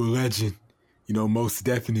 You a legend. Most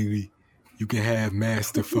definitely you can have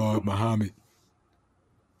Master Fard Muhammad.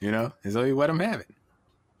 And so you let him have it.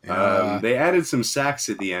 They added some sax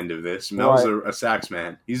at the end of this. Mel's a sax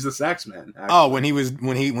man. He's the sax man. Oh, when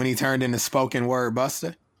he turned into spoken word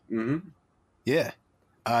Busta? Mm-hmm. Yeah.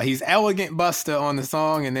 He's elegant Busta on the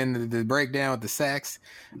song, and then the breakdown with the sax.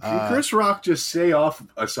 Can Chris Rock just say off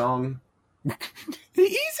a song?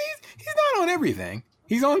 He's not on everything.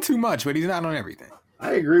 He's on too much, but he's not on everything.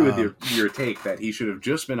 I agree with your take that he should have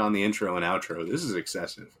just been on the intro and outro. This is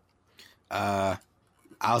excessive.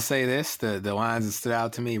 I'll say this: the lines that stood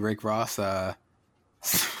out to me, Rick Ross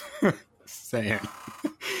saying,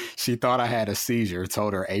 "She thought I had a seizure.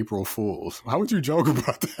 Told her April Fools." Why would you joke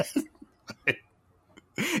about that?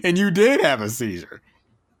 And you did have a seizure.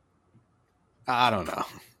 I don't know.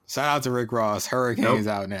 Shout out to Rick Ross. Hurricane's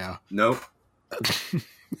out now. Nope.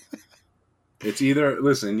 It's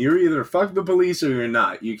you're either fuck the police or you're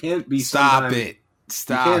not. You can't be Stop you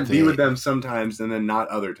can't be with them sometimes and then not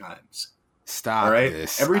other times. Stop all right?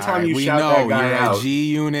 this. Every time you we shout know that guy you're out, a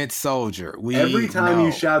G-Unit soldier. every time know.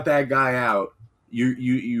 you shout that guy out, you're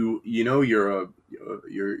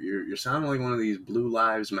sounding like one of these Blue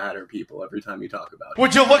Lives Matter people every time you talk about it.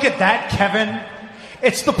 Would you look at that, Kevin?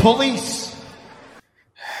 It's the police.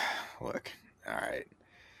 Look, all right.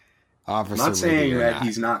 I'm not saying that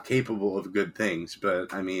he's not capable of good things,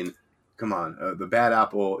 but I mean, come on, the bad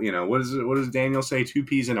apple. What does Daniel say? 2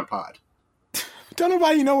 peas in a pod. Don't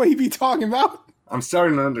nobody know what he be talking about? I'm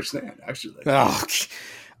starting to understand, actually. Oh,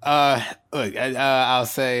 look, I'll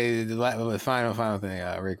say the final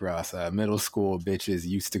thing. Rick Ross, middle school bitches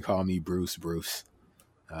used to call me Bruce.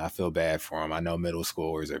 I feel bad for him. I know middle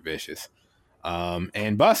schoolers are vicious.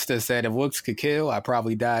 And Busta said, if looks could kill, I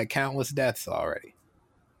probably died countless deaths already.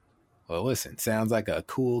 Well, listen, sounds like a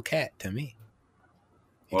cool cat to me.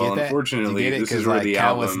 Well, unfortunately, this is where the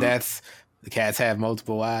countless album deaths. The cats have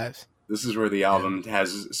multiple lives. This is where the album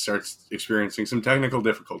starts experiencing some technical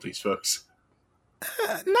difficulties, folks.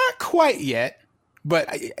 Not quite yet,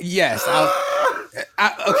 but yes.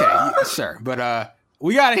 Okay, sure, but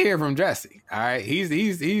we got to hear from Jesse. All right, he's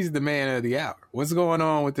the man of the hour. What's going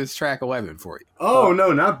on with this track 11 for you? Oh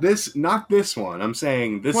no, not this one. I'm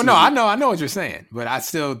saying this. Well, no, I know what you're saying, but I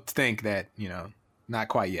still think that not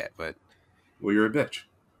quite yet. But you're a bitch.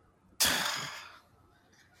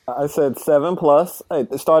 I said 7+.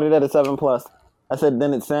 It started at a 7+. I said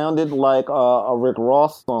then it sounded like a Rick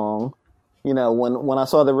Ross song. When I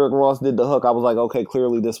saw that Rick Ross did the hook, I was like, okay,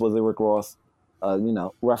 clearly this was a Rick Ross,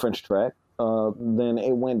 reference track. Then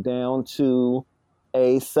it went down to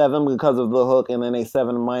a 7 because of the hook, and then a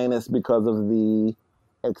 7- because of the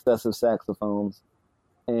excessive saxophones.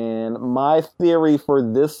 And my theory for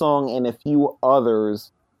this song and a few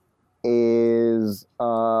others is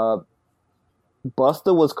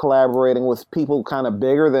Busta was collaborating with people kind of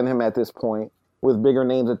bigger than him at this point, with bigger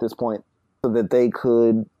names at this point, so that they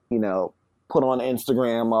could, put on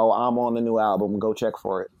Instagram, oh, I'm on the new album, go check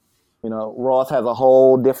for it. Ross has a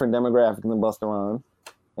whole different demographic than Busta Rhymes,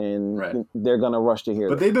 and they're going to rush to hear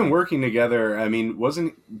But they've been working together. I mean,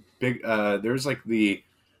 wasn't big, there's like the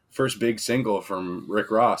first big single from Rick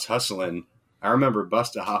Ross, Hustlin'. I remember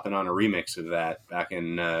Busta hopping on a remix of that back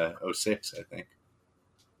in 2006, I think.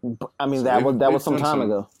 I mean, so that was some time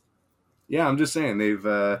ago. Yeah, I'm just saying they've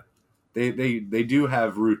they do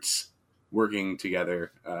have roots working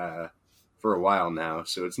together for a while now.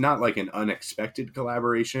 So it's not like an unexpected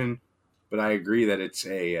collaboration, but I agree that it's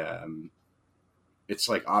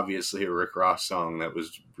like obviously a Rick Ross song that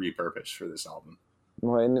was repurposed for this album.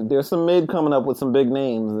 Right, and there's some mid coming up with some big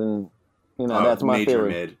names, and that's my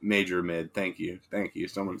theory. Major mid. Thank you.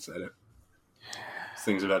 Someone said it. This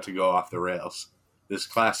thing's about to go off the rails. this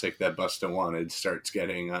classic that Busta wanted starts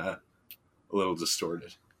getting a little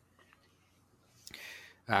distorted.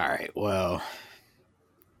 All right. Well,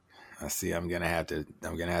 I see. I'm gonna have to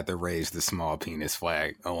raise the small penis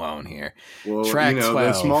flag alone here. Well, Track 12.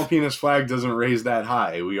 the small penis flag doesn't raise that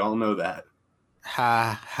high. We all know that.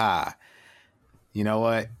 Ha ha. You know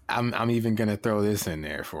what? I'm even gonna throw this in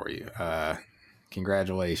there for you.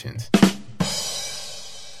 Congratulations.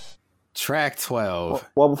 Track 12.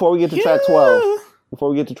 Well, before we get to track 12,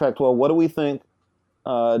 what do we think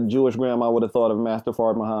Jewish grandma would have thought of Master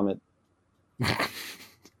Fard Muhammad?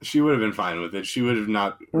 She would have been fine with it. She would have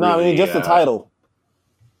not. No, I mean just the title.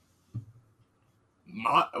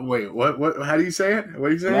 Wait, what? How do you say it? What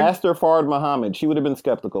are you saying? Master Fard Muhammad. She would have been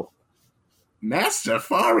skeptical. Master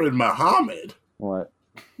Fard Muhammad. What?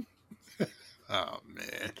 Oh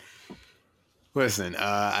man. Listen,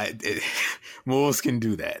 Moles can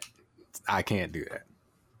do that. I can't do that.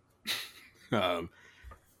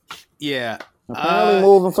 Yeah. Apparently,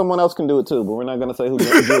 Moles and someone else can do it too, but we're not going to say who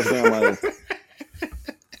Jewish grandma is.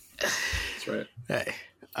 That's right. Hey.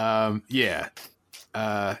 Yeah.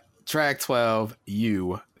 Track 12,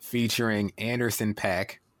 You, featuring Anderson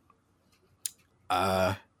 .Paak.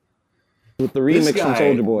 With the remix from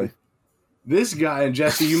Soulja Boy. This guy, and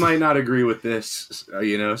Jesse, you might not agree with this,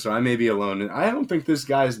 so I may be alone. I don't think this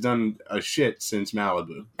guy's done a shit since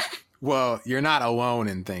Malibu. Well, you're not alone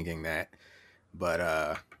in thinking that,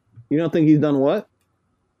 but you don't think he's done what?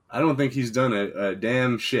 I don't think he's done a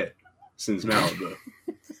damn shit since Malibu.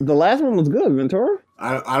 The last one was good, Ventura.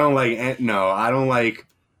 I don't like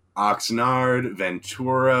Oxnard,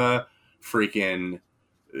 Ventura, freaking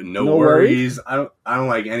No Worries. I don't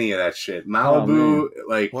like any of that shit. Malibu,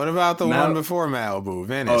 what about the one before Malibu,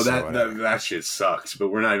 Venice? Oh, that shit sucks. But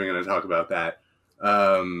we're not even going to talk about that.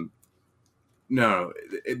 No,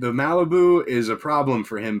 the Malibu is a problem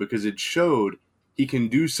for him because it showed he can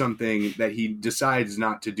do something that he decides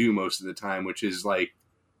not to do most of the time, which is like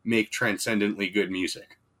make transcendently good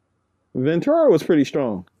music. Ventura was pretty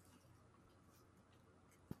strong.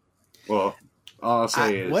 Well, all I'll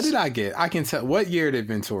say is... What did I get? I can tell. What year did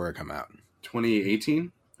Ventura come out?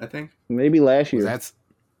 2018, I think. Maybe last year.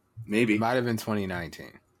 Maybe. Might have been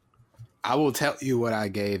 2019. I will tell you what I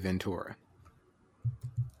gave Ventura.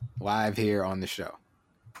 Live here on the show.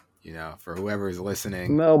 For whoever is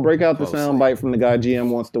listening. Mel, break out the soundbite from the guy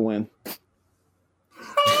GM wants to win.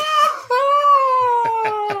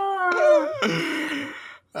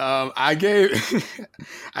 I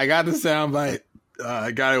got the soundbite.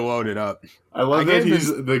 I got it loaded up. I love that he's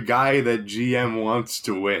the guy that GM wants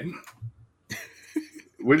to win.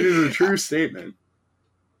 Which is a true statement.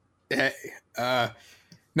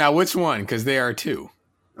 Now, which one? Because there are two.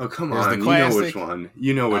 Oh, come on. You know which one.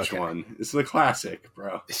 You know which one. It's the classic,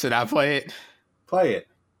 bro. Should I play it? Play it.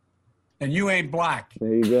 And you ain't black.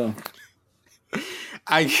 There you go.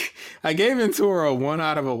 I gave Ventura a 1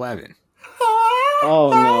 out of 11.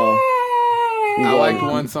 Oh, no. I liked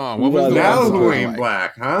one song. What was the Now one who ain't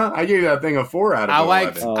black, huh? I gave that thing a 4 out of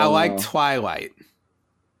 11. I liked Twilight.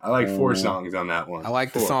 I like 4 songs on that one. I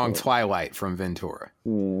like the song Twilight from Ventura.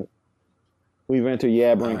 Yeah. We've entered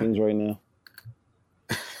rankings right now.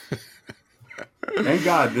 Thank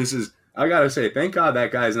God I gotta say, thank God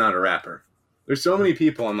that guy's not a rapper. There's so many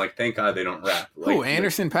people I'm like, thank God they don't rap. Who,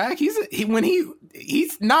 Anderson .Paak? He's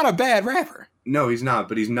not a bad rapper. No, he's not,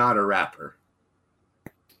 but he's not a rapper.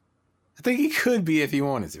 I think he could be if he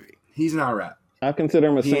wanted to be. He's not rap. I consider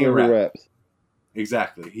him a singer who raps.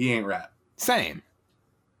 Exactly. He ain't rap. Same.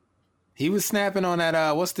 He was snapping on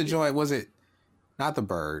that, what's the joint? Was it not the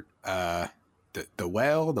bird? The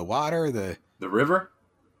well, the water, the river?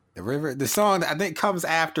 The river. The song I think comes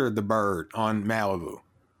after the bird on Malibu.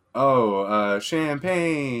 Oh,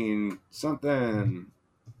 champagne, something.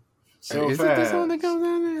 So is fast. It the song that comes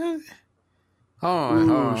after? Hold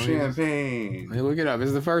on. Champagne. Let me look it up.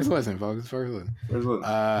 It's the first listen, folks. First listen.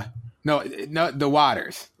 No, the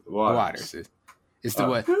Waters. The Waters. It's the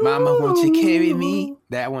what? Mama, won't you carry me?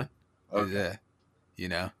 That one. Okay.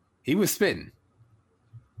 He was spitting.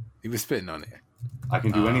 He was spitting on there. I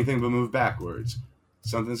can do anything but move backwards.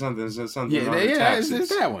 Something. Yeah, it's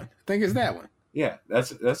that one. I think it's that one. Yeah,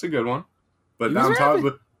 that's a good one. But now I'm talking.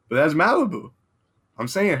 But that's Malibu. I'm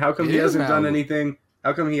saying, how come he hasn't done anything?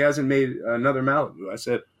 How come he hasn't made another Malibu? I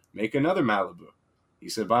said, make another Malibu. He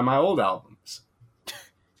said, buy my old albums.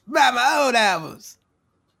 Buy my old albums.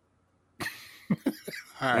 All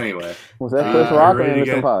right. Anyway, was that Chris Rock or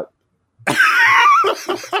Anderson .Paak?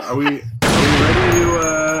 Are we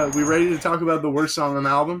ready to talk about the worst song on the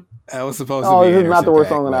album? That was supposed to be. Oh, this is not the worst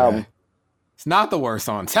song on the album. It's not the worst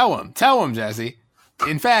song. Tell him, Jesse.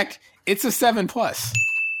 In fact, it's a 7+.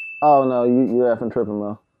 Oh no, you're effing tripping,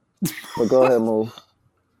 Mo. But go ahead, move.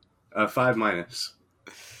 5-.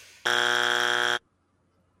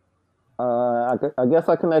 I guess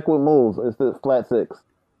I connect with moves. It's the flat 6,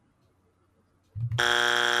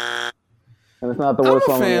 and it's not the worst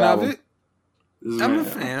song on the album. I'm a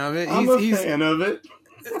fan of it. I'm a fan of it.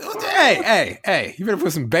 Hey! You better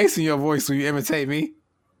put some bass in your voice when you imitate me.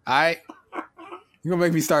 All right, you're gonna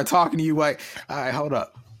make me start talking to you like. All right, hold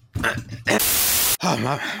up. Oh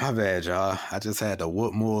my bad, y'all. I just had to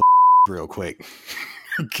whoop more real quick.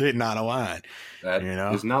 Getting out of line. That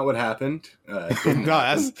is not what happened. No,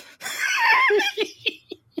 that's.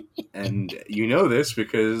 And you know this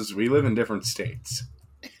because we live in different states.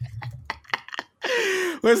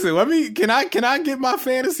 Listen, can I get my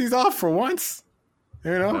fantasies off for once?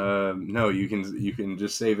 You know? No, you can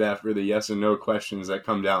just save that for the yes and no questions that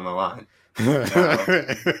come down the line.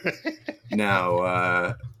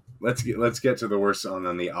 Now, let's get to the worst song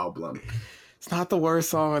on the album. It's not the worst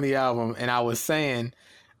song on the album, and I was saying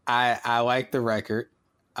I like the record.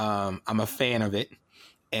 I'm a fan of it.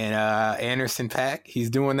 And Anderson .Paak, he's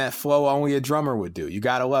doing that flow only a drummer would do. You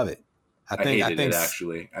gotta love it. I hated it,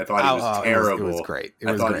 actually. I thought it was terrible. It was great.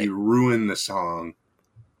 I thought he ruined the song.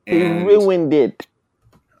 And he ruined it.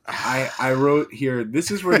 I wrote here, this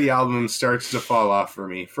is where the album starts to fall off for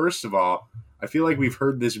me. First of all, I feel like we've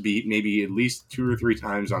heard this beat maybe at least 2 or 3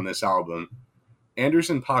 times on this album.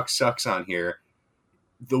 Anderson .Paak sucks on here.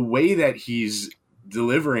 The way that he's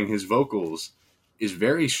delivering his vocals is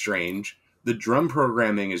very strange. The drum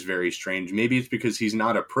programming is very strange. Maybe it's because he's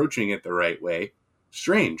not approaching it the right way.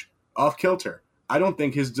 Strange. Off kilter. I don't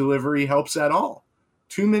think his delivery helps at all.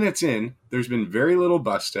 2 minutes in, there's been very little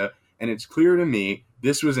Busta, and it's clear to me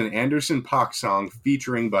this was an Anderson .Paak song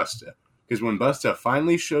featuring Busta. Because when Busta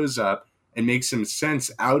finally shows up and makes some sense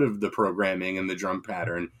out of the programming and the drum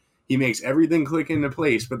pattern, he makes everything click into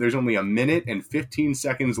place, but there's only 1 minute and 15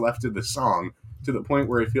 seconds left of the song, to the point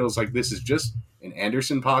where it feels like this is just an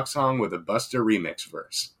Anderson .Paak song with a Busta remix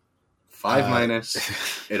verse.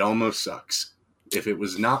 5-. It almost sucks. If it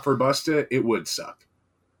was not for Busta, it would suck.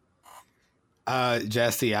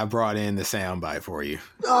 Jesse, I brought in the soundbite for you.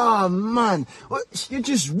 Oh, man. You're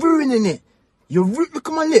just ruining it. Look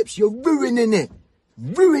at my lips. You're ruining it.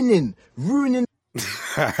 Ruining.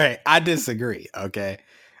 All right. I disagree. Okay.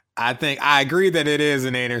 I agree that it is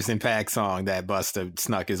an Anderson .Paak song that Busta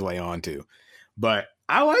snuck his way onto, but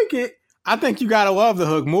I like it. I think you gotta love the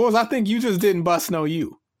hook, Moores. I think you just didn't bust no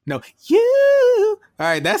you. No, you. All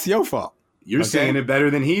right, that's your fault. You're saying it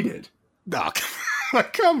better than he did. Oh,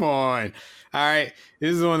 come on. All right,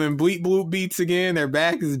 this is one of them bleep bloop beats again. They're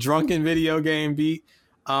back. This is a drunken video game beat.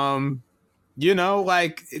 You know,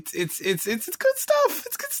 like it's good stuff.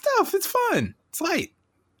 It's good stuff. It's fun. It's light.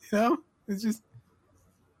 You know, it's just.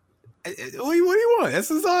 What do you want? This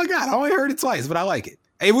is all I got. I only heard it twice, but I like it.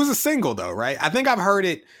 It was a single though, right? I think I've heard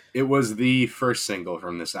it. It was the first single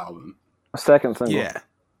from this album. A second single. Yeah.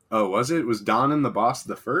 Oh, was it? Was Don and the Boss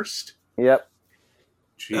the first? Yep.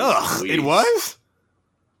 Jeez, ugh, it was?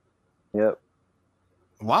 Yep.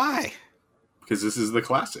 Why? Because this is the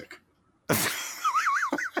classic.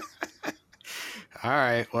 All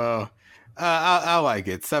right. Well, I like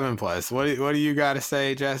it. 7+. What do you got to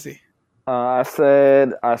say, Jesse? I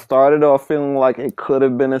said I started off feeling like it could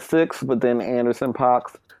have been a 6, but then Anderson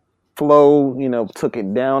 .Paak's flow, took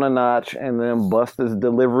it down a notch, and then Busta's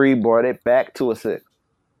delivery brought it back to a 6.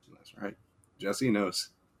 That's right. Jesse knows.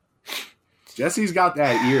 Jesse's got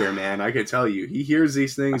that ear, man. I could tell you. He hears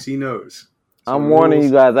these things. He knows. I'm warning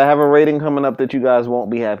you guys. I have a rating coming up that you guys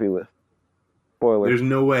won't be happy with. Spoiler. There's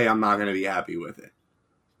no way I'm not going to be happy with it.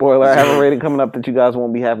 Spoiler. I have a rating coming up that you guys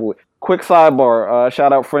won't be happy with. Quick sidebar.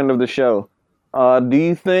 Shout out friend of the show. Do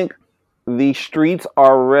you think the streets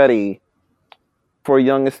are ready for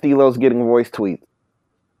Young Estilo's getting voice tweets?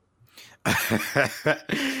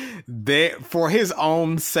 For his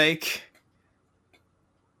own sake,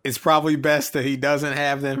 it's probably best that he doesn't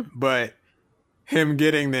have them, but him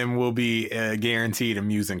getting them will be a guaranteed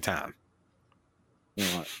amusing time.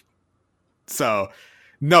 Yeah. So,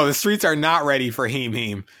 no, the streets are not ready for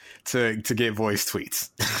Heem to get voice tweets.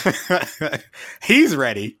 He's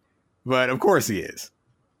ready, but of course he is.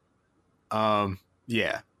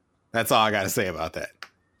 Yeah, that's all I got to say about that.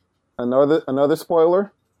 Another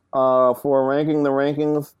spoiler for Ranking the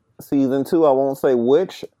Rankings season 2. I won't say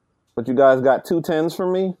which, but you guys got 2 10s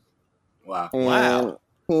from me. Wow! And wow!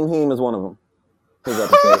 Heem is one of them. His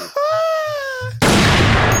episode.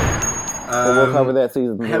 So we'll cover that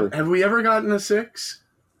season 3. Have we ever gotten a 6?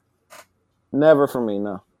 Never for me,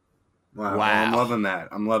 no. Wow. Well, I'm loving that.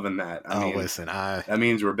 I mean, listen, that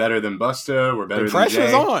means we're better than Busta. We're better the than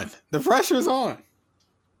Jay. The pressure's on.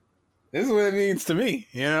 This is what it means to me.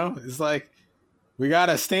 You know, it's like we got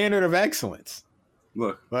a standard of excellence.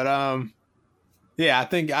 Look, but yeah, I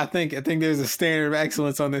think there's a standard of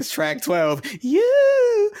excellence on this track 12.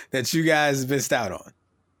 That you guys missed out on.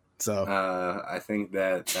 So I think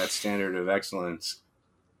that standard of excellence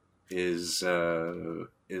is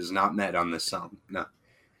not met on this song. No.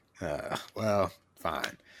 Well,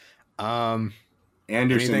 fine.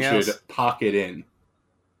 Anderson should pocket in.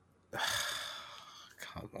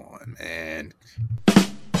 Come on, man.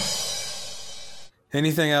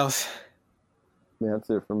 Anything else? Yeah, that's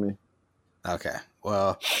it for me. Okay.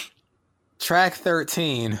 Well, track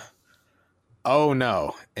 13. Oh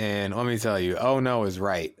no. And let me tell you, oh no is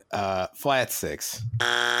right. Flat 6.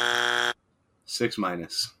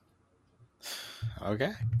 6-.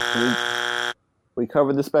 Okay. We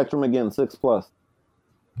covered the spectrum again, 6+.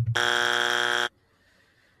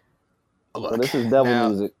 Look, so this is devil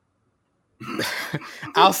music.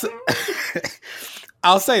 I'll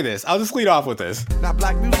say this. I'll just lead off with this. Now,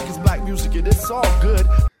 black music is black music, and it's all good.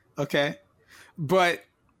 Okay, but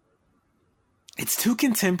it's too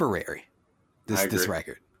contemporary. This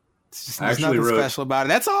record. It's just, there's nothing special about it.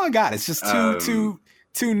 That's all I got. It's just too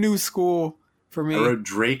new school for me. I wrote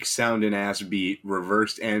Drake sound and ass beat,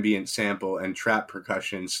 reversed ambient sample, and trap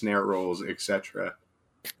percussion, snare rolls, etc.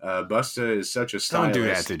 Busta is such a stylist. Don't do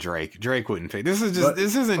that to Drake. Drake wouldn't pick. This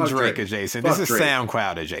isn't Drake adjacent. This is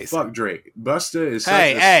SoundCloud adjacent. Fuck Drake. Busta is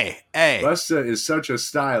Busta is such a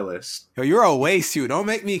stylist. Yo, you're a waste, you. Don't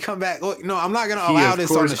make me come back. Look, no, I'm not gonna allow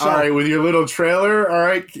this on the show. All right, with your little trailer. All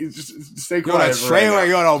right, just stay quiet. Yo, the trailer.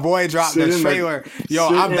 Yo, the boy dropped the trailer. Yo,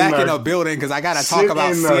 I'm back in the building because I gotta talk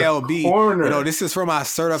about CLB. You know, this is for my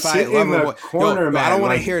certified lover. Yo, I don't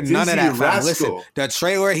want to hear none of that. Fam. Listen, the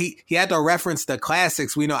trailer. He had to reference the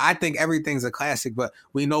classics. We know. I think everything's a classic, but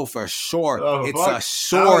we know for sure it's a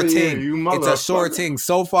sure thing. It's a sure thing.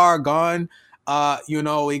 So Far Gone. You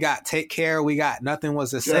know, we got Take Care. We got Nothing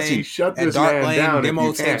Was the Same. And Dark Lane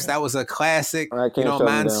demo tapes. That was a classic. You know,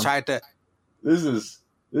 man's tried to. This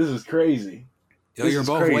is crazy. Yo, you're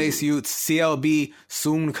both waste youths. CLB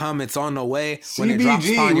soon come. It's on the way. When CBG, it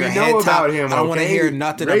drops on your head top, I don't want to hear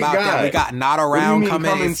nothing about that. We got Not Around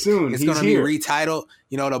coming soon. It's going to be retitled.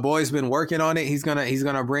 You know, the boy's been working on it. He's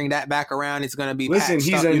gonna bring that back around. It's gonna be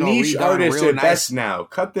he's a niche artist at best now.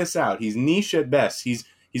 Cut this out. He's niche at best. He's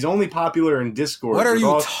only popular in Discord. What are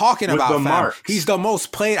you talking about, fam? He's the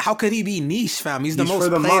most played. How could he be niche, fam? He's the most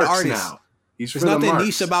played artist. Now. There's nothing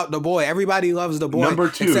niche about the boy. Everybody loves the boy. Number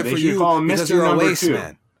 2. Except they for should you call him because Mr. you're Number a waste 2.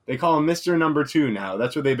 man. They call him Mr. Number 2 now.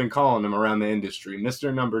 That's what they've been calling him around the industry.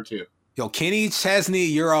 Mr. Number 2. Yo, Kenny Chesney,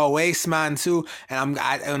 you're a waste man too. And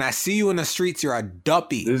when I see you in the streets, you're a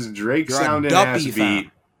duppy. This is Drake sound and ass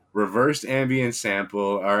beat, reversed ambient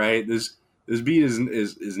sample. All right, this beat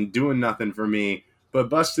isn't doing nothing for me. But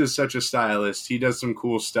Busta is such a stylist. He does some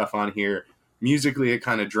cool stuff on here. Musically, it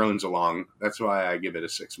kind of drones along. That's why I give it a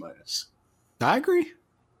 6-. I agree.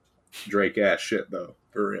 Drake ass shit though,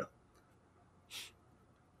 for real.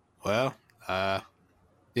 Well,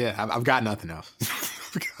 yeah, I've got nothing else.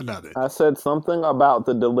 I said something about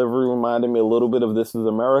the delivery reminded me a little bit of This Is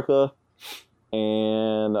America,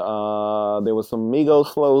 and there was some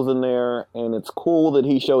Migos flows in there, and it's cool that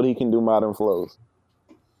he showed he can do modern flows.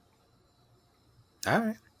 All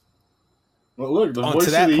right. Well, look, the voice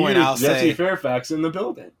of the youth, Jesse Fairfax in the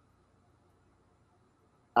building.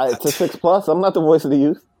 It's a 6+. I'm not the voice of the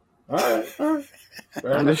youth. All right.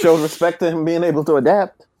 I just showed respect to him being able to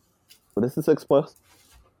adapt. But it's a 6+.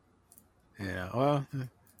 Yeah, well,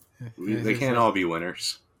 they can't all be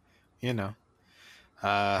winners. You know.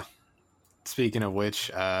 Speaking of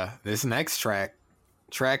which, this next track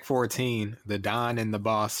 14, The Don and the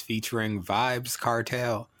Boss featuring Vibes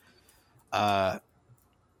Cartel.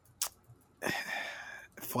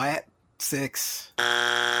 Flat 6.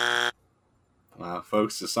 Wow,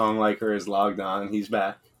 folks, the song liker is logged on. He's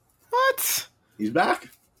back. What? He's back.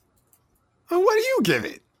 And what do you give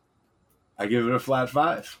it? I give it a flat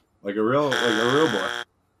 5. Like a real boy.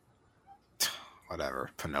 Whatever.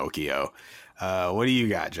 Pinocchio. What do you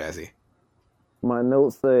got, Jesse? My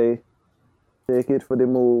notes say, take it for the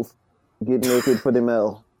moves, get naked for the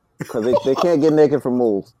male. Because they can't get naked for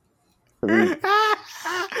moves.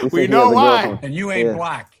 We know why. And you ain't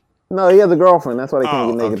black. No, he has a girlfriend. That's why they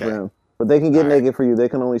can't get naked for him. But they can get naked for you. They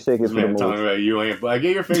can only shake it for the moves. Talking about you ain't black.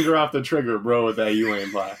 Get your finger off the trigger, bro, with that you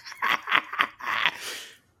ain't black.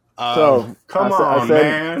 So come on,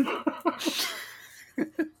 man.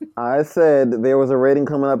 I said there was a rating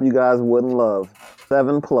coming up you guys wouldn't love.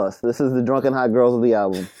 7+. This is the Drunken Hot Girls of the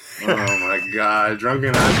album. Oh my God.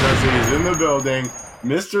 Drunken Hot Girls is in the building.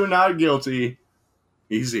 Mr. Not Guilty.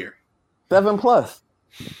 He's here. 7+.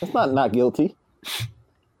 That's not guilty.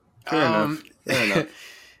 Fair enough.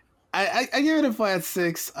 I give it a flat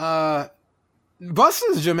 6.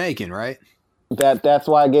 Busta's Jamaican, right? That's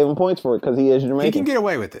why I gave him points for it, because he is Jamaican. He can get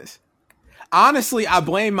away with this. Honestly, I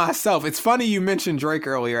blame myself. It's funny you mentioned Drake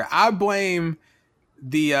earlier. I blame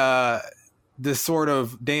the sort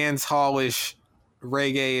of dance hallish,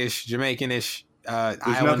 reggae-ish, Jamaican-ish, There's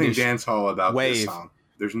nothing dance hall about wave. This song.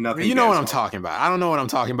 There's nothing. You know what I'm talking about. I don't know what I'm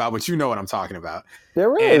talking about, but you know what I'm talking about.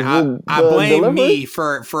 There is. And I blame me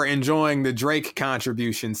for enjoying the Drake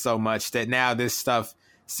contribution so much that now this stuff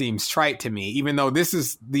seems trite to me, even though this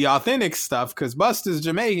is the authentic stuff, because Busta's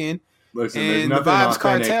Jamaican. Listen, and the Vibes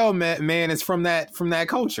Cartel man is from that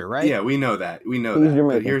culture, right? Yeah, we know that. He's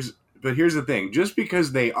Jamaican. But here's the thing: just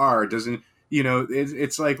because they are doesn't,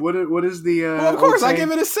 it's like what is the? Well, of course, I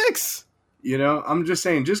give it a 6. I'm just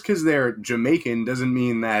saying, just because they're Jamaican doesn't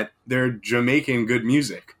mean that they're Jamaican good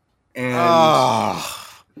music. And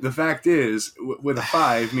the fact is, with a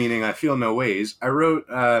 5, meaning I feel no ways, I wrote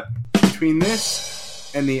between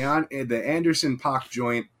this and the Anderson .Pac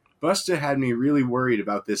joint, Busta had me really worried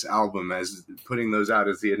about this album as putting those out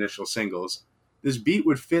as the initial singles. This beat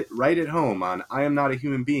would fit right at home on I Am Not a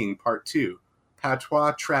Human Being Part 2,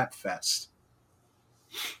 Patois Trap Fest.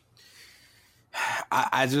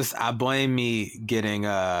 I blame me getting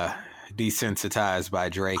desensitized by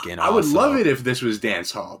Drake, and I would love it if this was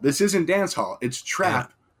dance hall. This isn't dance hall. It's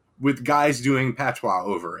trap with guys doing patois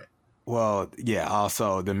over it. Well, yeah.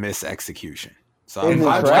 Also, the misexecution. So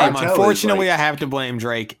unfortunately, I have to blame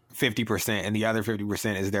Drake 50%, and the other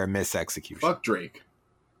 50% is their misexecution. Fuck Drake.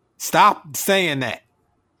 Stop saying that.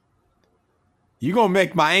 You gonna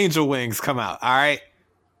make my angel wings come out? All right.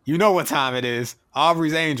 You know what time it is.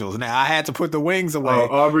 Aubrey's Angels. Now, I had to put the wings away. Oh,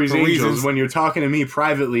 Aubrey's Angels. Reasons. When you're talking to me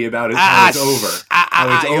privately about it, how it's over.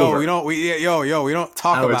 How it's over. We don't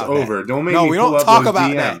talk how about it's that. over. Don't make me pull up talk those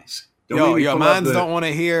about DMs. That. Your minds don't want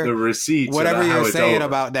to hear the receipts. Whatever you're saying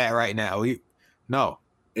about that right now. No.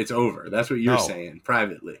 It's over. That's what you're saying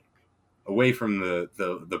privately. Away from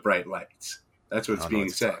the bright lights. That's what's being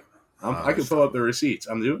said. I can pull up the receipts.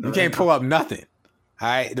 I'm doing it. You can't pull up nothing. All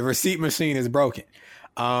right? The receipt machine is broken.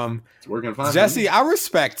 It's working fine. Jesse, I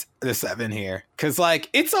respect the 7 here because,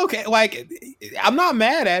 it's okay. I'm not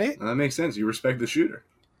mad at it. That makes sense. You respect the shooter.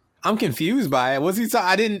 I'm confused by it. Was he?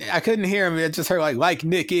 I couldn't hear him. I just heard like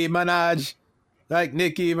Nicki Minaj,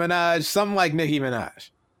 something like Nicki Minaj.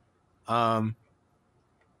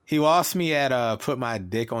 He lost me at put my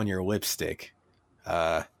dick on your lipstick.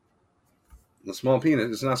 The small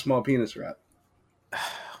penis. It's not small penis rap.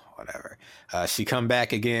 Whatever. She come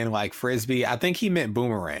back again like frisbee. I think he meant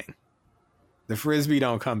boomerang. The frisbee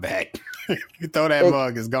don't come back. You throw that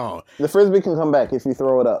mug, it's gone. The frisbee can come back if you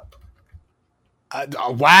throw it up.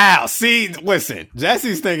 Wow. See, listen,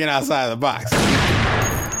 Jesse's thinking outside the box.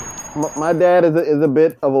 My dad is a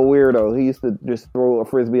bit of a weirdo. He used to just throw a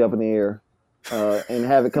frisbee up in the air and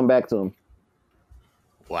have it come back to him.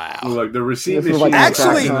 Wow. Like the receipt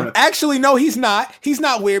actually, no, he's not. He's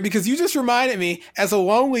not weird because you just reminded me, as a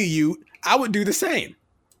lonely youth, I would do the same.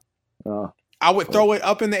 I would throw it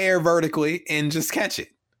up in the air vertically and just catch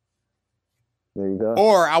it. There you go.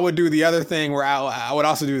 Or I would do the other thing where I would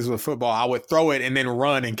also do this with football. I would throw it and then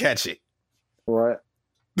run and catch it. Right.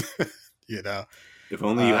 If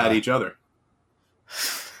only you had each other.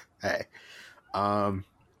 Hey.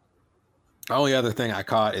 The only other thing I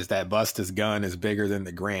caught is that Busta's gun is bigger than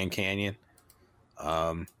the Grand Canyon.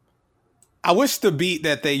 I wish the beat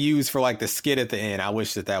that they use for the skit at the end, I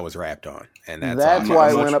wish that was rapped on. And that's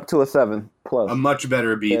why it went up to a 7+. A much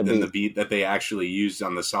better beat than the beat that they actually used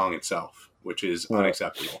on the song itself, which is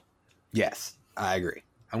unacceptable. Yes, I agree.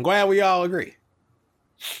 I'm glad we all agree.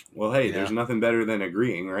 Well, hey, there's nothing better than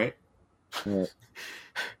agreeing, right? Yeah.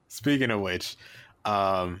 Speaking of which,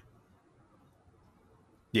 yeah.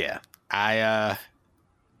 I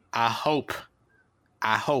hope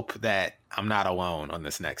that I'm not alone on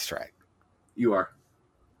this next track. You are.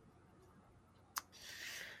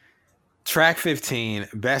 Track 15,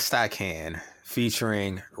 Best I Can,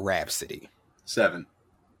 featuring Rhapsody. 7.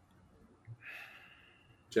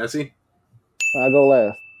 Jesse? I'll go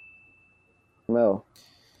last. Mel.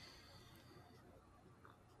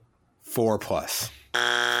 4+. 4+?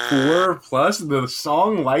 The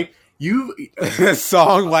song the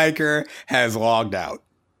song liker has logged out.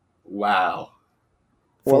 Wow.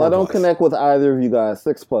 Well, I don't connect with either of you guys.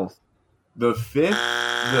 6+. The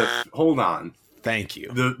 5th. Hold on. Thank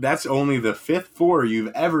you. That's only the 5th 4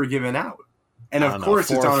 you've ever given out, and of course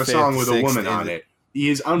it's on a song with a woman on it. He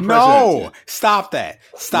is unprecedented. No, stop that.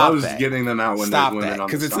 Stop Love's that. getting them out when stop there's women that. on the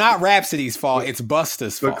Because it's song. Not Rhapsody's fault. It's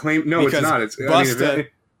Busta's fault. No, it's not. It's Busta.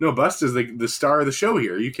 No, Busta's the star of the show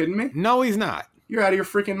here. Are you kidding me? No, he's not. You're out of your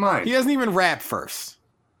freaking mind. He doesn't even rap first.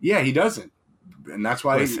 Yeah, he doesn't. And that's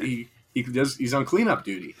why he's on cleanup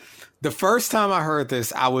duty. The first time I heard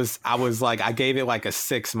this, I was like, I gave it like a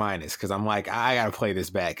 6- because I'm like, I gotta play this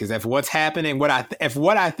back because if what's happening, what I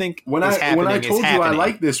think when I told you I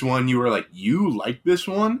like this one, you were like, you like this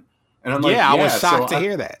one, and I'm like, I was shocked to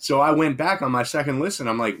hear that. So I went back on my second listen.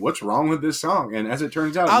 I'm like, what's wrong with this song? And as it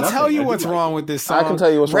turns out, I'll tell you what's wrong with this song. I can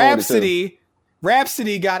tell you what's wrong with it too.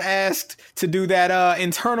 Rhapsody got asked to do that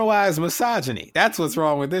internalized misogyny. That's what's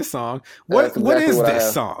wrong with this song. What is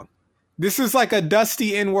this song? This is like a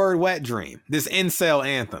dusty N-word wet dream. This incel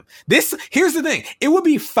anthem. Here's the thing. It would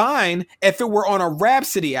be fine if it were on a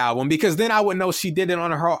Rhapsody album because then I would know she did it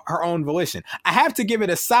on her own volition. I have to give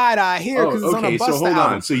it a side eye here because it's on a Busta so hold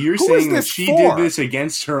album. on. So you're saying that she did this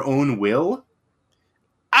against her own will?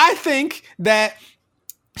 I think that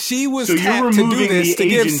she was tapped to do this to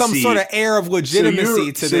give some sort of air of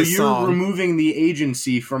legitimacy to this song. So you're removing the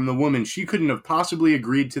agency from the woman. She couldn't have possibly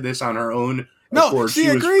agreed to this on her own. No, she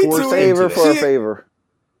agreed to it. Favor for a favor.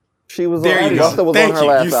 She was there. You go. Was Thank on her you.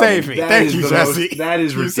 last You saved me. Thank you, Jesse. That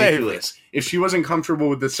is ridiculous. If she wasn't comfortable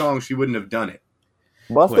with the song, she wouldn't have done it.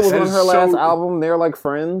 Busta was on her last album. They're like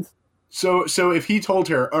friends. So if he told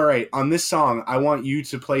her, all right, on this song, I want you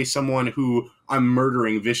to play someone who I'm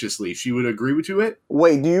murdering viciously, she would agree to it?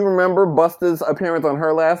 Wait, do you remember Busta's appearance on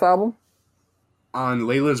her last album? On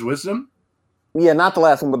Layla's Wisdom? Yeah, not the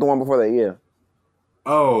last one, but the one before that, yeah.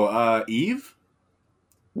 Oh, Eve?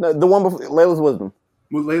 No, the one before Layla's Wisdom.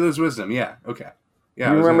 Well, Layla's Wisdom, yeah, okay.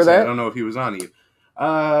 Yeah, you remember that? I don't know if he was on Eve.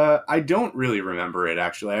 I don't really remember it,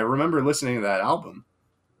 actually. I remember listening to that album.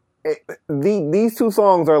 These two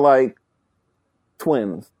songs are like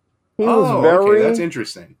twins. Okay, that's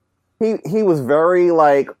interesting. He was very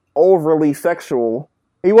like overly sexual.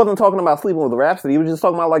 He wasn't talking about sleeping with Rhapsody. He was just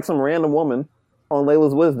talking about like some random woman on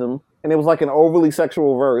Layla's Wisdom, and it was like an overly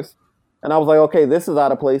sexual verse. And I was like, okay, this is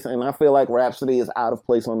out of place, and I feel like Rhapsody is out of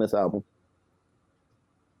place on this album.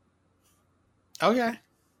 Okay.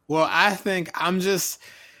 Well, I think I'm just...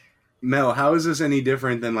 Mel, how is this any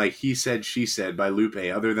different than like He Said, She Said by Lupe,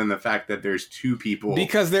 other than the fact that there's two people?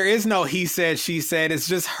 Because there is no he said, she said. It's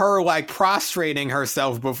just her like prostrating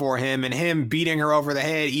herself before him and him beating her over the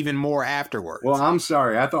head even more afterwards. Well, I'm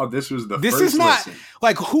sorry. I thought this was this first is not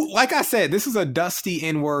listen. like I said, this is a dusty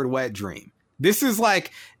N-word wet dream. This is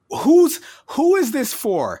like... Who is this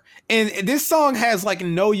for? And this song has like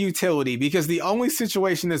no utility because the only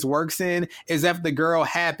situation this works in is if the girl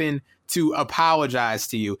happened to apologize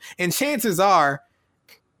to you. And chances are,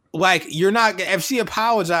 like, you're not, if she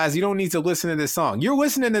apologized, you don't need to listen to this song. You're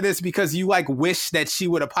listening to this because you like wish that she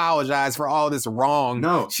would apologize for all this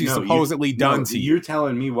wrong she's supposedly done to you. You're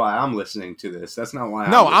telling me why I'm listening to this. That's not why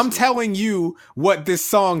I'm telling you what this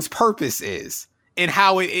song's purpose is. And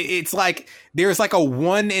how it's like there's like a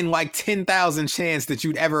 1 in like 10,000 chance that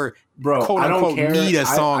you'd ever quote unquote need a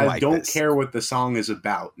song like this. I don't care what the song is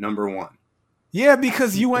about. Number one. Yeah,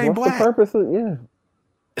 because you ain't black. The purpose of, yeah.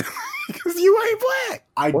 Because you ain't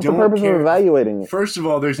black. What's the purpose of evaluating it? First of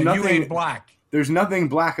all, there's nothing. You ain't black. There's nothing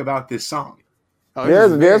black about this song. Oh,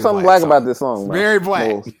 there's something black about this song. It's very black.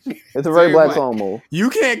 Mo. It's a very black song, Mo. You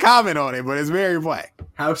can't comment on it, but it's very black.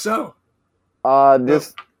 How so?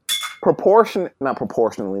 Just not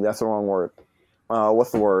proportionally. That's the wrong word. What's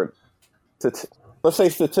the word? Let's say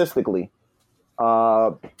statistically.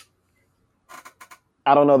 I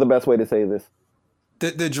don't know the best way to say this.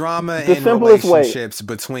 The drama in relationships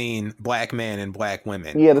between black men and black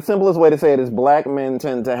women. Yeah, the simplest way to say it is black men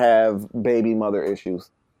tend to have baby mother issues.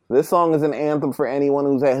 This song is an anthem for anyone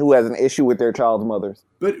who has an issue with their child's mothers.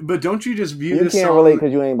 But don't you just view this song... You can't relate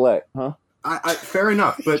because you ain't black, huh? Fair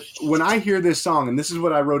enough, but when I hear this song, and this is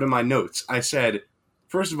what I wrote in my notes, I said,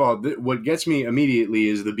 first of all, what gets me immediately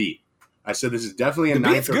is the beat. I said this is definitely a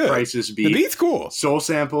Ninth or Crisis beat. The beat's cool. Soul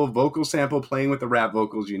sample, vocal sample, playing with the rap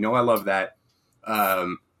vocals. You know I love that.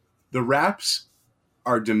 The raps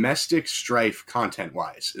are domestic strife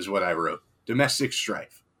content-wise, is what I wrote. Domestic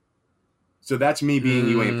strife. So that's me being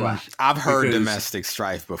you ain't black. I've heard domestic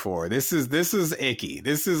strife before. This is icky.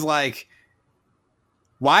 This is like...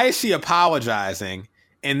 Why is she apologizing?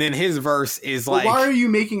 And then his verse is like... Why are you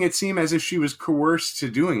making it seem as if she was coerced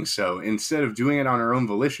to doing so instead of doing it on her own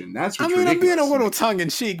volition? That's what's ridiculous. I'm being a little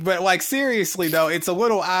tongue-in-cheek, but like seriously though, it's a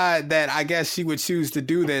little odd that I guess she would choose to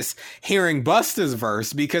do this hearing Busta's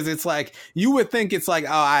verse because it's like, you would think it's like,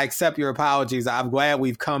 oh, I accept your apologies. I'm glad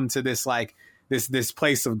we've come to this like this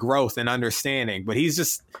place of growth and understanding. But he's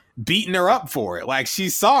just beating her up for it. Like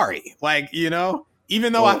she's sorry. Like, you know?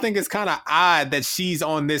 Even though I think it's kind of odd that she's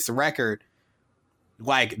on this record,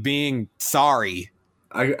 like being sorry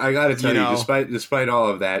I gotta tell you, despite all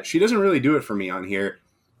of that, she doesn't really do it for me on here.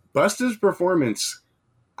 Busta's performance,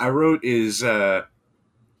 I wrote, is like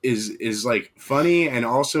funny and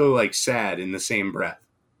also like sad in the same breath.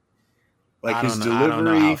 Like his delivery, I don't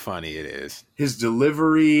know how funny it is. His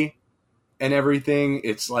delivery and everything,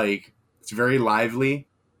 it's like it's very lively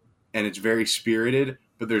and it's very spirited,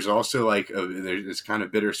 but there's also like it's kind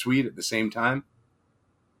of bittersweet at the same time.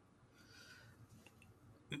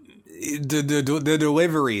 The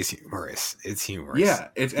delivery is humorous. It's humorous. Yeah,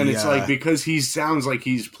 it's like because he sounds like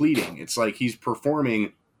he's pleading. It's like he's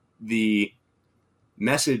performing the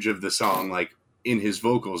message of the song like in his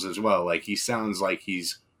vocals as well. Like he sounds like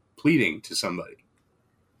he's pleading to somebody.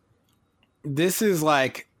 This is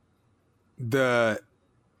like this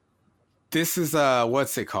is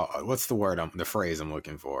what's it called? What's the word? The phrase I'm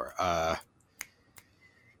looking for. I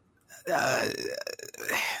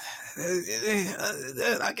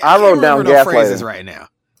wrote down gaslighting right now.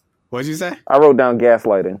 What'd you say? I wrote down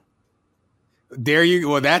gaslighting. There you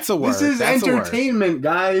go. Well, that's a word. This is entertainment,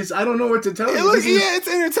 guys. I don't know what to tell you. It's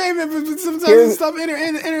entertainment, but sometimes it's stuff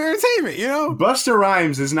entertainment, you know? Busta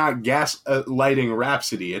Rhymes is not gaslighting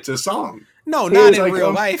Rhapsody. It's a song. No, not in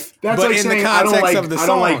real life. That's but like in saying, the context of the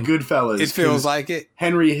song. I don't like Goodfellas. It feels like it.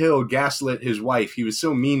 Henry Hill gaslit his wife. He was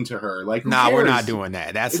so mean to her. Like, we're not doing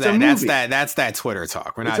that. That's that Twitter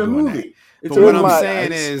talk. We're not doing that. But what I'm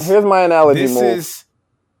saying is, here's my analogy move.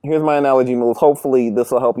 Here's my analogy move. Hopefully,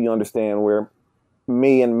 this will help you understand where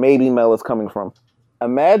me and maybe Mel is coming from.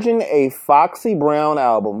 Imagine a Foxy Brown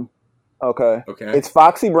album. Okay. It's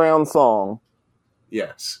Foxy Brown's song.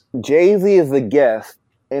 Yes. Jay-Z is the guest,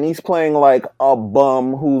 and he's playing like a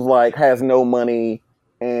bum who's like has no money,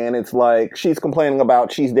 and it's like she's complaining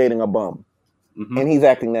about she's dating a bum, and he's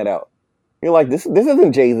acting that out. You're like, this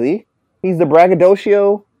isn't Jay-Z. He's the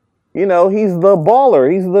braggadocio. You know, he's the baller.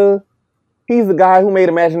 He's the guy who made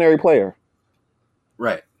Imaginary Player.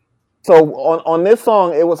 Right. So on this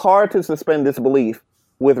song, it was hard to suspend disbelief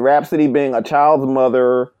with Rhapsody being a child's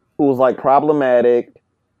mother who was like problematic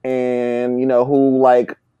and, you know, who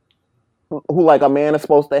like a man is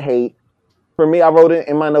supposed to hate. For me, I wrote it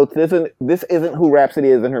in my notes. This isn't who Rhapsody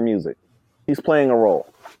is in her music. She's playing a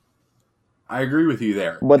role. I agree with you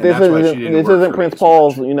there. But this isn't Prince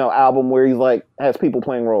Paul's, you know, album where he's like has people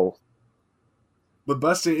playing roles. But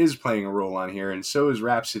Busta is playing a role on here, and so is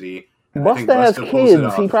Rhapsody. Busta has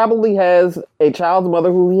kids. He probably has a child's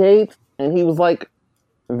mother who he hates, and he was like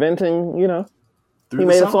venting, you know. He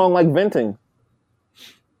made a song like venting.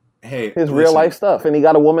 Hey, his real life stuff. And he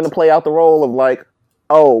got a woman to play out the role of like,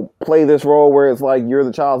 oh, play this role where it's like you're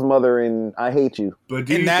the child's mother and I hate you. But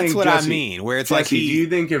that's what I mean, where it's Jesse, like do you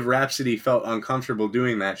think if Rhapsody felt uncomfortable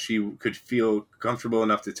doing that, she could feel comfortable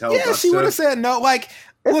enough to tell Busta? Yeah, she would have said no. Like,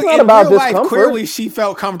 it's look, not in about real life, discomfort. clearly she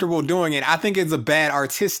felt comfortable doing it. I think it's a bad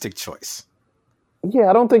artistic choice. Yeah,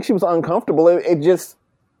 I don't think she was uncomfortable. It just,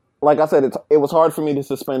 like I said, it was hard for me to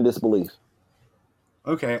suspend disbelief.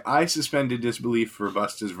 Okay, I suspended disbelief for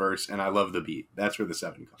Busta's verse, and I love the beat. That's where the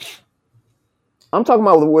 7 comes. I'm talking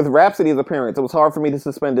about with Rhapsody's appearance. It was hard for me to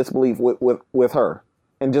suspend disbelief with her,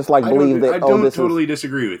 and just like believe that. I don't totally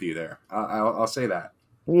disagree with you there. I'll say that.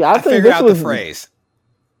 Yeah, I figured out the phrase.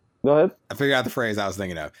 Go ahead. I figured out the phrase I was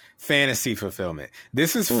thinking of. Fantasy fulfillment.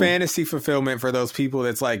 This is fantasy fulfillment for those people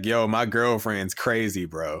that's like, yo, my girlfriend's crazy,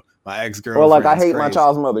 bro. My ex-girlfriend. Or like, I hate my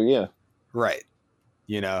child's mother, yeah. Right.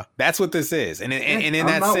 You know, that's what this is. And in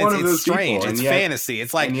that sense, it's strange. It's fantasy.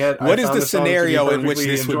 It's like, what is the scenario in which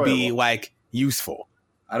this would be like useful?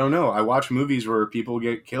 I don't know. I watch movies where people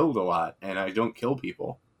get killed a lot, and I don't kill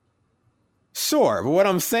people. Sure. But what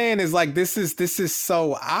I'm saying is like, this is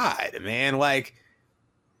so odd, man. Like,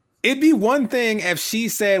 it'd be one thing if she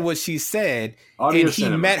said what she said audio and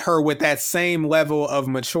cinema. He met her with that same level of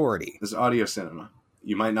maturity. This is audio cinema.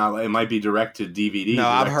 You might not. It might be direct to DVD. No,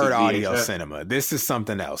 I've heard audio cinema. This is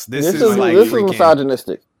something else. This is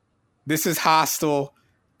misogynistic. This is Hostel.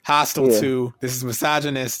 Hostel 2. This is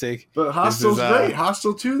misogynistic. But Hostel's great.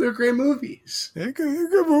 Hostel 2, they're great movies. They're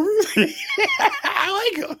good movies.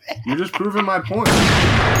 I like them. You're just proving my point.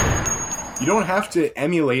 You don't have to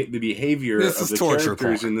emulate the behavior of the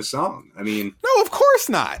characters in the song. I mean, no, of course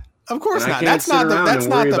not. Of course not. That's not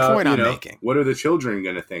the point I'm making. What are the children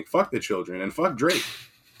going to think? Fuck the children and fuck Drake.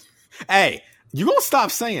 Hey, you gonna stop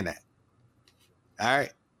saying that? All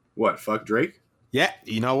right. What? Fuck Drake? Yeah.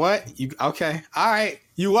 You know what? Okay. All right.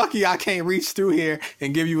 You lucky I can't reach through here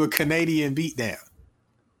and give you a Canadian beatdown.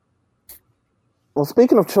 Well,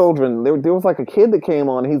 speaking of children, there was like a kid that came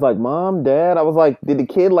on. And he's like, "Mom, Dad." I was like, "Did the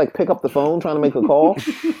kid like pick up the phone trying to make a call?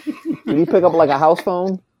 Did he pick up like a house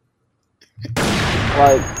phone?"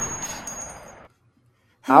 Like,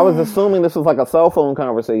 I was assuming this was like a cell phone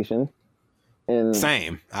conversation. And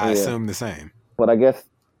Same. I assumed the same. But I guess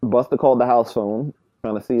Busta called the house phone,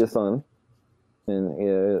 trying to see his son.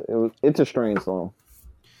 And it's a strange song.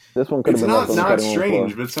 This one could have been It's not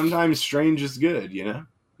strange, but sometimes strange is good, you know?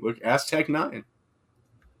 Look, ask Tech 9.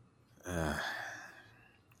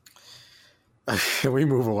 Can we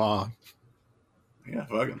move along? Yeah,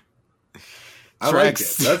 fuck him. I like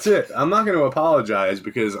it. That's it. I'm not going to apologize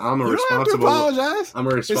because I'm a responsible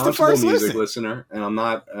music listener, and I'm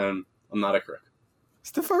not a crook.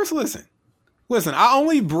 It's the first listen. Listen, I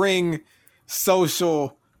only bring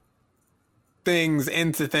social things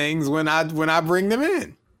into things when I bring them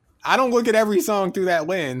in. I don't look at every song through that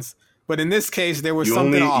lens, but in this case, there was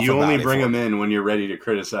something off about it. You only bring them in when you're ready to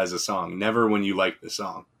criticize a song, never when you like the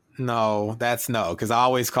song. No, because I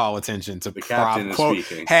always call attention to the captain is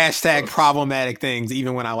speaking. # problematic things,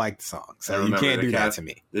 even when I like the song. So you can't do that to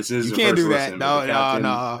me. This is you can't do that.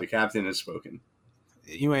 No. The captain has spoken.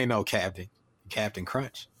 You ain't no captain. Captain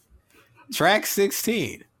Crunch. Track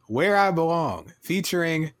 16, Where I Belong,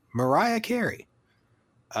 featuring Mariah Carey.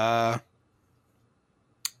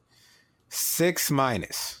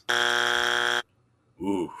 6-.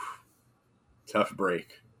 Ooh. Tough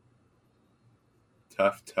break.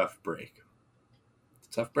 Tough break.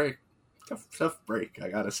 Tough break, I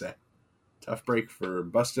gotta say. Tough break for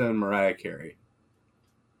Busta and Mariah Carey.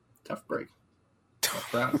 Tough break.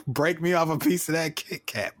 Break me off a piece of that Kit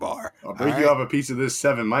Kat bar. I'll break you off a piece of this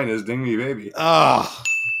 7- Ding Me Baby. Oh.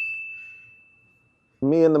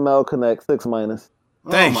 Me and the Mel connect 6-.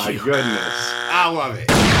 Thank you. Goodness. I love it.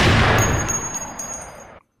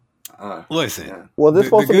 Listen. Yeah. Was this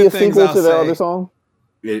supposed to be a sequel to the other song?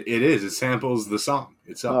 It is. It samples the song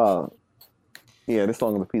itself. Yeah, this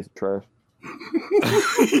song is a piece of trash.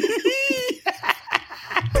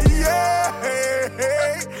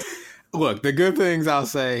 Look, the good things I'll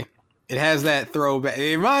say, it has that throwback.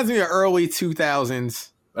 It reminds me of early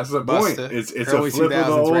 2000s. That's the point. It's a flip of the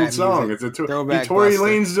old song. Music. It's a throwback. Tory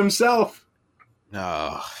Lanez himself.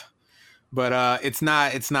 No, but it's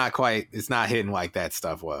not hitting like that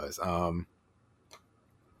stuff was.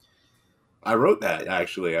 I wrote that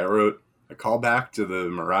actually. I wrote a callback to the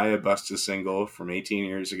Mariah Busta single from 18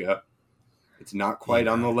 years ago. It's not quite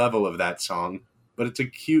on the level of that song, but it's a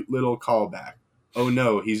cute little callback. Oh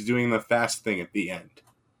no, he's doing the fast thing at the end.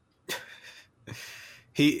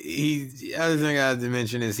 The other thing I have to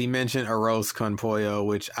mention is he mentioned arroz con pollo,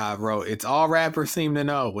 which I wrote. It's all rappers seem to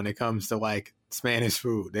know when it comes to like Spanish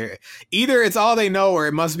food. Either it's all they know or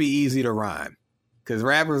it must be easy to rhyme, because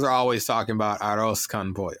rappers are always talking about arroz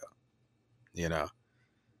con pollo. You know,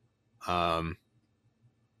 that's all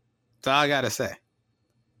I gotta say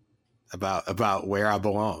about Where I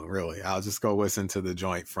Belong. Really, I'll just go listen to the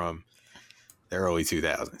joint from the early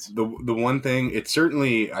 2000s. The one thing, it's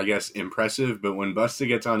certainly, I guess, impressive, but when Busta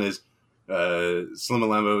gets on his Slim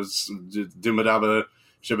Lambo's Dimadaba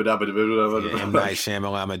Shibadaba M. Night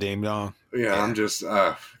Shyamalama Ding Dong. Yeah, I'm just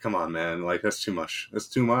come on, man. Like, that's too much. That's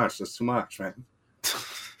too much, man.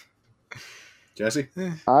 Jesse?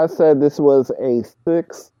 I said this was a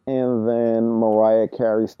 6, and then Mariah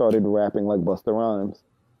Carey started rapping like Busta Rhymes.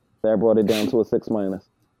 That brought it down to a 6-.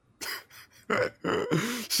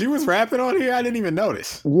 She was rapping on here? I didn't even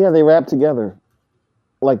notice. Yeah, they rapped together.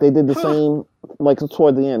 Like, they did the same, like,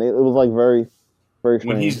 toward the end. It was, like, very, very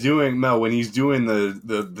strange. When he's doing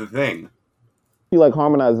the thing. He, like,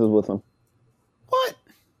 harmonizes with him. What?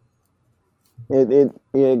 It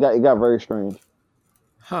got very strange.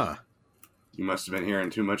 Huh. You must have been hearing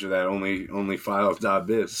too much of that only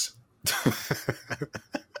files.biz.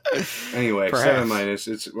 Anyway, Perhaps. 7-,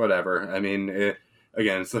 it's whatever. I mean,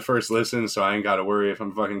 again, it's the first listen, so I ain't got to worry if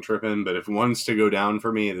I'm fucking tripping. But if one's to go down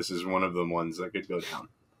for me, this is one of the ones that could go down.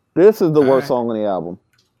 This is the worst song on the album.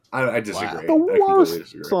 I disagree. Wow. The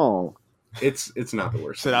worst song. It's not the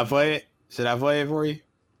worst. Should I play it? Should I play it for you?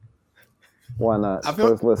 Why not?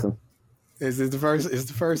 First listen. It's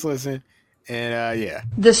the first listen, and yeah.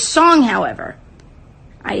 The song, however,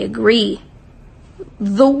 I agree.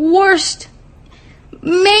 The worst,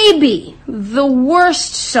 maybe the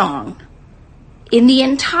worst song in the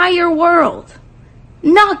entire world.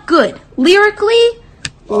 Not good. Lyrically,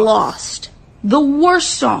 lost. The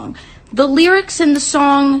worst song. The lyrics in the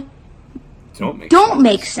song don't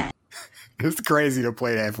make sense. It's crazy to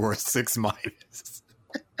play that for a 6-.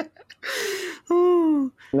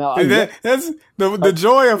 Now, that's the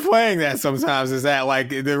joy of playing that sometimes is that like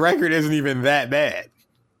the record isn't even that bad,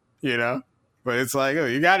 you know. But it's like, oh,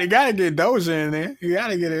 you gotta get Doja in there. You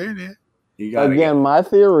gotta get her in there. Again, my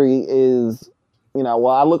theory is, you know,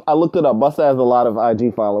 well, I looked it up. Busta has a lot of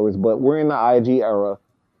IG followers, but we're in the IG era,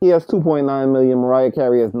 He has 2.9 million. Mariah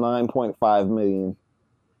Carey has 9.5 million.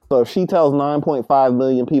 So if she tells 9.5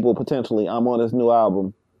 million people potentially, I'm on this new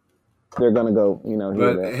album, they're gonna go, hear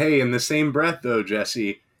But that. hey, in the same breath though,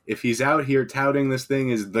 Jesse, if he's out here touting this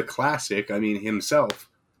thing as the classic, I mean himself,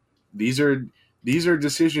 these are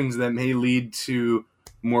decisions that may lead to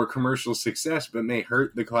more commercial success, but may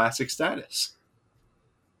hurt the classic status.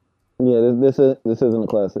 Yeah, this isn't a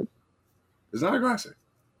classic. It's not a classic.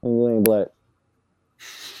 And you ain't black.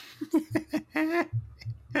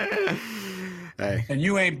 Hey. And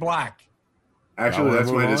you ain't black. Actually, that's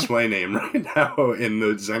my display name right now in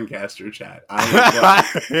the Zencaster chat. I ain't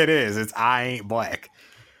black. It is. It's I ain't black.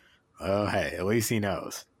 Oh, hey, at least he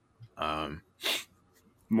knows.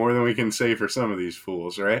 More than we can say for some of these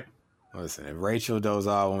fools, right? Listen, if Rachel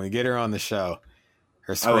Dolezal, when we get her on the show,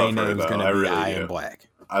 her I screen love her, name is though. going to I be really I do. am black.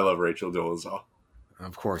 I love Rachel Dolezal.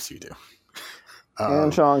 Of course you do.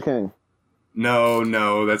 And Sean King.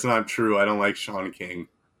 No, that's not true. I don't like Sean King.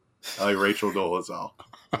 I like Rachel Dolezal.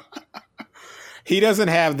 He doesn't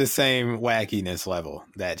have the same wackiness level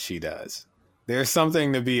that she does. There's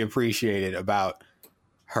something to be appreciated about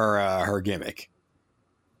her gimmick.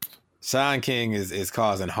 Sean King is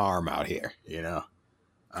causing harm out here,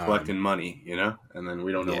 Collecting money, and then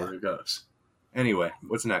we don't know where it goes. Anyway,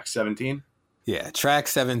 what's next? 17? Yeah, track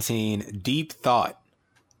 17, Deep Thought.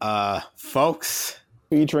 Folks.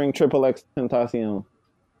 Featuring Triple X Tentacion.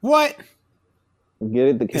 What? Get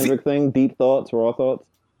it? The Kendrick thing? Deep Thoughts, Raw Thoughts?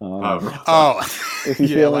 If you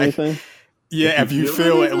feel anything? Yeah, if you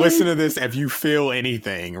feel it, listen to this. If you feel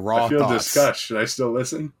anything, Raw Thoughts. I feel Thoughts. disgust. Should I still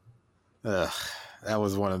listen? Ugh, that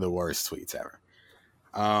was one of the worst tweets ever.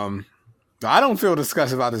 I don't feel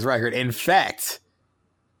disgust about this record. In fact,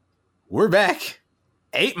 we're back.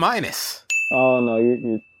 8-. Oh, no,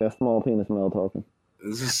 you're that small penis Mel talking.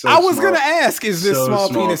 This is so I was small. going to ask, is this So small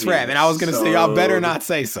small penis rap? And I was going to say, y'all better not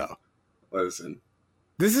say so. Listen.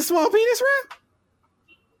 This is small penis rap?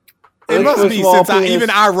 It It's must for be, small since penis. even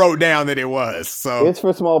I wrote down that it was. So It's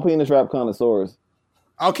for small penis rap connoisseurs.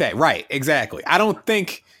 okay, right, exactly. I don't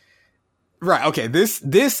think right. Okay, this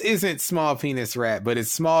isn't small penis rap, but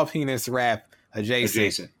it's small penis rap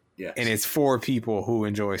adjacent. Yes. And it's for people who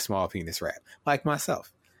enjoy small penis rap, like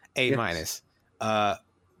myself. 8-.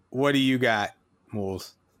 What do you got,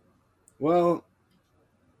 Moles? Well,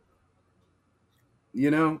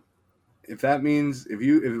 if that means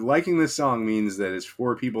if liking this song means that it's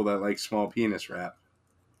for people that like small penis rap,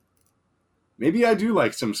 maybe I do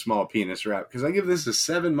like some small penis rap because I give this a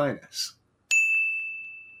 7-.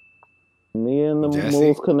 Me and the Jesse?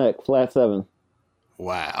 Moles connect. Flat 7.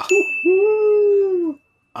 Wow.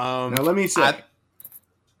 Now let me say,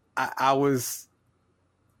 I was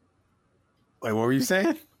like, what were you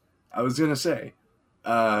saying? I was gonna say,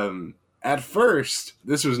 at first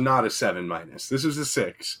this was not a 7-. This was a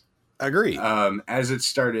 6. Agreed. As it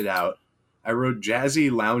started out, I wrote jazzy,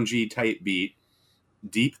 loungy type beat,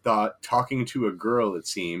 deep thought, talking to a girl. It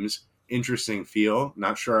seems interesting feel.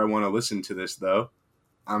 Not sure I want to listen to this though.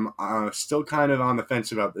 I'm still kind of on the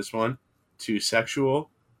fence about this one. Too sexual,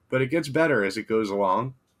 but it gets better as it goes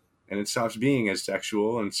along, and it stops being as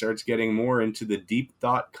sexual and starts getting more into the deep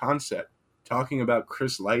thought concept, talking about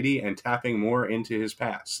Chris Lighty and tapping more into his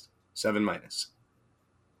past. 7-.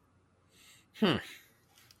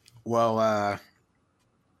 Well,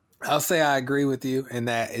 I'll say I agree with you in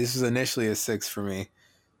that this was initially a 6 for me.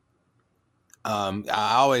 I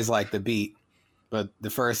always liked the beat, but the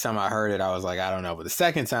first time I heard it, I was like, I don't know. But the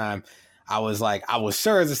second time, I was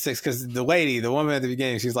sure it's a 6 because the woman at the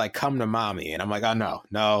beginning, she's like, come to mommy. And I'm like, oh,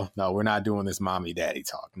 no, we're not doing this mommy daddy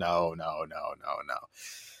talk. No.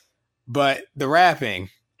 But the rapping,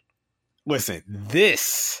 listen,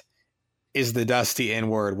 this is the Dusty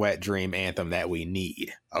N-word wet dream anthem that we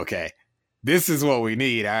need. Okay. This is what we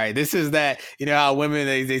need. All right. This is that, how women,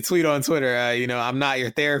 they tweet on Twitter, I'm not your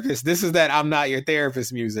therapist. This is that I'm not your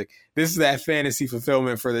therapist music. This is that fantasy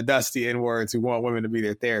fulfillment for the Dusty N-words who want women to be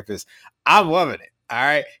their therapist. I'm loving it. All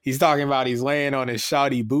right. He's talking about he's laying on his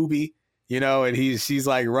shawty boobie, and she's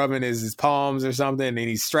like rubbing his palms or something. And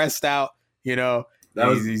he's stressed out, he's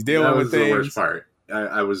dealing with things. The worst part.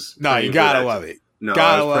 I was. No, you gotta love it. No,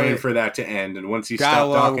 I was praying for that to end, and once he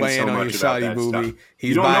stopped talking so much about that stuff, he's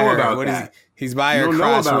you don't know about that. He's by her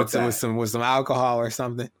crotch with some alcohol or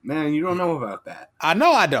something. Man, you don't know about that. I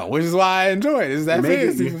know I don't, which is why I enjoy it. Is that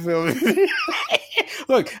fantasy fulfillment?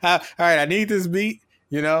 Look, all right, I need this beat.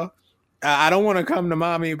 I don't want to come to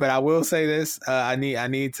mommy, but I will say this: I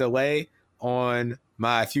need to lay on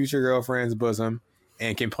my future girlfriend's bosom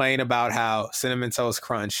and complain about how Cinnamon Toast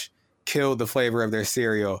Crunch killed the flavor of their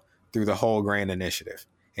cereal through the whole grain initiative.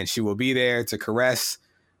 And she will be there to caress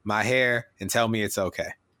my hair and tell me it's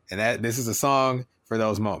okay. And this is a song for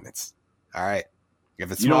those moments. All right.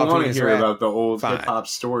 If it's You don't want to penis hear rap, about the old fine. hip hop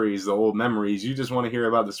stories, the old memories. You just want to hear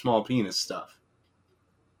about the small penis stuff.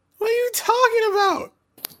 What are you talking about?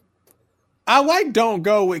 I like Don't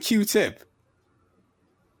Go with Q-Tip.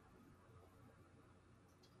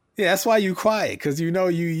 Yeah, that's why you quiet, because you know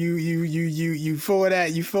you full of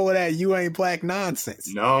that you ain't black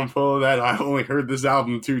nonsense. No, I'm full of that. I only heard this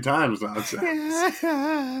album 2 times nonsense.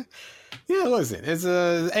 Yeah, listen, it's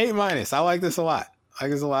a A-. I like this a lot.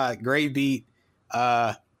 Great beat.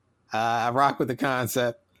 I rock with the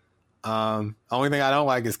concept. Only thing I don't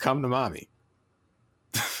like is Come to Mommy.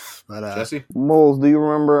 But Jesse? Moles, do you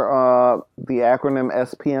remember the acronym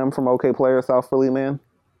SPM from OK Player, South Philly Man?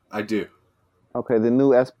 I do. Okay, the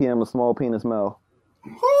new SPM is Small Penis Mel.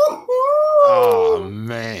 Oh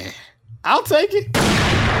man, I'll take it.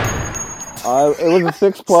 It was a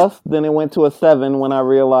 6+, then it went to a 7 when I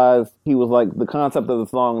realized he was like the concept of the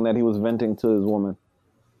song that he was venting to his woman.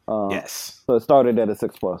 Yes. So it started at a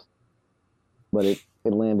 6+, but it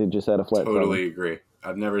landed just at a flat. Totally 7. agree.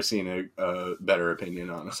 I've never seen a better opinion,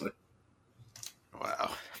 honestly.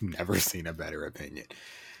 Wow, never seen a better opinion.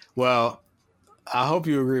 Well, I hope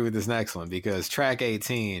you agree with this next one because track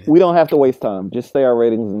 18. We don't have to waste time. Just say our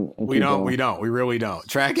ratings and we keep don't. going. We don't. We really don't.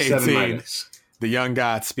 Track 7 18. minus. The Young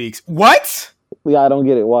God Speaks. What? Yeah, I don't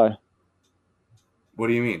get it. Why? What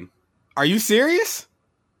do you mean? Are you serious?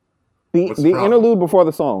 The problem? interlude before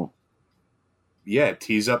the song. Yeah,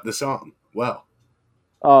 tease up the song. Well.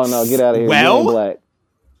 Oh no, get out of here. Well? You ain't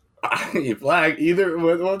black. You're black. Either.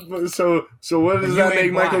 So what does that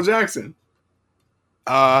make Michael Jackson?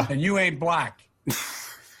 And you ain't black.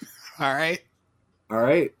 All right.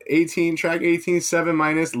 18, track 18, 7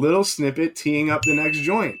 minus, little snippet teeing up the next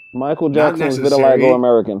joint. Michael Not Jackson was necessary. vitiligo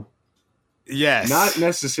American. Yes. Not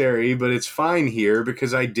necessary, but it's fine here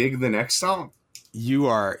because I dig the next song.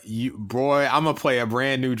 Boy, I'm gonna play a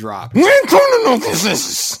brand new drop. We ain't coming to no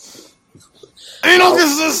consensus. Ain't no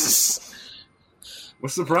consensus.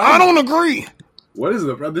 What's the problem? I don't agree. What is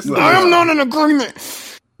the problem? This is I am not in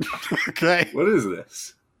agreement. Okay. What is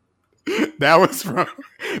this? That was from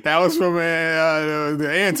the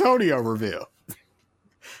Antonio reveal.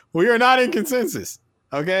 We are not in consensus.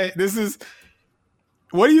 Okay, this is.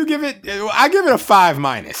 What do you give it? I give it a 5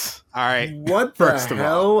 minus. All right. What First the of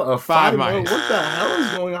hell? all, A 5 5 minus. What the hell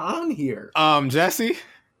is going on here? Jesse.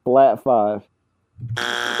 Flat 5.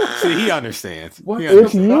 See, he understands. What? He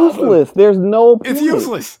It's understands. useless. There's no point. It's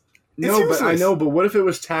useless. No, It's but I useless. know. But what if it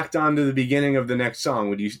was tacked on to the beginning of the next song?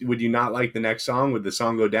 Would you not like the next song? Would the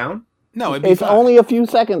song go down? No, it'd be It's fine. only a few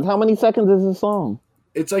seconds. How many seconds is the song?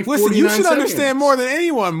 It's like Listen, you 49 should seconds. understand more than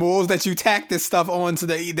anyone, Moles, that you tack this stuff on to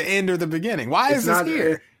the end or the beginning. Why is this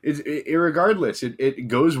here? Irregardless. It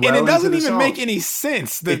goes well. And it doesn't into the even song. make any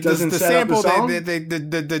sense. It doesn't the set up the sample song?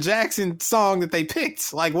 the Jackson song that they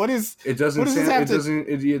picked. Like, what is? It doesn't. What does this have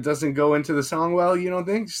to- It doesn't go into the song well. You don't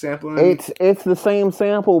think sampling? It's the same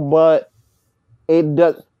sample, but it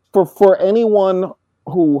does for anyone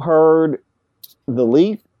who heard the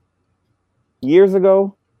leak years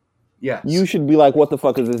ago. Yes. You should be like, what the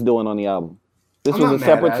fuck is this doing on the album? This I'm was not a mad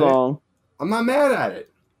separate at it. song. I'm not mad at it.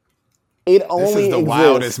 It only This is the exists.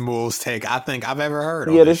 wildest Moles take I think I've ever heard.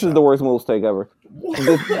 on Yeah, this is show. the worst Moles take ever.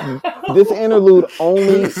 This interlude only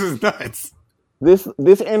This is nuts.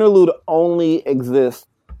 this interlude only exists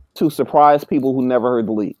to surprise people who never heard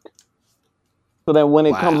the leak. So then when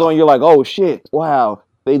it comes Wow. on, you're like, oh shit, wow.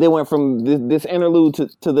 They went from this interlude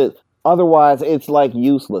to this. Otherwise, it's like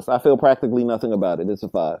useless. I feel practically nothing about it. It's a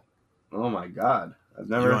 5. Oh my god! I've You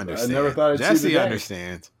never understand. thought I'd see the Jesse day.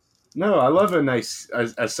 understands. No, I love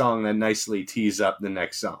a song that nicely tees up the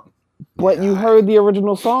next song. But you heard the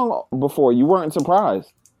original song before. You weren't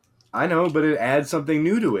surprised. I know, but it adds something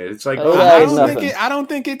new to it. It's like It I added don't nothing. think I don't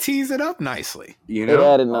think it tees it up nicely. you It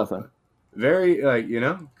know, added nothing. very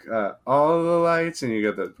all the lights, and you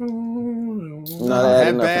got the. No, it That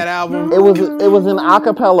added bad nothing. album. It was an a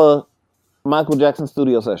cappella Michael Jackson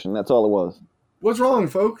studio session. That's all it was. What's wrong,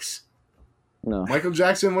 folks? No. Michael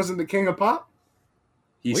Jackson wasn't the king of pop.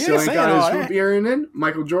 He We still ain't ain't saying got his all hoop that. earring in.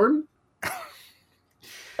 Michael Jordan.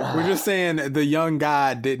 We're just saying the young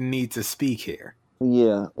God didn't need to speak here.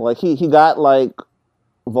 Yeah, like he got like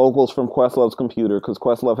vocals from Questlove's computer because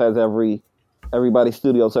Questlove has everybody's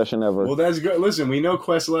studio session ever. Well, that's good. Listen, we know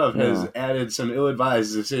Questlove has Yeah. added some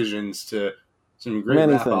ill-advised decisions to some great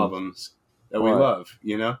Many rap things. albums that we Right. love.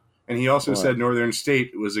 You know, and he also Right. said Northern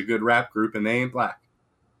State was a good rap group, and they ain't black.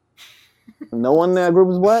 No one in that group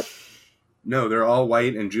is black. No, they're all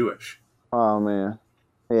white and Jewish. Oh man,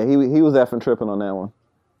 yeah, he was effing tripping on that one.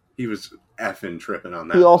 He was effing tripping on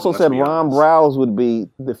that. He also one, let's said be Ron honest. Browse would be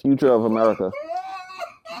the future of America.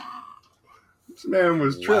 This man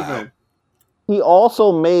was tripping. He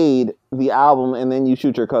also made the album And Then You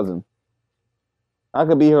Shoot Your Cousin. I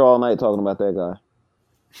could be here all night talking about that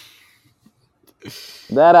guy.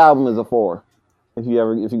 That album is a 4. If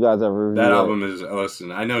you guys ever that album is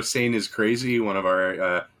listen. I know Sane is Crazy, one of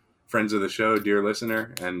our friends of the show, dear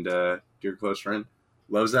listener and dear close friend,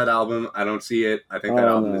 loves that album. I don't see it. I think that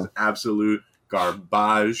album is absolute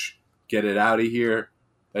garbage. Get it out of here.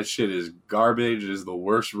 That shit is garbage. It is the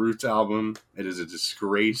worst Roots album. It is a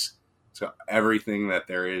disgrace to everything that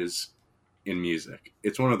there is in music.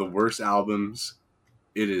 It's one of the worst albums.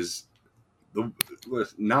 It is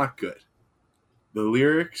not good. The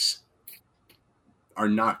lyrics are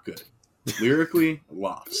not good. Lyrically,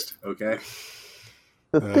 lost. Okay?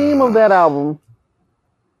 The theme of that album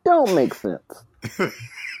don't make sense.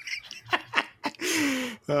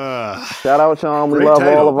 Shout out, Sean. We love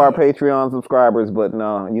title, all of our Patreon subscribers, but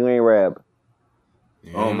no, you ain't rap.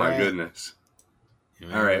 Oh, my goodness.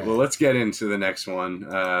 All right, well, let's get into the next one.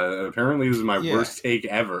 Apparently, this is my worst take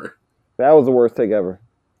ever. That was the worst take ever.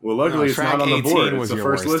 Well, luckily, it's not on the board. Was it's the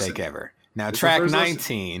first worst take ever. Now, track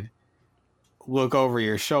 19, Look Over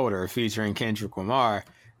Your Shoulder, featuring Kendrick Lamar.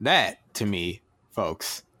 That, to me,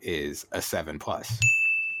 folks, is a 7+.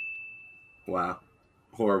 Wow.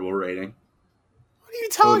 Horrible rating. What are you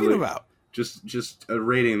talking about? Just a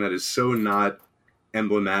rating that is so not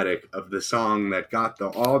emblematic of the song that got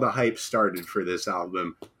all the hype started for this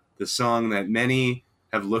album. The song that many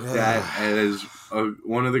have looked at as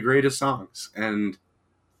one of the greatest songs. And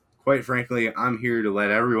quite frankly, I'm here to let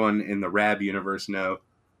everyone in the Rab universe know,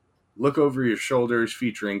 Look Over Your Shoulders,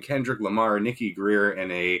 featuring Kendrick Lamar, Nikki Greer,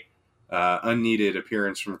 and a unneeded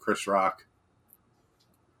appearance from Chris Rock,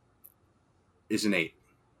 is an 8.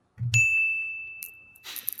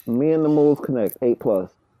 Me and the Moves connect, 8+.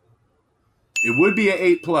 It would be an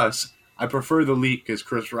 8+. I prefer the leak because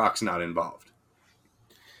Chris Rock's not involved.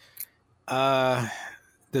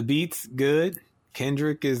 The beat's good.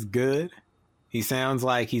 Kendrick is good. He sounds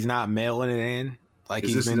like he's not mailing it in like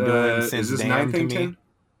he's been doing since Damn to me.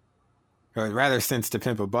 Or rather, since To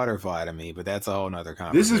Pimp a Butterfly to me, but that's a whole nother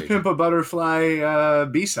conversation. This is Pimp a Butterfly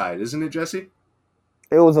B-side, isn't it, Jesse?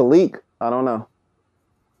 It was a leak. I don't know.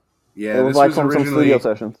 Yeah, it was like from some studio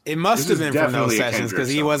sessions. It must have been from those sessions because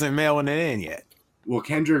he wasn't mailing it in yet. Well,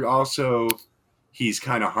 Kendrick also, he's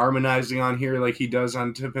kind of harmonizing on here like he does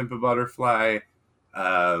on To Pimp a Butterfly.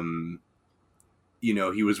 You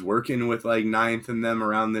know, he was working with like Ninth and them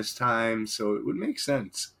around this time, so it would make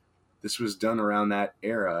sense. This was done around that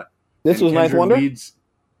era. This was Ninth Wonder?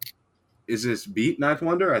 Is this beat Ninth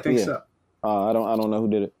Wonder? I think so. I don't know who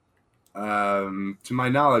did it. To my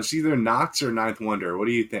knowledge, it's either Knots or Ninth Wonder. What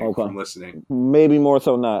do you think from listening? Maybe more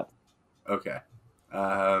so not. Okay.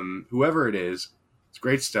 Whoever it is, it's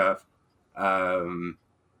great stuff. I'm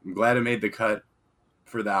glad it made the cut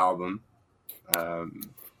for the album.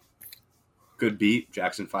 Good beat,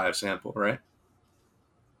 Jackson 5 sample, right?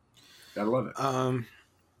 Gotta love it.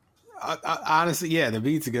 Honestly, yeah, the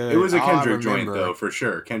beat's good. It was a Kendrick joint, though, for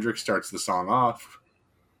sure. Kendrick starts the song off.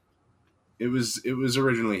 It was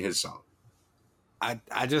originally his song.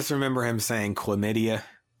 I just remember him saying chlamydia,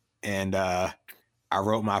 and I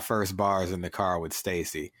wrote my first bars in the car with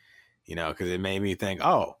Stacy, you know, because it made me think,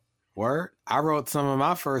 oh, word? I wrote some of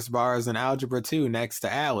my first bars in Algebra 2 next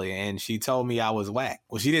to Allie, and she told me I was whack.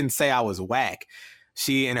 Well, she didn't say I was whack.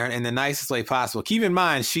 She, in the nicest way possible. Keep in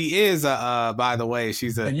mind, she is by the way,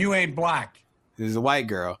 and you ain't black. She's a white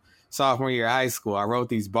girl. Sophomore year of high school, I wrote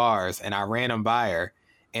these bars, and I ran them by her.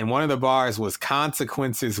 And one of the bars was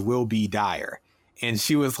 "Consequences will be dire," and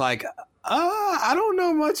she was like, "I don't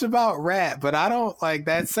know much about rap, but I don't like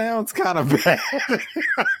that. Sounds kind of bad."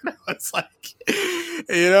 It's like,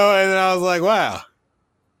 you know. And then I was like, "Wow,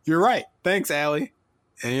 you're right. Thanks, Allie."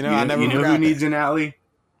 And I never. You know who needs an Allie?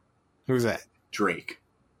 Who's that? Drake.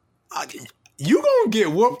 You gonna get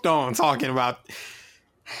whooped on talking about.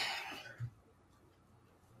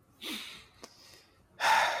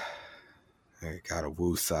 I got a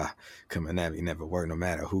woosah coming at me, never work no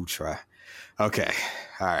matter who try. Okay.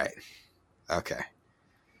 All right. Okay.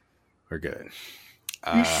 We're good.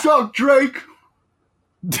 You suck, Drake.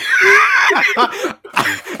 You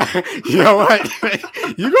know what?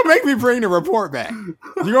 You're going to make me bring the report back.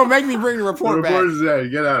 You're going to make me bring the report back. The report is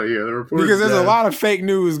dead. Get out of here. The report because there's dead. A lot of fake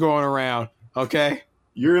news going around. Okay?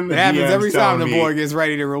 You're in the It happens DMs every time the telling me- boy gets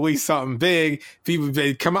ready to release something big. People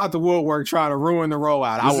they come out the woodwork trying to ruin the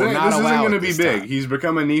rollout. I will not This isn't allow going it to be this big. time. He's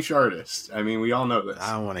become a niche artist. I mean, we all know this.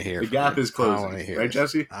 I don't want to hear The from gap you. is I don't wanna closing. hear Right, it.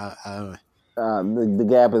 Jesse? The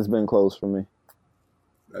gap has been closed for me.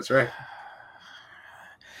 That's right.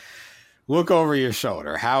 Look over your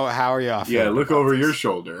shoulder. How are y'all feeling? Yeah, look about over this? your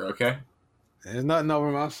shoulder, okay? There's nothing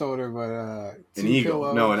over my shoulder but an eagle.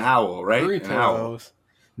 pillows, No, an owl, right? 3 An pillows.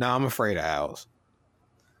 No, I'm afraid of owls.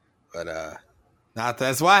 But not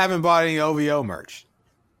that's why I haven't bought any OVO merch.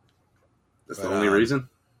 That's the only reason.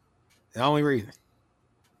 The only reason.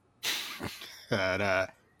 But I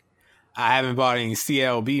haven't bought any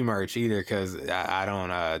CLB merch either because I don't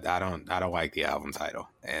like the album title,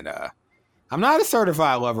 and I'm not a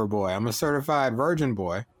certified lover boy. I'm a certified virgin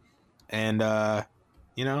boy, and I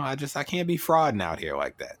can't be frauding out here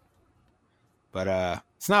like that. But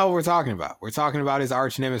it's not what we're talking about. We're talking about his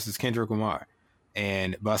arch nemesis Kendrick Lamar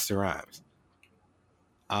and Busta Rhymes.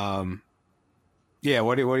 Yeah.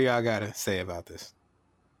 What do y'all got to say about this?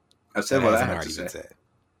 I said what I had to say.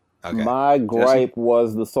 Okay. My gripe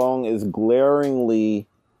was the song is glaringly,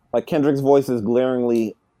 like Kendrick's voice is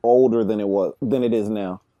glaringly older than it is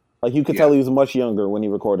now. Like you could tell he was much younger when he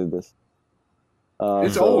recorded this.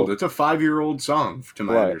 It's old. It's a 5-year-old song, to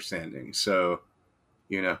my understanding. So,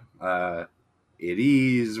 it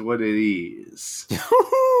is what it is.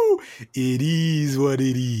 It is what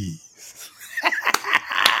it is.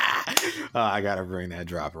 I gotta bring that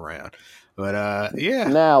drop around. But yeah.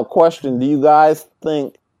 Now, question: do you guys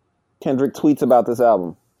think Kendrick tweets about this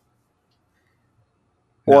album?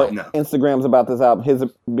 Or no. Instagrams about this album, his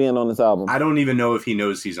being on this album? I don't even know if he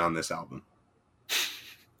knows he's on this album.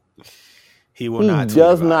 He will not. He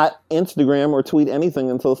does not Instagram or tweet anything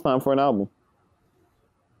until it's time for an album.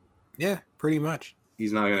 Yeah, pretty much.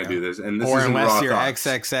 He's not going to do this, and this or isn't unless Raw you're Thoughts.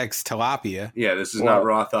 XXX Tilapia. Yeah, this is not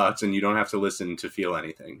Raw Thoughts, and you don't have to listen to feel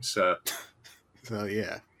anything. So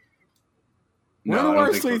yeah. No, One of the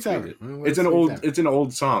worst tweets ever. It's an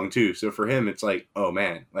old song too. So for him, it's like, oh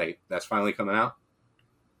man, like that's finally coming out.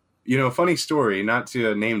 Funny story, not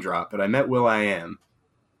to name drop, but I met will.i.am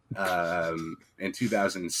in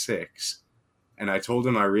 2006, and I told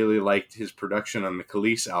him I really liked his production on the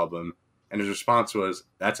Khalees album, and his response was,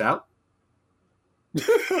 "That's out."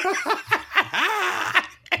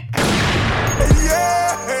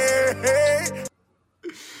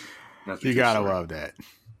 You gotta love that.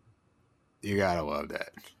 You gotta love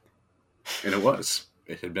that. And it was.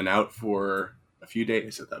 It had been out for a few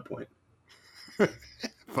days at that point.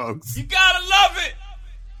 Folks. You gotta love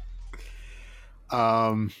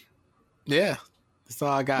it! Yeah. That's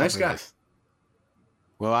all I got. Nice guy. This.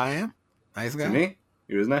 will.i.am? Nice guy? To me,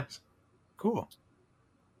 he was nice. Cool.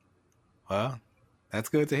 Well, that's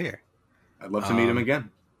good to hear. I'd love to meet him again.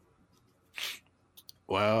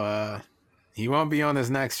 Well, he won't be on this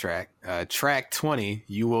next track. Track 20,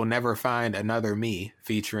 You Will Never Find Another Me,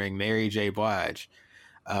 featuring Mary J. Blige.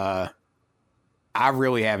 I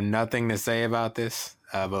really have nothing to say about this,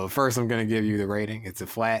 but first I'm going to give you the rating. It's a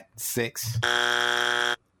flat 6.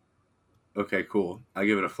 Okay, cool. I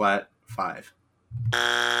give it a flat 5.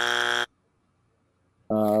 I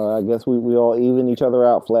guess we all even each other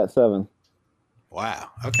out, flat 7. Wow,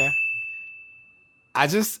 okay. All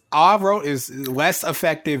I wrote is less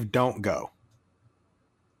effective, don't go.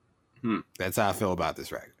 That's how I feel about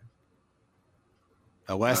this record.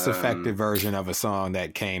 A less effective version of a song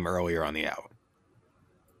that came earlier on the album.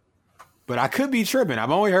 But I could be tripping.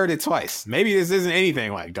 I've only heard it twice. Maybe this isn't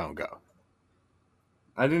anything like Don't Go.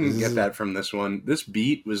 I didn't get that from this one. This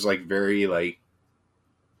beat was like very like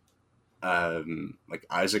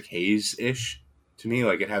Isaac Hayes-ish to me.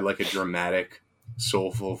 Like it had like a dramatic,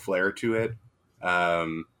 soulful flair to it.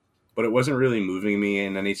 But it wasn't really moving me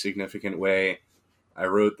in any significant way. I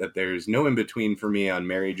wrote that there's no in-between for me on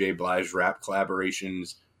Mary J. Blige rap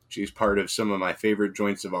collaborations. She's part of some of my favorite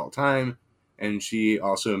joints of all time, and she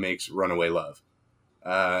also makes Runaway Love.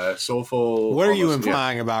 Soulful... What are you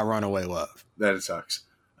implying about Runaway Love? That it sucks.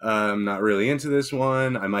 I'm not really into this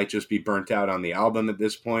one. I might just be burnt out on the album at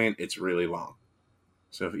this point. It's really long.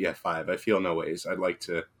 So, yeah, 5. I feel no ways. I'd like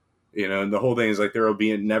to... the whole thing is like, there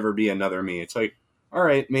will never be another me. It's like, all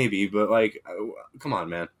right, maybe, but like, come on,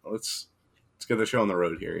 man. Let's get the show on the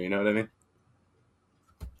road here. You know what I mean?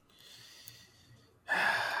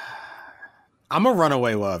 I'm a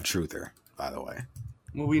Runaway Love truther, by the way.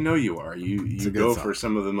 Well, we know you are. You go for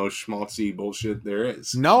some of the most schmaltzy bullshit there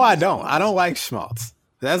is. No, I don't. I don't like schmaltz.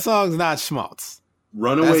 That song's not schmaltz.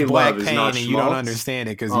 Runaway Love is Pain, not and schmaltz. You don't understand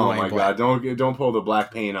it because you ain't black. Oh my God! Don't pull the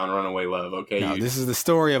Black Pain on Runaway Love, okay? No, this is the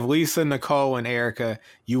story of Lisa, Nicole, and Erica.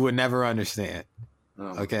 You would never understand.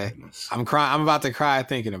 Okay, I'm crying. I'm about to cry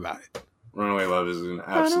thinking about it. Runaway Love is an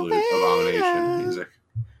absolute abomination of music.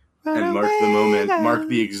 And mark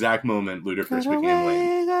the exact moment Ludacris became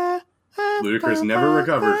lame. Ludacris never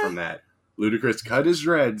recovered from that. Ludacris cut his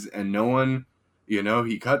dreads, and no one,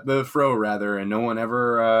 he cut the fro rather, and no one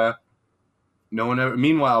ever.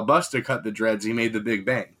 Meanwhile, Busta cut the dreads. He made the Big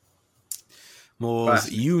Bang. Moles,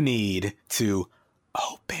 Classic. you need to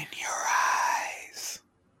open your eyes.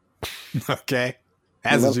 Okay?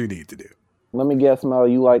 That's what you need to do. Let me guess, Mel.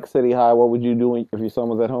 You like City High? What would you do if your son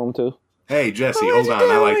was at home too? Hey, Jesse, hold on.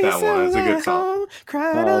 I like that one. It's a good song.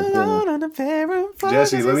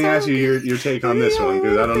 Jesse, let me ask you your take on this one,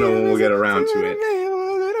 because I don't know when we'll get around to it.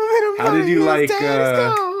 How did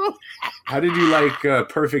you like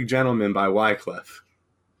Perfect Gentleman by Wyclef?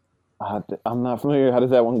 I'm not familiar. How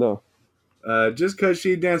does that one go? Just cause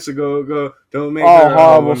she danced to go, don't make Oh, her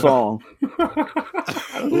horrible song.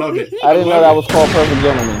 I love it. I didn't know that was called Perfect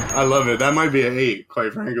Gentleman. I love it. That might be an 8,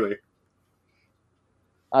 quite frankly.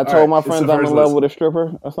 I told my it's friends the I'm in first love listen. with a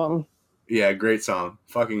stripper or something. Yeah, great song.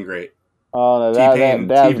 Fucking great. Oh, no, T-Pain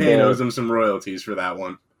that's T-Pain bad. owes him some royalties for that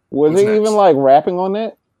one. Was What's he next? even like rapping on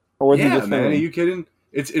that, or was he Yeah, just man. Are singing? you kidding?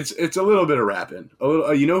 It's a little bit of rapping. A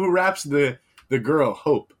little. You know who raps? The girl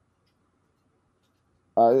Hope.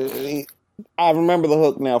 I remember the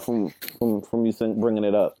hook now from you bringing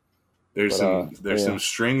it up. There's some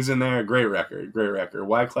strings in there. Great record.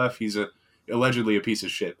 Wyclef, he's allegedly a piece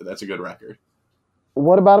of shit, but that's a good record.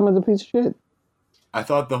 What about him as a piece of shit? I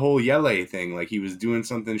thought the whole Yele thing, like he was doing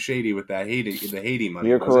something shady with that Haiti money.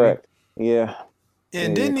 You're wasn't correct. Yeah.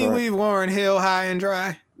 And didn't he leave Lauryn Hill high and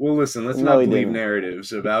dry? Well, listen, let's No, not he believe didn't.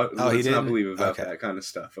 narratives about. Oh, he let's not didn't? believe about Okay. that kind of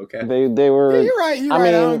stuff. Okay. They were. Yeah, you're right. I I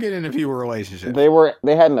mean, don't get into people relationships.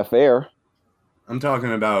 They had an affair. I'm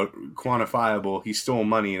talking about quantifiable. He stole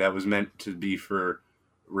money that was meant to be for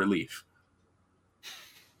relief,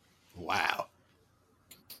 Wow.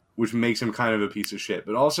 which makes him kind of a piece of shit.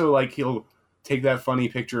 But also, like, he'll take that funny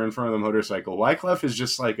picture in front of the motorcycle. Wyclef is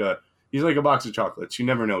just like he's like a box of chocolates. You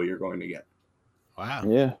never know what you're going to get. Wow.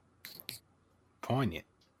 Yeah. Poignant.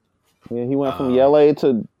 Yeah. He went from LA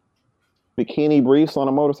to bikini briefs on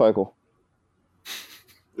a motorcycle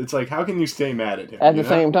It's like, how can you stay mad at him? at you the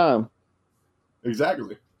know? same time.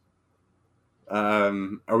 Exactly.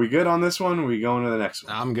 Are we good on this one? Or are we going to the next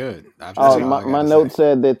one? I'm good. My note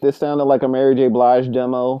said that this sounded like a Mary J. Blige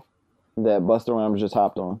demo that Busta Rhymes just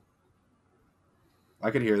hopped on. I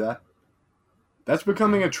could hear that. That's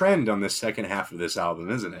becoming a trend on this second half of this album,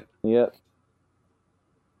 isn't it? Yep.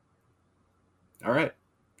 All right.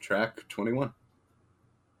 Track 21.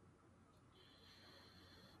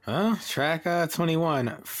 Track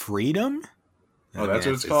 21. Freedom? Oh, that's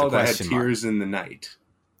what it's a called? I had question mark. Tears in the Night.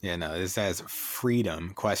 Yeah, no, this has Freedom,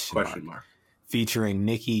 question mark. Featuring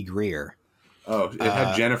Nikki Greer. Oh, it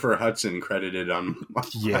had Jennifer Hudson credited on my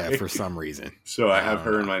Yeah, for some reason. So I have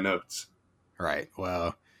her in my notes. Right.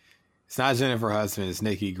 Well, it's not Jennifer Hudson, it's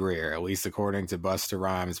Nikki Greer, at least according to Busta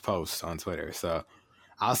Rhymes' post on Twitter. So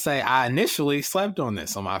I'll say I initially slept on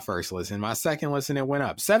this on my first listen. My second listen, it went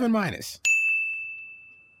up. 7-.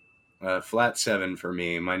 Flat 7 for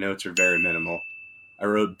me. My notes are very minimal. I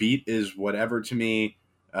wrote beat is whatever to me.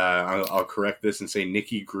 I'll correct this and say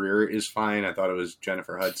Nikki Greer is fine. I thought it was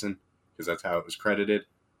Jennifer Hudson because that's how it was credited.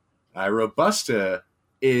 I wrote Busta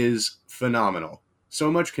is phenomenal. So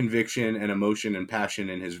much conviction and emotion and passion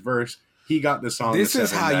in his verse. He got the song. This the is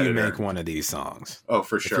 7 how that you it make earned. one of these songs. Oh,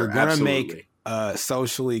 for sure. If you're going to Absolutely. make a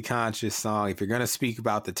socially conscious song, if you're going to speak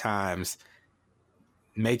about the times,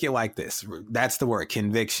 make it like this. That's the word,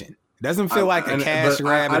 conviction. It doesn't feel like a cash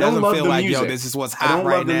grab. It doesn't feel like, yo, this is what's hot right now. I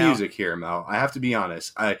don't love the music here, Mel. I have to be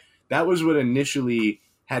honest. That was what initially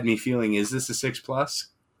had me feeling, is this a 6+?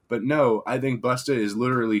 But no, I think Busta is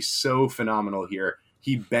literally so phenomenal here.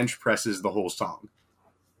 He bench presses the whole song.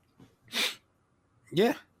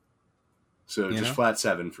 Yeah. So just flat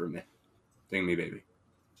 7 for me. Ding me, baby.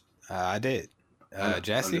 I did.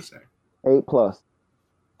 Jesse? 8+.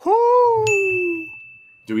 Woo!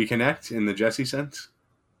 Do we connect in the Jesse sense?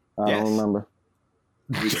 I don't remember.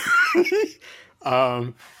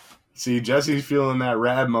 See, Jesse's feeling that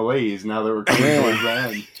rad malaise now that we're coming towards the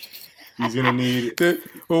end. He's gonna need.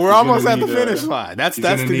 Well, we're almost at the finish line. That's he's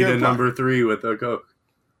the gonna need good a part. number 3 with a Coke.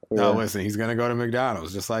 No, listen, he's gonna go to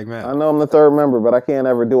McDonald's just like Matt. I know I'm the third member, but I can't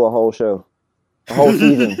ever do a whole show, a whole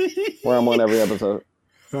season where I'm on every episode.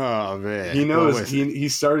 Oh man, He knows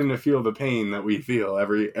he's starting to feel the pain that we feel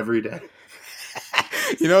every day.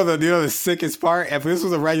 You know the sickest part? If this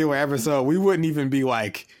was a regular episode, we wouldn't even be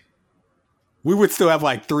like. We would still have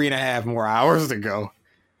like 3.5 more hours to go.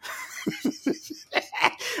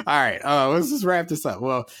 All right, let's just wrap this up.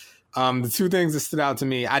 Well, the two things that stood out to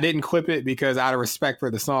me, I didn't clip it because out of respect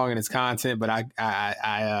for the song and its content, but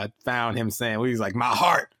I found him saying, well, he's like, my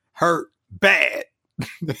heart hurt bad.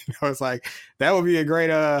 I was like, that would be a great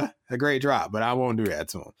drop, but I won't do that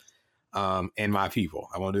to him. and my people.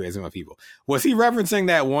 I won't do this with my people. Was he referencing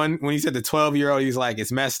that one when he said the 12-year-old? He's like,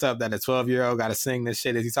 it's messed up that a 12-year-old got to sing this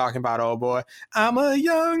shit. Is he talking about, oh boy, I'm a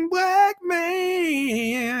young black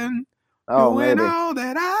man doing all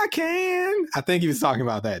that I can? I think he was talking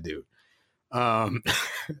about that dude. But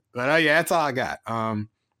yeah, that's all I got.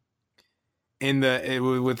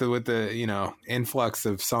 With the influx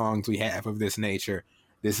of songs we have of this nature,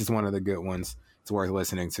 this is one of the good ones. It's worth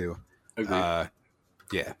listening to. Agreed.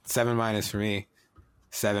 Yeah, 7- for me,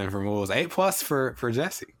 7 for Mools, 8+ for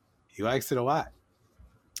Jesse. He likes it a lot,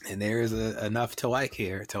 and there is enough to like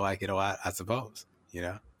here to like it a lot, I suppose.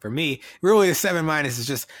 For me, really, the 7- is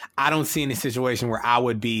just I don't see any situation where I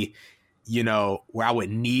would be, where I would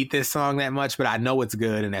need this song that much, but I know it's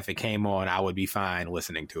good, and if it came on, I would be fine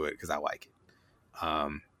listening to it because I like it.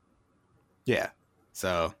 Yeah.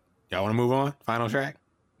 So y'all want to move on? Final track.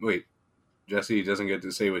 Wait, Jesse doesn't get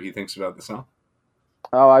to say what he thinks about the song.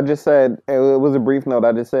 Oh, I just said, it was a brief note.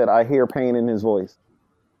 I just said, I hear pain in his voice.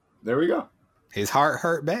 There we go. His heart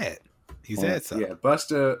hurt bad. He said so. Yeah,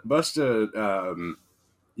 Busta,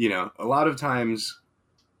 a lot of times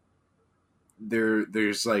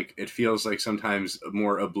there's like, it feels like sometimes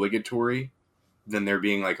more obligatory than there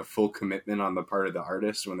being like a full commitment on the part of the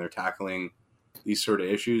artist when they're tackling these sort of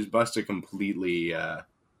issues. Busta completely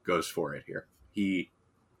goes for it here. He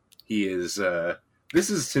is... this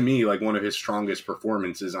is, to me, like one of his strongest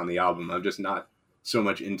performances on the album. I'm just not so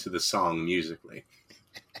much into the song musically.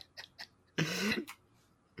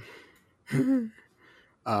 We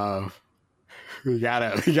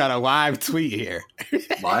got a live tweet here.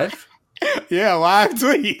 Live? Yeah, live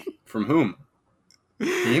tweet. From whom?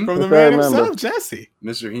 Heem? From the man himself, Jesse.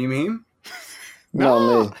 Mr. Heem?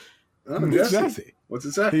 No, me. Oh, Jesse. What's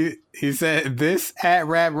it say? He said, this at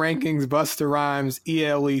Rap Rankings Busta Rhymes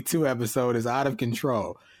ELE2 episode is out of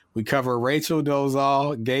control. We cover Rachel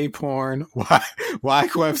Dolezal, gay porn,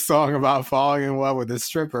 Wyclef's song about falling in love with a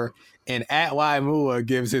stripper, and at Mula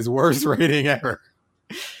gives his worst rating ever.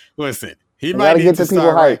 Listen, he might need to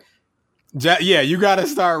start writing. Yeah, you got to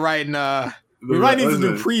start writing. We might need to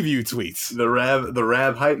do preview tweets. The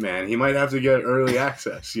Rab hype man. He might have to get early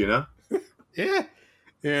access. Yeah.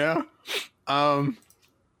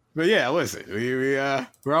 But yeah, listen,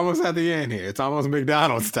 we're almost at the end here. It's almost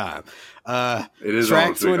McDonald's time. It is track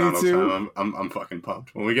almost McDonald's time. I'm fucking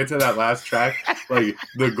pumped. When we get to that last track, like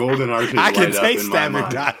the golden arches I can light up taste in that my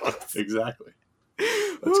mind. McDonald's. Exactly.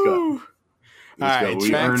 Let's go. All right,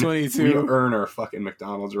 track 22. We earn our fucking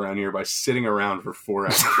McDonald's around here by sitting around for 4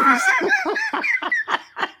 hours.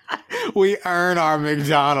 We earn our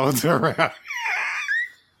McDonald's around.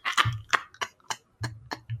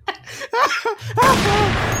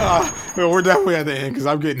 We're definitely at the end because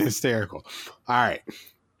I'm getting hysterical. All right.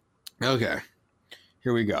 Okay.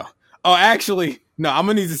 Here we go. Oh, actually, no, I'm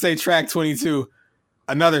going to need to say track 22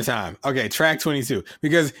 another time. Okay, track 22.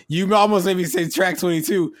 Because you almost made me say track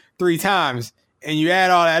 22 3 times, and you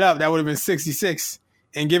add all that up, that would have been 66.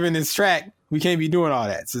 And given this track, we can't be doing all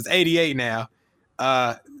that. So it's 88 now.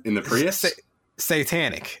 In the Prius?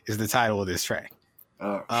 Satanic is the title of this track.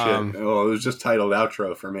 Oh, shit. It was just titled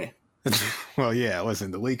Outro for me. Well, yeah, listen,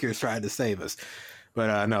 the leakers tried to save us.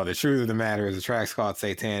 But no, the truth of the matter is the track's called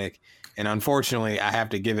Satanic. And unfortunately, I have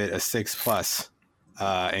to give it a 6+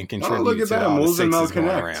 and contribute look at to that. all Moles the and Mel sixes going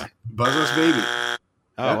Connect. around. Buzz us, baby.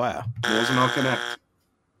 Oh, wow. Moles and Mel Connect.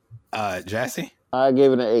 Jesse? I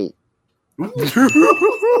gave it an 8.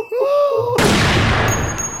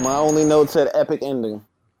 My only note said epic ending.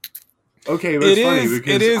 Okay, but it's funny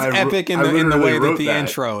because it is epic in the way that the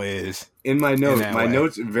intro is. In my notes,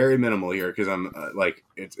 notes are very minimal here because I'm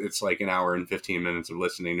it's like an hour and 15 minutes of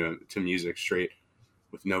listening to music straight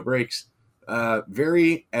with no breaks.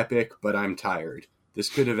 Very epic, but I'm tired. This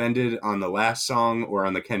could have ended on the last song or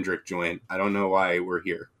on the Kendrick joint. I don't know why we're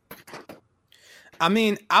here. I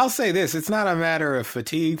mean, I'll say this. It's not a matter of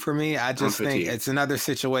fatigue for me. I just think it's another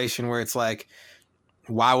situation where it's like,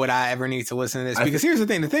 why would I ever need to listen to this? Because here's the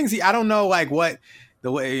thing. The things I don't know, like what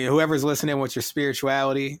the way whoever's listening, what's your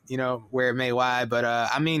spirituality, where it may lie. But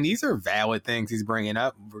I mean, these are valid things he's bringing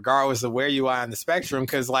up, regardless of where you are on the spectrum,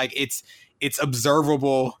 because like it's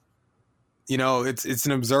observable. It's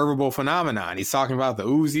an observable phenomenon. He's talking about the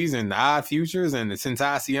Uzis and the Odd Futures and the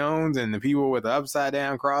Tentaciones and the people with the upside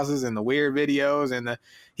down crosses and the weird videos. And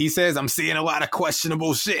he says, I'm seeing a lot of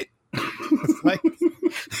questionable shit. Like,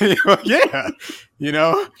 yeah,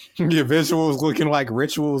 your visuals looking like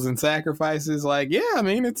rituals and sacrifices. Like, yeah, I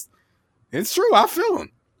mean, it's true. I feel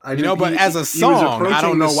him. But as a song, I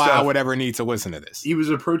don't know why I would ever need to listen to this. He was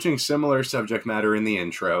approaching similar subject matter in the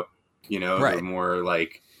intro, right. The more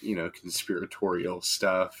like, conspiratorial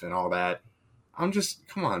stuff and all that. I'm just,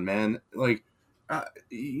 come on, man. Like,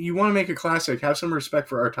 you want to make a classic, have some respect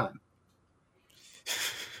for our time.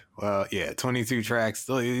 Well, yeah, 22 tracks.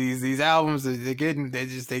 These albums, I mean,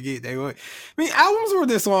 albums were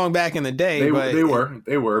this long back in the day. They but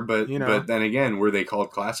were, but but then again, were they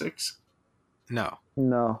called classics? No,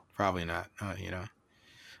 probably not.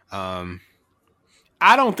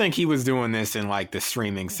 I don't think he was doing this in like the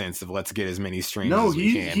streaming sense of let's get as many streams as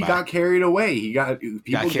we can. He got carried away.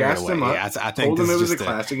 People gassed him up. Yeah, I think told him it was a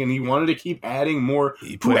classic, and he wanted to keep adding more.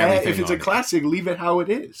 If it's a classic, leave it how it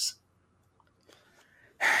is.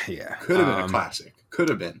 Yeah, could have been a classic. Could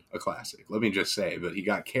have been a classic. Let me just say, but he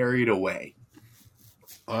got carried away.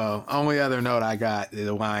 Well, only other note I got,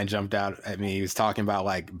 the line jumped out at me. He was talking about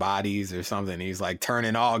like bodies or something. He's like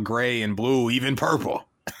turning all gray and blue, even purple.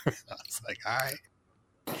 I was like, all right,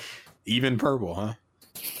 even purple, huh?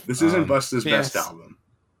 This isn't Busta's best album.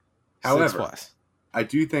 However, I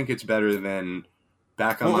do think it's better than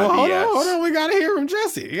Back on My BS. Hold on, we gotta hear from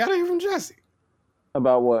Jesse. You gotta hear from Jesse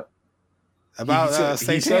about what? About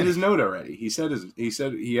he said his note already. He said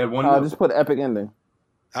he had one. I'll just put epic ending.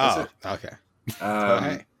 Oh, okay.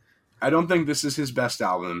 I don't think this is his best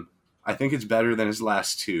album. I think it's better than his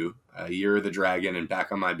last two, Year of the Dragon and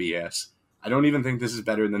Back on My BS. I don't even think this is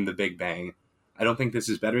better than The Big Bang. I don't think this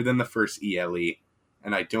is better than the first ELE,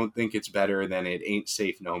 and I don't think it's better than It Ain't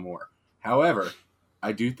Safe No More. However,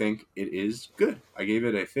 I do think it is good. I gave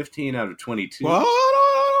it a 15 out of 22. Well,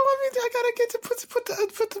 I gotta get to put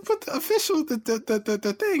the official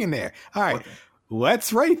the thing in there. All right,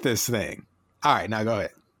 let's rate this thing. All right, now go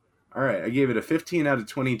ahead. All right, I gave it a 15 out of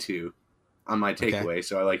 22 on my takeaway. Okay.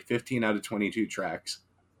 So I like 15 out of 22 tracks,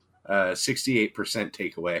 68%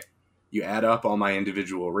 takeaway. You add up all my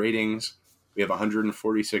individual ratings. We have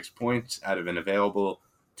 146 points out of an available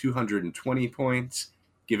 220 points,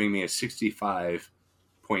 giving me a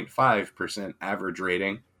 65.5% average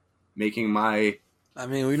rating, making my... I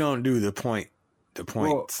mean, we don't do the points.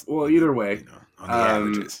 Well, either way. On the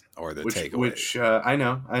averages or the takeaway. Which, I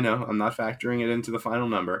know. I'm not factoring it into the final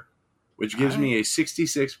number, which gives me a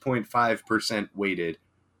 66.5% weighted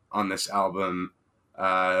on this album.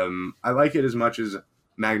 I like it as much as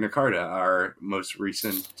Magna Carta, our most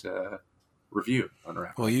recent review on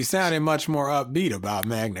Rap. Well, you sounded much more upbeat about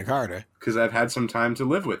Magna Carta. Because I've had some time to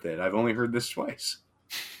live with it. I've only heard this twice.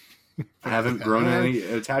 I haven't grown any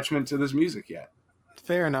attachment to this music yet.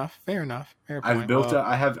 Fair enough. Fair point.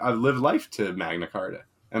 I've lived life to Magna Carta.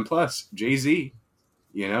 And plus, Jay-Z,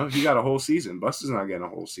 he got a whole season. Busta's not getting a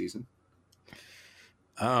whole season.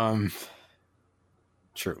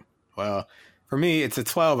 True. Well, for me, it's a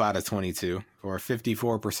 12 out of 22 for a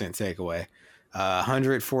 54% takeaway.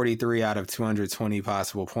 143 out of 220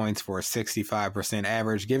 possible points for a 65%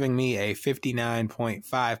 average, giving me a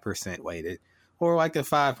 59.5% weighted, or like a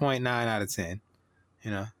 5.9 out of 10.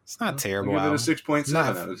 It's not terrible. I'll give it a 6.7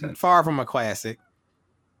 out of 10. Far from a classic.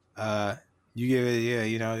 You give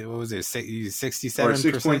it, what was it? 67%? Or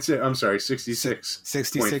 6.6. I'm sorry, 66.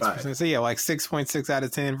 66%. So yeah, like 6.6 out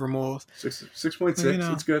of 10 for Moles.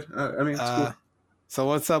 6.6. It's good. It's cool. So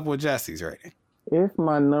what's up with Jesse's rating? If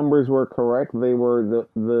my numbers were correct, they were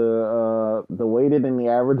the weighted and the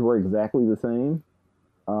average were exactly the same.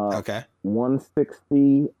 Okay.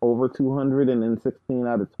 160 over 200 and then 16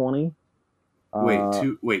 out of 20.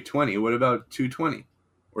 Wait, 20. What about 220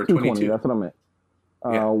 or 22? That's what I meant.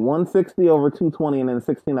 160 over 220 and then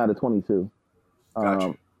 16 out of 22.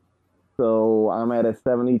 Gotcha. So I'm at a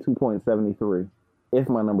 72.73 if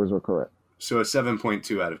my numbers were correct. So a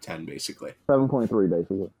 7.2 out of 10, basically. 7.3,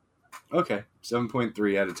 basically. Okay,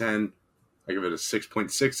 7.3 out of 10. I give it a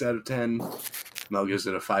 6.6 out of 10. Mel gives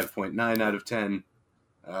it a 5.9 out of 10.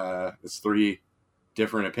 It's 3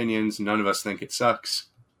 different opinions. None of us think it sucks.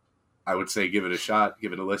 I would say give it a shot,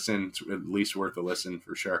 give it a listen. It's at least worth a listen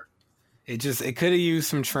for sure. It could have used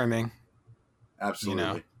some trimming.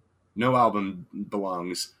 Absolutely. No album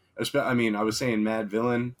belongs. I was saying Mad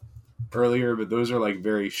Villain earlier, but those are like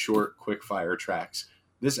very short, quick fire tracks.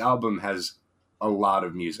 This album has a lot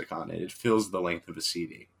of music on it. It fills the length of a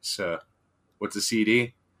CD. So what's a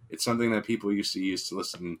CD? It's something that people used to use to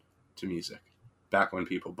listen to music back when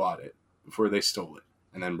people bought it, before they stole it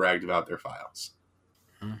and then bragged about their files.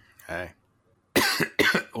 Hey.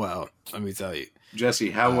 Well, let me tell you.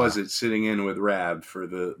 Jesse, how was it sitting in with Rab for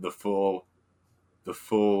the full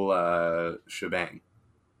shebang?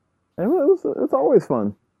 It's always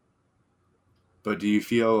fun. But do you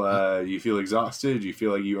feel exhausted? Do you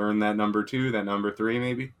feel like you earned that number 2, that number 3,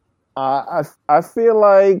 maybe? I feel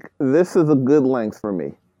like this is a good length for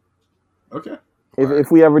me. Okay.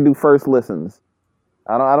 If we ever do first listens,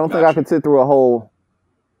 I don't think I could sit through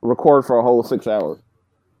record for a whole 6 hours.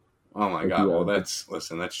 Oh my God! Well, that's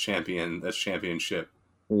championship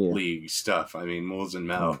league stuff. I mean, Moles and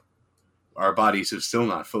Mel, our bodies have still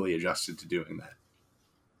not fully adjusted to doing that,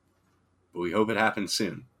 but we hope it happens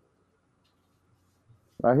soon.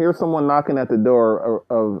 I hear someone knocking at the door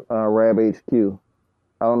of Rab HQ.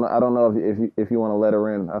 I don't know if you want to let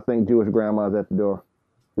her in. I think Jewish grandma's at the door.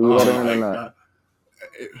 Do we let her in or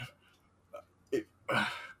not?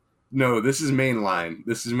 No, this is main line.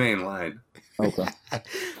 Okay.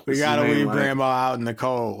 We gotta leave grandma out in the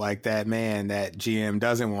cold like that man that GM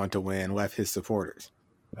doesn't want to win left his supporters.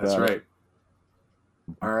 That's right.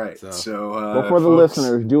 All right. So well, for the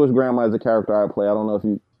listeners, Jewish grandma is a character I play. I don't know if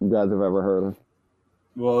you guys have ever heard of.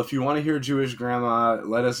 Well, if you want to hear Jewish grandma,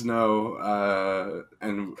 let us know.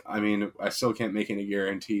 And I mean, I still can't make any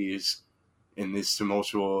guarantees in these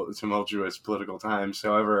tumultuous political times.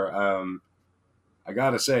 However, I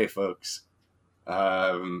gotta say, folks,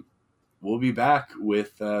 we'll be back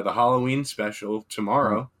with the Halloween special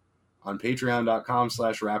tomorrow on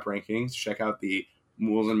patreon.com/raprankings. Check out the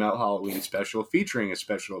Moles and Mel Halloween special featuring a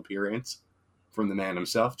special appearance from the man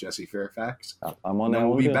himself, Jesse Fairfax. I'm on that. Then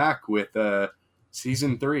we'll be back with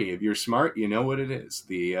season 3. If you're smart, you know what it is.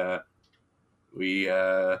 We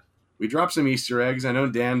dropped some Easter eggs. I know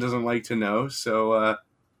Dan doesn't like to know, so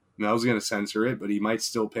Mel's going to censor it, but he might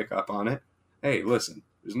still pick up on it. Hey, listen,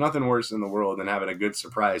 there's nothing worse in the world than having a good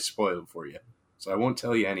surprise spoiled for you. So I won't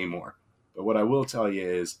tell you anymore. But what I will tell you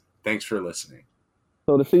is, thanks for listening.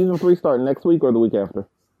 So the season 3 start next week or the week after?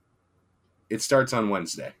 It starts on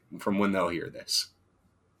Wednesday, from when they'll hear this.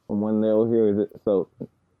 From when they'll hear it. So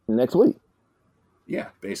next week? Yeah,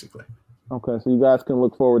 basically. Okay, so you guys can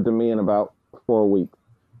look forward to me in about 4 weeks.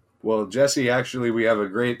 Well, Jesse, actually, we have a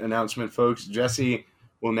great announcement, folks. Jesse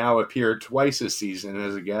will now appear twice this season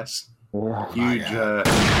as a guest. Huge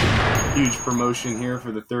promotion here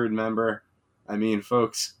for the third member. I mean,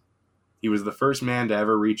 folks, he was the first man to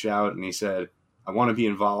ever reach out, and he said, I want to be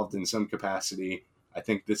involved in some capacity. I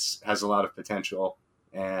think this has a lot of potential.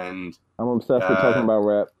 And I'm obsessed with talking about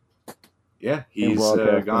rap. Yeah, he's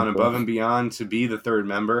gone above and beyond to be the third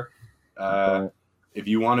member. If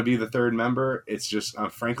you want to be the third member, it's just,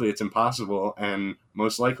 frankly, it's impossible. And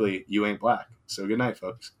most likely, you ain't black. So good night,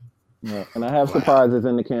 folks. Yeah, and I have surprises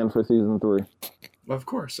in the can for season 3. Well, of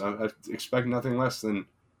course. I expect nothing less than,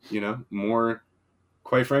 more,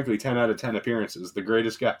 quite frankly, 10 out of 10 appearances. The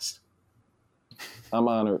greatest guest. I'm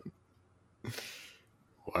honored.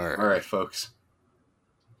 All right, folks.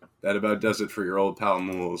 That about does it for your old pal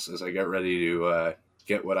Moles as I get ready to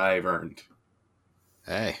get what I've earned.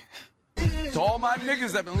 Hey. To all my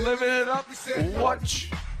niggas that been living it up, watch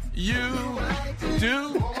you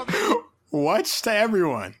do. Watch to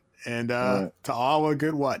everyone. And to all a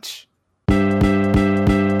good watch.